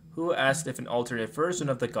Theodore, who asked if an alternate version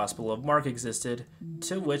of the Gospel of Mark existed,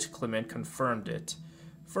 to which Clement confirmed it.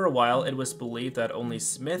 For a while, it was believed that only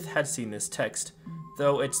Smith had seen this text,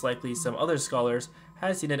 though it's likely some other scholars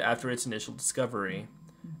had seen it after its initial discovery.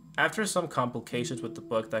 After some complications with the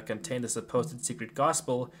book that contained the supposed secret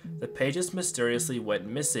gospel, the pages mysteriously went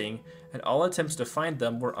missing, and all attempts to find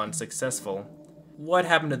them were unsuccessful. What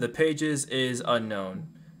happened to the pages is unknown,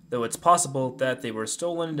 though it's possible that they were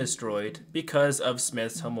stolen and destroyed because of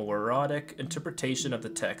Smith's homoerotic interpretation of the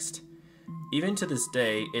text. Even to this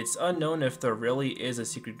day, it's unknown if there really is a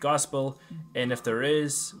secret gospel, and if there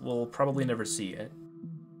is, we'll probably never see it.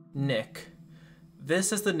 Nick.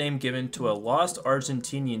 This is the name given to a lost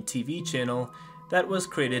Argentinian TV channel that was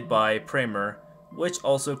created by Primer, which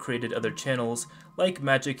also created other channels like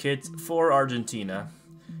Magic Hits for Argentina.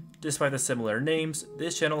 Despite the similar names,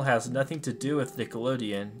 this channel has nothing to do with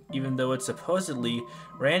Nickelodeon, even though it supposedly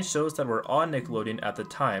ran shows that were on Nickelodeon at the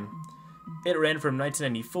time. It ran from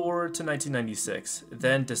 1994 to 1996,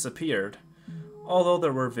 then disappeared. Although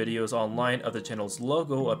there were videos online of the channel's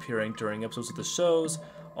logo appearing during episodes of the shows,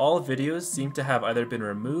 all videos seem to have either been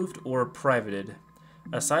removed or privated.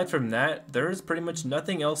 Aside from that, there is pretty much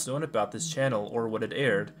nothing else known about this channel or what it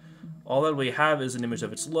aired. All that we have is an image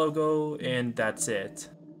of its logo, and that's it.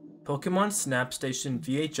 Pokemon Snap Station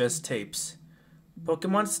VHS tapes.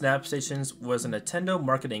 Pokemon Snap Stations was a Nintendo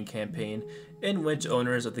marketing campaign in which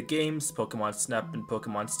owners of the games Pokemon Snap and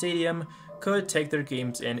Pokemon Stadium could take their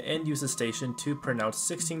games in and use the station to print out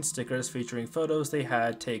 16 stickers featuring photos they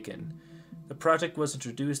had taken. The project was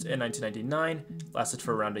introduced in 1999, lasted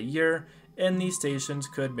for around a year, and these stations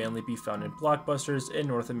could mainly be found in Blockbusters in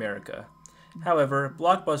North America. However,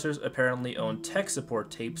 Blockbusters apparently owned tech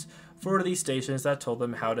support tapes for these stations that told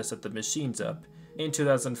them how to set the machines up. In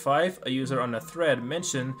 2005, a user on a thread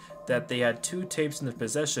mentioned that they had 2 tapes in their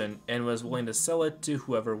possession and was willing to sell it to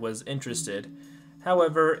whoever was interested.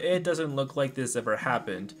 However, it doesn't look like this ever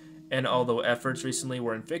happened, and although efforts recently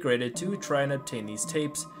were invigorated to try and obtain these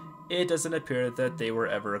tapes, it doesn't appear that they were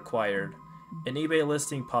ever acquired. An eBay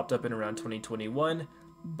listing popped up in around 2021,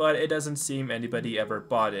 but it doesn't seem anybody ever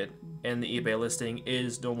bought it, and the eBay listing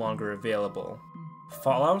is no longer available.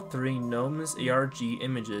 Fallout 3 Gnomes ARG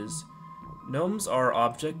images. Gnomes are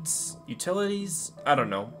objects, utilities, I don't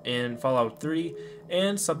know, in Fallout 3,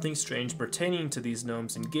 and something strange pertaining to these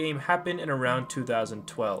gnomes in-game happened in around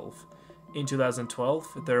 2012. In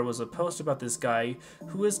 2012, there was a post about this guy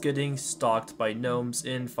who was getting stalked by gnomes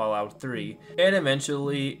in Fallout 3, and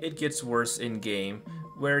eventually it gets worse in-game,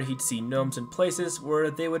 where he'd see gnomes in places where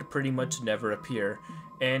they would pretty much never appear,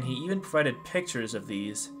 and he even provided pictures of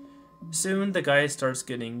these. Soon, the guy starts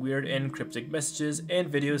getting weird and cryptic messages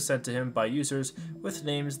and videos sent to him by users with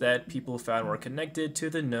names that people found were connected to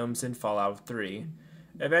the gnomes in Fallout 3.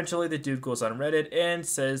 Eventually, the dude goes on Reddit and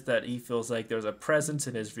says that he feels like there's a presence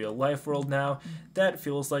in his real-life world now that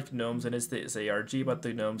feels like gnomes, and it's this ARG about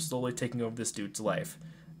the gnomes slowly taking over this dude's life.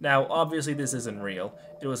 Now, obviously this isn't real.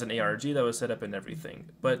 It was an ARG that was set up and everything,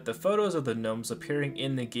 but the photos of the gnomes appearing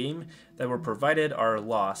in the game that were provided are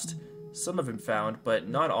lost. Some have been found, but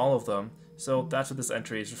not all of them, so that's what this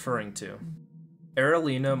entry is referring to.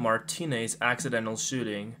 Arelina Martinez accidental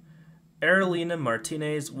shooting. Arelina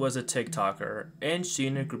Martinez was a TikToker, and she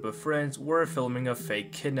and a group of friends were filming a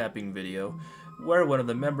fake kidnapping video, where one of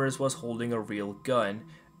the members was holding a real gun,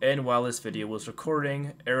 and while this video was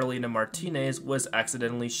recording, Arelina Martinez was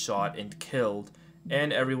accidentally shot and killed,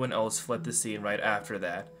 and everyone else fled the scene right after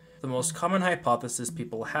that. The most common hypothesis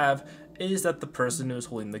people have is that the person who was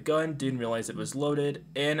holding the gun didn't realize it was loaded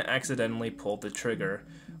and accidentally pulled the trigger,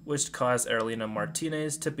 which caused Arelina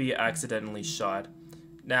Martinez to be accidentally shot.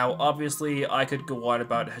 Now, obviously, I could go on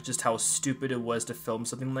about just how stupid it was to film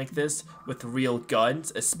something like this, with real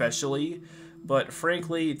guns especially, but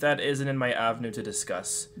frankly, that isn't in my avenue to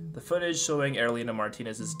discuss. The footage showing Arelina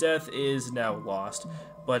Martinez's death is now lost,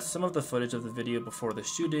 but some of the footage of the video before the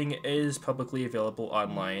shooting is publicly available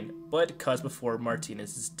online, but cut before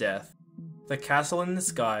Martinez's death. The Castle in the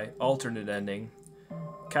Sky alternate ending.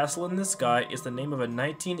 Castle in the Sky is the name of a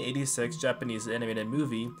 1986 Japanese animated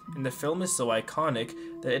movie, and the film is so iconic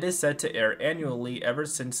that it is set to air annually ever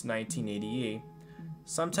since 1988.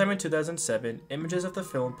 Sometime in 2007, images of the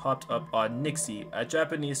film popped up on Nixie, a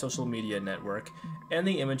Japanese social media network, and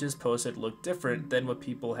the images posted looked different than what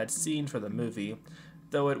people had seen for the movie,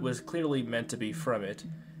 though it was clearly meant to be from it.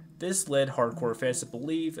 This led hardcore fans to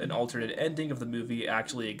believe an alternate ending of the movie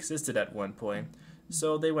actually existed at one point,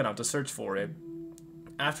 so they went out to search for it.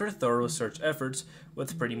 After thorough search efforts,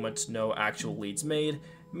 with pretty much no actual leads made,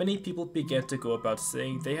 many people began to go about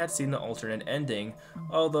saying they had seen the alternate ending,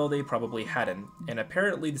 although they probably hadn't, and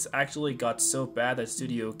apparently this actually got so bad that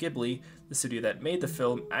Studio Ghibli, the studio that made the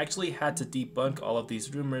film, actually had to debunk all of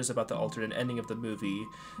these rumors about the alternate ending of the movie.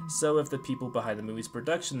 So if the people behind the movie's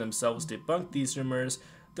production themselves debunk these rumors,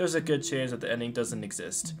 there's a good chance that the ending doesn't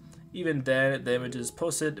exist. Even then, the images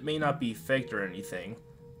posted may not be faked or anything.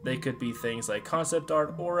 They could be things like concept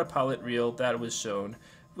art or a pilot reel that was shown,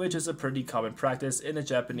 which is a pretty common practice in the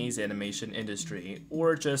Japanese animation industry,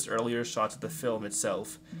 or just earlier shots of the film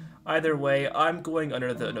itself. Either way, I'm going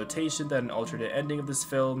under the notation that an alternate ending of this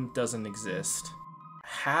film doesn't exist.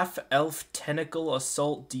 Half-Elf Tentacle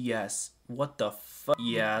Assault DS. What the fuck?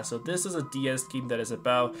 Yeah, so this is a DS game that is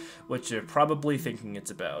about what you're probably thinking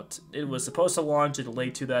it's about. It was supposed to launch in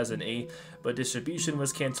late 2008, but distribution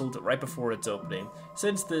was cancelled right before its opening.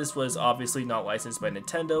 Since this was obviously not licensed by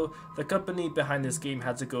Nintendo, the company behind this game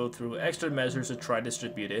had to go through extra measures to try and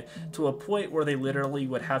distribute it, to a point where they literally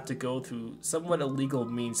would have to go through somewhat illegal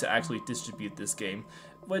means to actually distribute this game,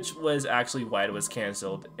 which was actually why it was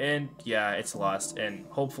cancelled. And yeah, it's lost, and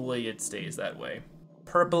hopefully it stays that way.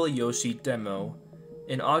 Purple Yoshi Demo.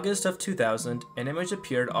 In August of 2000, an image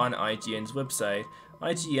appeared on IGN's website.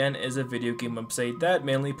 IGN is a video game website that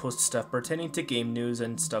mainly posts stuff pertaining to game news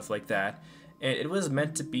and stuff like that, and it was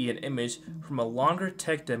meant to be an image from a longer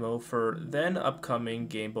tech demo for then upcoming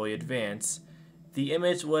Game Boy Advance. The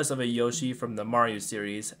image was of a Yoshi from the Mario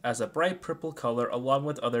series, as a bright purple color along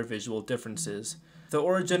with other visual differences. The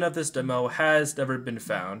origin of this demo has never been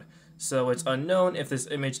found, so it's unknown if this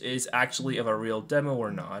image is actually of a real demo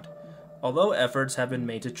or not. Although efforts have been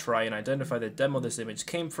made to try and identify the demo this image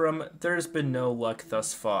came from, there's been no luck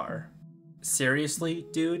thus far. Seriously,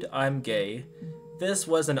 dude, I'm gay. This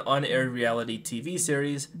was an unaired reality TV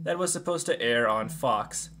series that was supposed to air on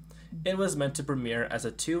Fox. It was meant to premiere as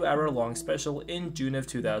a 2-hour-long special in June of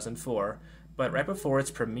 2004, but right before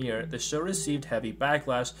its premiere, the show received heavy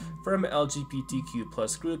backlash from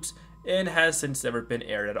LGBTQ+ groups and has since never been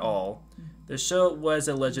aired at all. The show was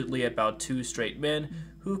allegedly about two straight men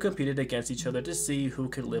who competed against each other to see who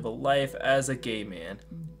could live a life as a gay man,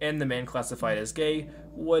 and the man classified as gay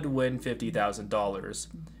would win $50,000.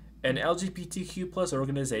 An LGBTQ+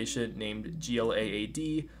 organization named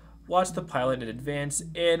GLAAD watched the pilot in advance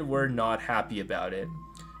and were not happy about it.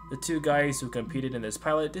 The two guys who competed in this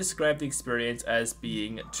pilot described the experience as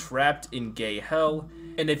being trapped in gay hell,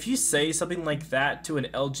 and if you say something like that to an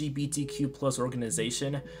LGBTQ+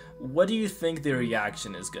 organization, what do you think their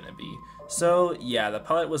reaction is gonna be? So yeah, the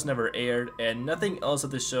pilot was never aired, and nothing else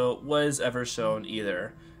of the show was ever shown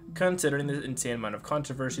either. Considering the insane amount of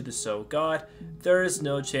controversy the show got, there is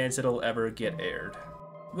no chance it'll ever get aired.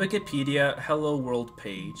 Wikipedia Hello World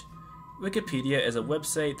page. Wikipedia is a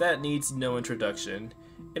website that needs no introduction.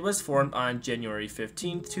 It was formed on January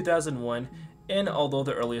 15, 2001, and although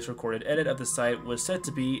the earliest recorded edit of the site was said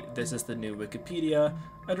to be "This is the new Wikipedia,"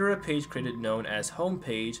 under a page created known as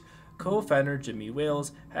Homepage, co-founder Jimmy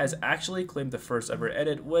Wales has actually claimed the first ever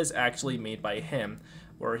edit was actually made by him,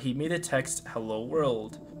 where he made the text "Hello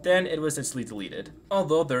World." Then it was instantly deleted.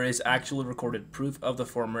 Although there is actual recorded proof of the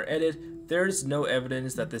former edit, there is no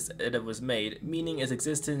evidence that this edit was made, meaning its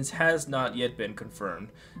existence has not yet been confirmed.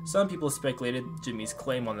 Some people speculated Jimmy's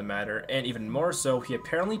claim on the matter, and even more so, he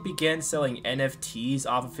apparently began selling NFTs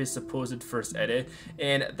off of his supposed first edit,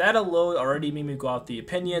 and that alone already made me go off the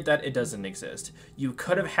opinion that it doesn't exist. You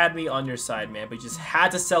could have had me on your side, man, but you just had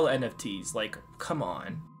to sell NFTs. Like, come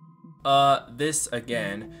on. This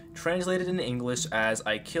again, translated in English as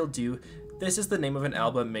 "I Killed You." This is the name of an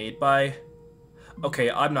album made by...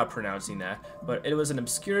 Okay, I'm not pronouncing that, but it was an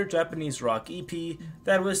obscure Japanese rock EP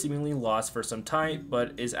that was seemingly lost for some time,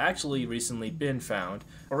 but is actually recently been found.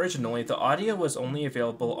 Originally, the audio was only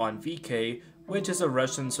available on VK, which is a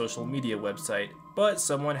Russian social media website, but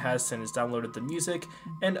someone has since downloaded the music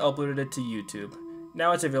and uploaded it to YouTube.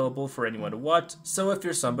 Now it's available for anyone to watch, so if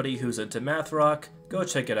you're somebody who's into math rock, go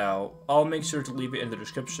check it out. I'll make sure to leave it in the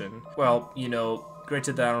description. Well, you know,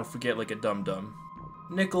 granted that I don't forget like a dum-dum.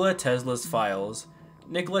 Nikola Tesla's Files.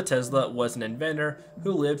 Nikola Tesla was an inventor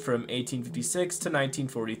who lived from 1856 to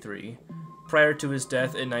 1943. Prior to his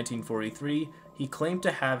death in 1943, he claimed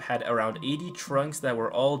to have had around 80 trunks that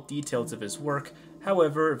were all details of his work.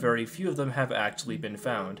 However, very few of them have actually been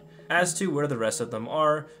found. As to where the rest of them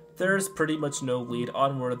are, there's pretty much no lead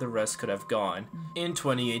on where the rest could have gone. In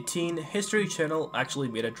 2018, History Channel actually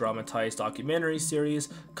made a dramatized documentary series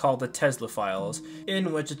called The Tesla Files,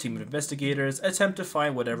 in which a team of investigators attempt to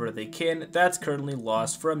find whatever they can that's currently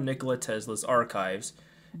lost from Nikola Tesla's archives.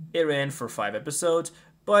 It ran for 5 episodes,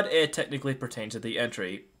 but it technically pertains to the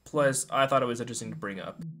entry. Plus, I thought it was interesting to bring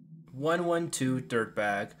up. 112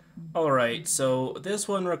 Dirtbag. Alright, so this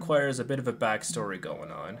one requires a bit of a backstory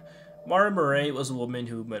going on. Mara Murray was a woman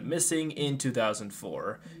who went missing in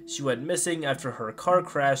 2004. She went missing after her car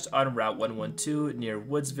crashed on Route 112 near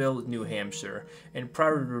Woodsville, New Hampshire, and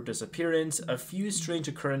prior to her disappearance, a few strange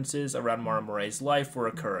occurrences around Mara Murray's life were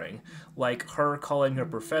occurring, like her calling her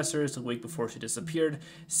professors a week before she disappeared,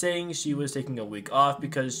 saying she was taking a week off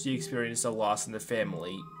because she experienced a loss in the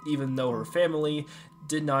family, even though her family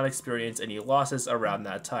did not experience any losses around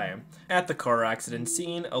that time. At the car accident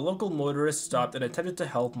scene, a local motorist stopped and attempted to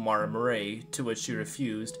help Mara Murray, to which she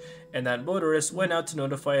refused, and that motorist went out to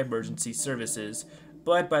notify emergency services.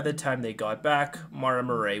 but by the time they got back, Mara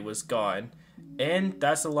Murray was gone. And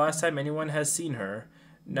that's the last time anyone has seen her.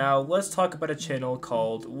 Now let's talk about a channel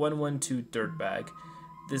called 112 Dirtbag.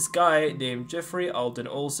 This guy named Jeffrey Alden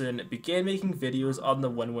Olsen began making videos on the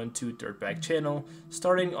 112 Dirtbag channel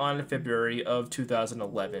starting on February of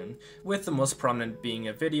 2011, with the most prominent being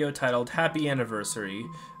a video titled Happy Anniversary,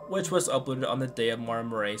 which was uploaded on the day of Mara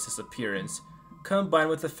Murray's disappearance. Combined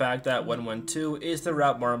with the fact that 112 is the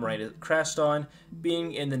route Mara Murray crashed on,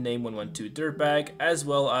 being in the name 112 Dirtbag, as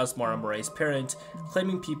well as Mara Murray's parent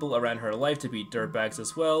claiming people around her life to be dirtbags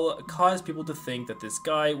as well, caused people to think that this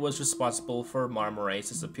guy was responsible for Mara Murray's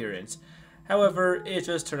disappearance. However, it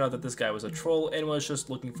just turned out that this guy was a troll and was just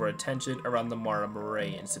looking for attention around the Mara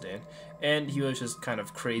Murray incident, and he was just kind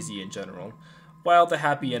of crazy in general. While the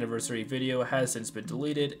Happy Anniversary video has since been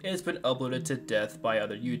deleted, it's been uploaded to death by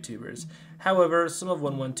other YouTubers. However, some of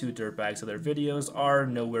 112 Dirtbag's other videos are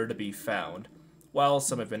nowhere to be found. While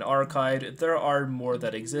some have been archived, there are more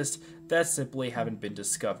that exist that simply haven't been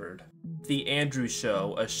discovered. The Andrew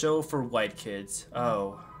Show, a show for white kids.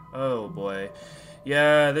 Oh boy.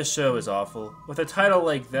 Yeah, this show is awful. With a title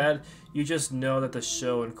like that, you just know that the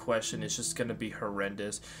show in question is just gonna be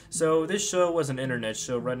horrendous. So this show was an internet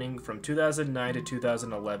show running from 2009 to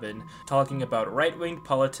 2011, talking about right-wing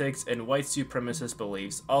politics and white supremacist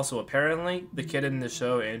beliefs. Also, apparently, the kid in the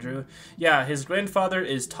show, Andrew, yeah, his grandfather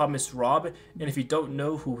is Thomas Robb, and if you don't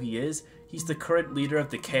know who he is, he's the current leader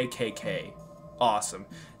of the KKK. Awesome.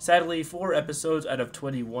 Sadly, 4 episodes out of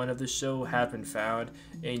 21 of the show have been found,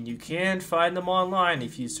 and you can find them online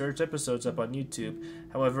if you search episodes up on YouTube.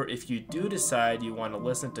 However, if you do decide you want to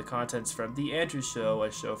listen to contents from The Andrew Show,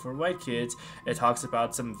 a show for white kids, it talks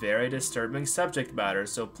about some very disturbing subject matter,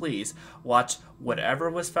 so please watch whatever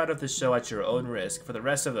was found of the show at your own risk. For the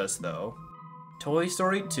rest of us, though, Toy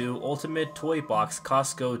Story 2 Ultimate Toy Box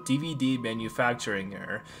Costco DVD Manufacturing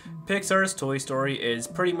Error. Pixar's Toy Story is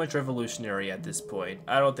pretty much revolutionary at this point.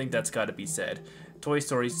 I don't think that's gotta be said. Toy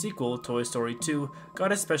Story sequel, Toy Story 2,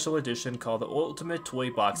 got a special edition called the Ultimate Toy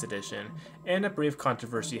Box Edition, and a brief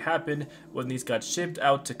controversy happened when these got shipped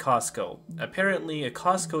out to Costco. Apparently,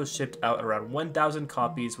 Costco shipped out around 1,000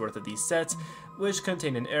 copies worth of these sets, which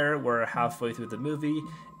contained an error where halfway through the movie,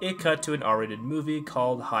 it cut to an R-rated movie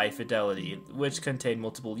called High Fidelity, which contained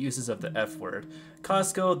multiple uses of the F word.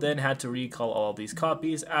 Costco then had to recall all of these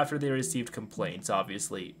copies after they received complaints,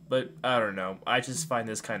 obviously. But I don't know, I just find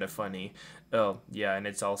this kind of funny. Oh, yeah, and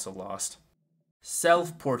it's also lost.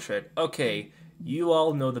 Self-portrait. Okay, you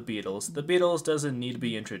all know the Beatles. The Beatles doesn't need to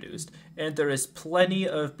be introduced, and there is plenty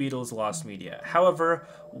of Beatles Lost Media. However,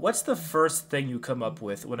 what's the first thing you come up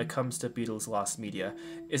with when it comes to Beatles Lost Media?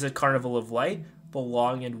 Is it Carnival of Light? The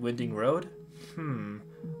Long and Winding Road?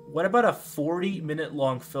 What about a 40-minute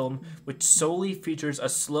long film which solely features a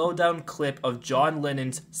slowed-down clip of John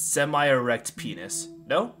Lennon's semi-erect penis?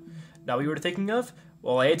 No? Not what you were thinking of?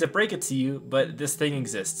 Well, I hate to break it to you, but this thing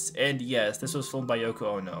exists. And yes, this was filmed by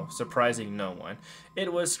Yoko Ono, surprising no one.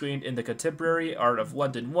 It was screened in the Contemporary Art of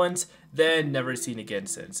London once, then never seen again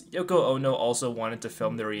since. Yoko Ono also wanted to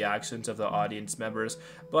film the reactions of the audience members,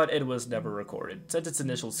 but it was never recorded. Since its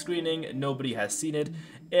initial screening, nobody has seen it,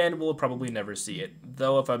 and will probably never see it.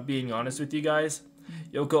 Though, if I'm being honest with you guys,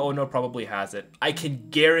 Yoko Ono probably has it. I can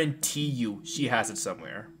guarantee you she has it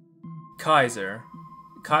somewhere. Kaiser.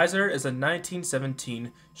 Kaiser is a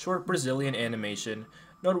 1917 short Brazilian animation,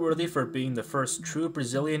 noteworthy for being the first true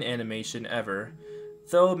Brazilian animation ever.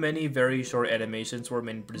 Though many very short animations were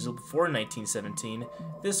made in Brazil before 1917,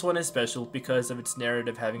 this one is special because of its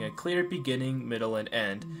narrative having a clear beginning, middle, and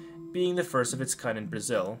end, being the first of its kind in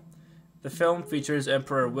Brazil. The film features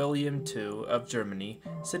Emperor William II of Germany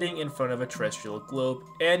sitting in front of a terrestrial globe,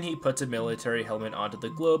 and he puts a military helmet onto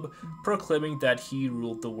the globe, proclaiming that he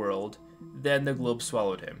ruled the world. Then the globe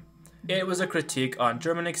swallowed him. It was a critique on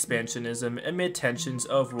German expansionism amid tensions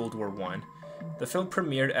of World War I. The film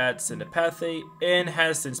premiered at Cinepathe and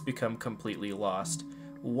has since become completely lost.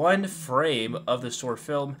 One frame of the short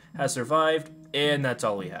film has survived, and that's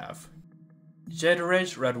all we have.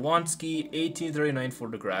 Jędrzej Radwanski, 1839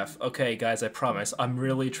 photograph. Okay guys, I promise, I'm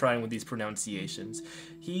really trying with these pronunciations.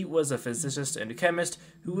 He was a physicist and chemist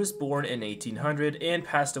who was born in 1800 and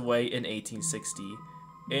passed away in 1860.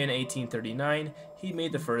 In 1839, he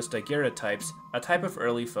made the first daguerreotypes, a type of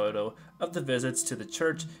early photo of the visits to the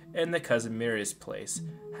church and the Cousin Mary's place.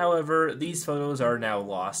 However, these photos are now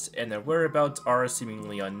lost, and their whereabouts are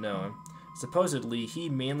seemingly unknown. Supposedly, he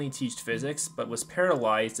mainly taught physics, but was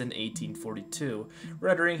paralyzed in 1842,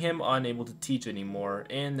 rendering him unable to teach anymore,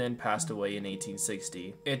 and then passed away in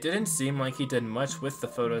 1860. It didn't seem like he did much with the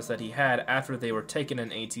photos that he had after they were taken in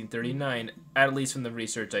 1839, at least from the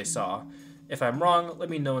research I saw. If I'm wrong, let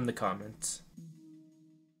me know in the comments.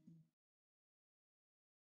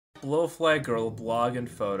 Blowfly Girl blog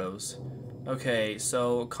and photos. Okay,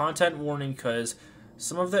 so content warning because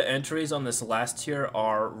some of the entries on this last tier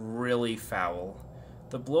are really foul.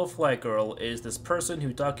 The Blowfly Girl is this person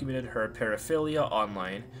who documented her paraphilia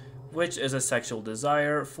online, which is a sexual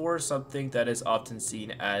desire for something that is often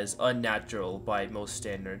seen as unnatural by most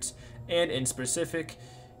standards, and in specific,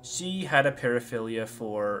 she had a paraphilia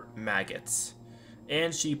for maggots,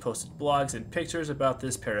 and she posted blogs and pictures about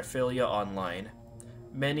this paraphilia online.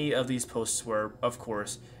 Many of these posts were, of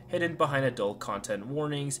course, hidden behind adult content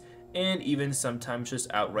warnings, and even sometimes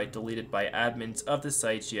just outright deleted by admins of the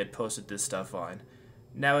site she had posted this stuff on.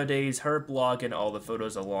 Nowadays, her blog and all the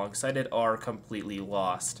photos alongside it are completely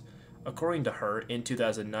lost. According to her, in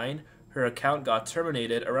 2009, her account got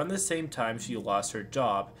terminated around the same time she lost her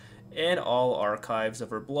job, and all archives of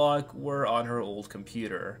her blog were on her old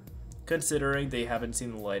computer. Considering they haven't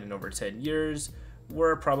seen the light in over 10 years,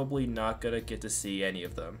 we're probably not gonna get to see any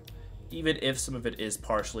of them. Even if some of it is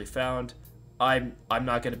partially found, I'm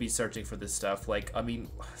not gonna be searching for this stuff. Like, I mean,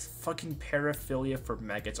 fucking paraphilia for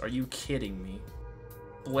maggots, are you kidding me?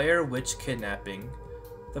 Blair Witch Kidnapping.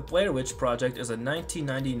 The Blair Witch Project is a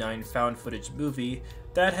 1999 found footage movie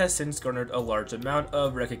that has since garnered a large amount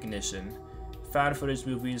of recognition. Found footage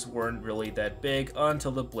movies weren't really that big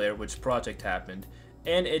until the Blair Witch Project happened,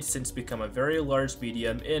 and it's since become a very large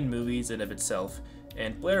medium in movies in of itself,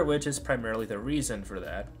 and Blair Witch is primarily the reason for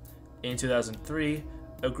that. In 2003,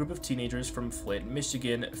 a group of teenagers from Flint,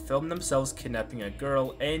 Michigan filmed themselves kidnapping a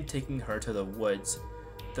girl and taking her to the woods.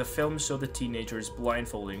 The film showed the teenagers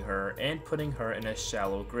blindfolding her and putting her in a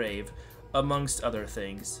shallow grave, amongst other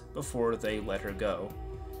things, before they let her go.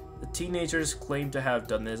 The teenagers claimed to have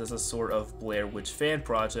done this as a sort of Blair Witch fan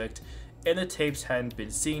project, and the tapes hadn't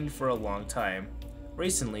been seen for a long time.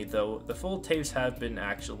 Recently, though, the full tapes have been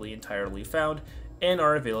actually entirely found and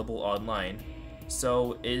are available online.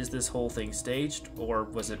 So, is this whole thing staged, or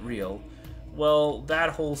was it real? Well,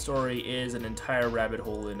 that whole story is an entire rabbit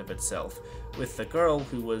hole in of itself, with the girl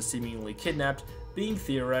who was seemingly kidnapped being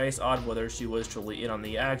theorized on whether she was truly in on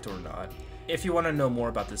the act or not. If you want to know more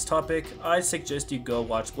about this topic, I suggest you go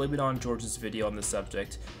watch Blame It On George's video on the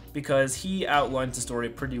subject, because he outlines the story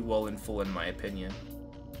pretty well in full in my opinion.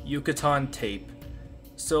 Yucatan Tape.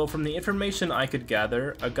 So from the information I could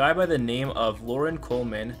gather, a guy by the name of Loren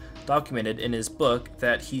Coleman documented in his book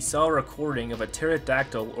that he saw a recording of a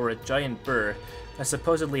pterodactyl or a giant bird that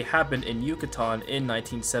supposedly happened in Yucatan in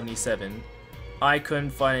 1977. I couldn't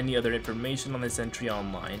find any other information on this entry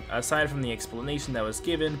online, aside from the explanation that was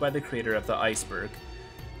given by the creator of the iceberg.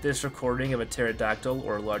 This recording of a pterodactyl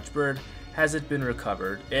or large bird hasn't been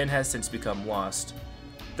recovered and has since become lost.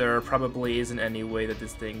 There probably isn't any way that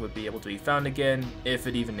this thing would be able to be found again, if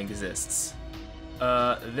it even exists.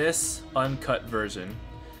 This uncut version.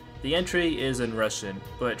 The entry is in Russian,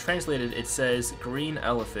 but translated it says Green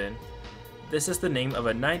Elephant. This is the name of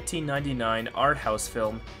a 1999 art house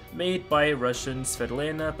film made by Russian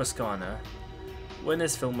Svetlana Paskana. When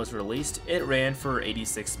this film was released, it ran for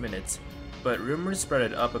 86 minutes, but rumors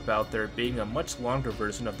spread up about there being a much longer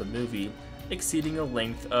version of the movie, exceeding a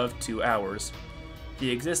length of 2 hours.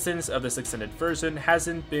 The existence of this extended version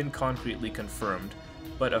hasn't been concretely confirmed,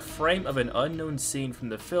 but a frame of an unknown scene from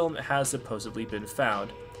the film has supposedly been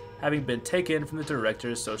found, having been taken from the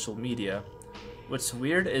director's social media. What's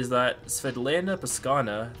weird is that Svetlana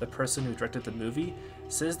Paskana, the person who directed the movie,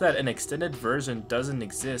 says that an extended version doesn't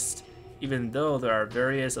exist, even though there are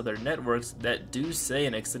various other networks that do say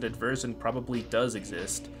an extended version probably does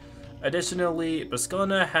exist. Additionally,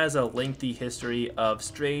 Paskana has a lengthy history of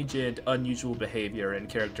strange and unusual behavior and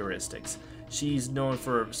characteristics. She's known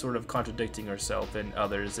for sort of contradicting herself and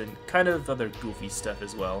others, and kind of other goofy stuff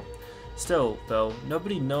as well. Still, though,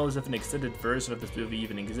 nobody knows if an extended version of this movie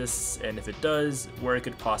even exists, and if it does, where it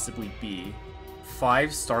could possibly be. 5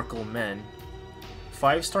 Starkle Men.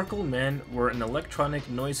 5 Starkle Men were an electronic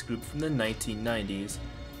noise group from the 1990s,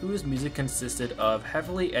 whose music consisted of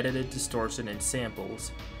heavily edited distortion and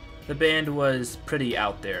samples. The band was pretty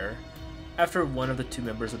out there. After one of the 2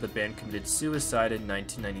 members of the band committed suicide in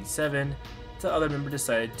 1997, the other member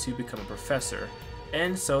decided to become a professor,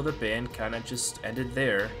 and so the band kinda just ended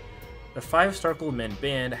there. The 5 Starkle Men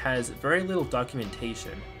band has very little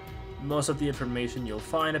documentation. Most of the information you'll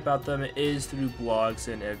find about them is through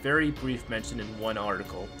blogs and a very brief mention in one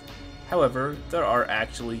article. However, there are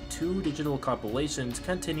actually 2 digital compilations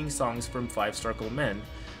containing songs from 5 Starkle Men,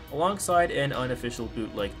 alongside an unofficial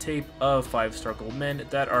bootleg tape of 5 Starkle Men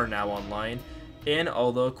that are now online, And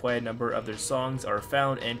although quite a number of their songs are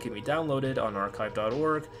found and can be downloaded on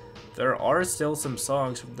archive.org, there are still some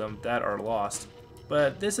songs from them that are lost.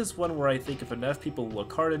 But this is one where I think if enough people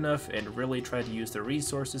look hard enough and really try to use their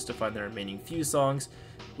resources to find the remaining few songs,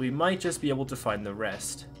 we might just be able to find the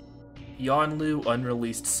rest. Yonlu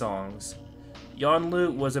Unreleased Songs.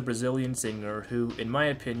 Yonlu was a Brazilian singer who, in my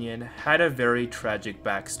opinion, had a very tragic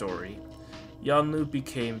backstory. Yonlu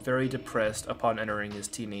became very depressed upon entering his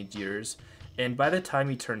teenage years, and by the time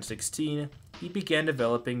he turned 16, he began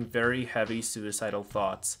developing very heavy suicidal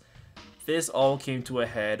thoughts. This all came to a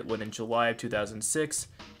head when in July of 2006,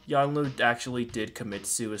 Yonlu actually did commit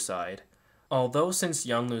suicide. Although since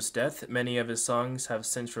Yonlu's death, many of his songs have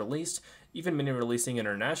since released, even many releasing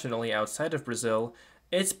internationally outside of Brazil,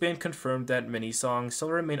 it's been confirmed that many songs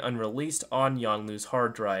still remain unreleased on Yonlu's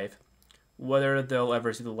hard drive. Whether they'll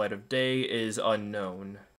ever see the light of day is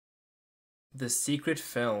unknown. The Secret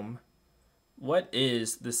Film. What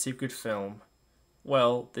is The Secret Film?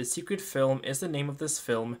 Well, The Secret Film is the name of this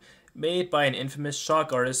film made by an infamous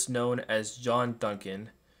shock artist known as John Duncan.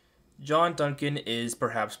 John Duncan is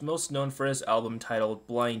perhaps most known for his album titled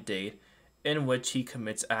Blind Date, in which he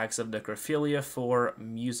commits acts of necrophilia for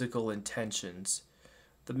musical intentions.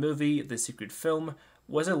 The movie, The Secret Film,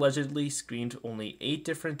 was allegedly screened only 8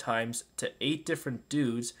 different times to 8 different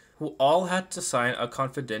dudes who all had to sign a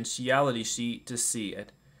confidentiality sheet to see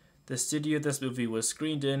it. The studio this movie was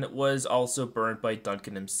screened in was also burned by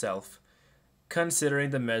Duncan himself.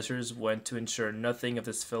 Considering the measures went to ensure nothing of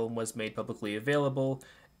this film was made publicly available,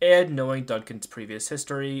 and knowing Duncan's previous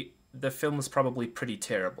history, the film is probably pretty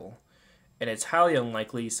terrible. And it's highly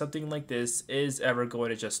unlikely something like this is ever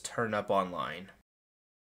going to just turn up online.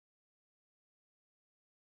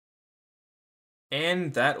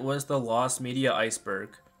 And that was the Lost Media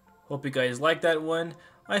Iceberg. Hope you guys liked that one.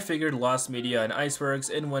 I figured Lost Media and icebergs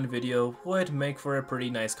in one video would make for a pretty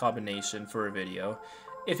nice combination for a video.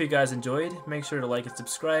 If you guys enjoyed, make sure to like and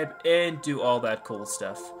subscribe and do all that cool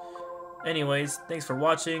stuff. Anyways, thanks for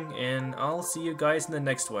watching, and I'll see you guys in the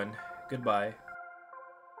next one. Goodbye.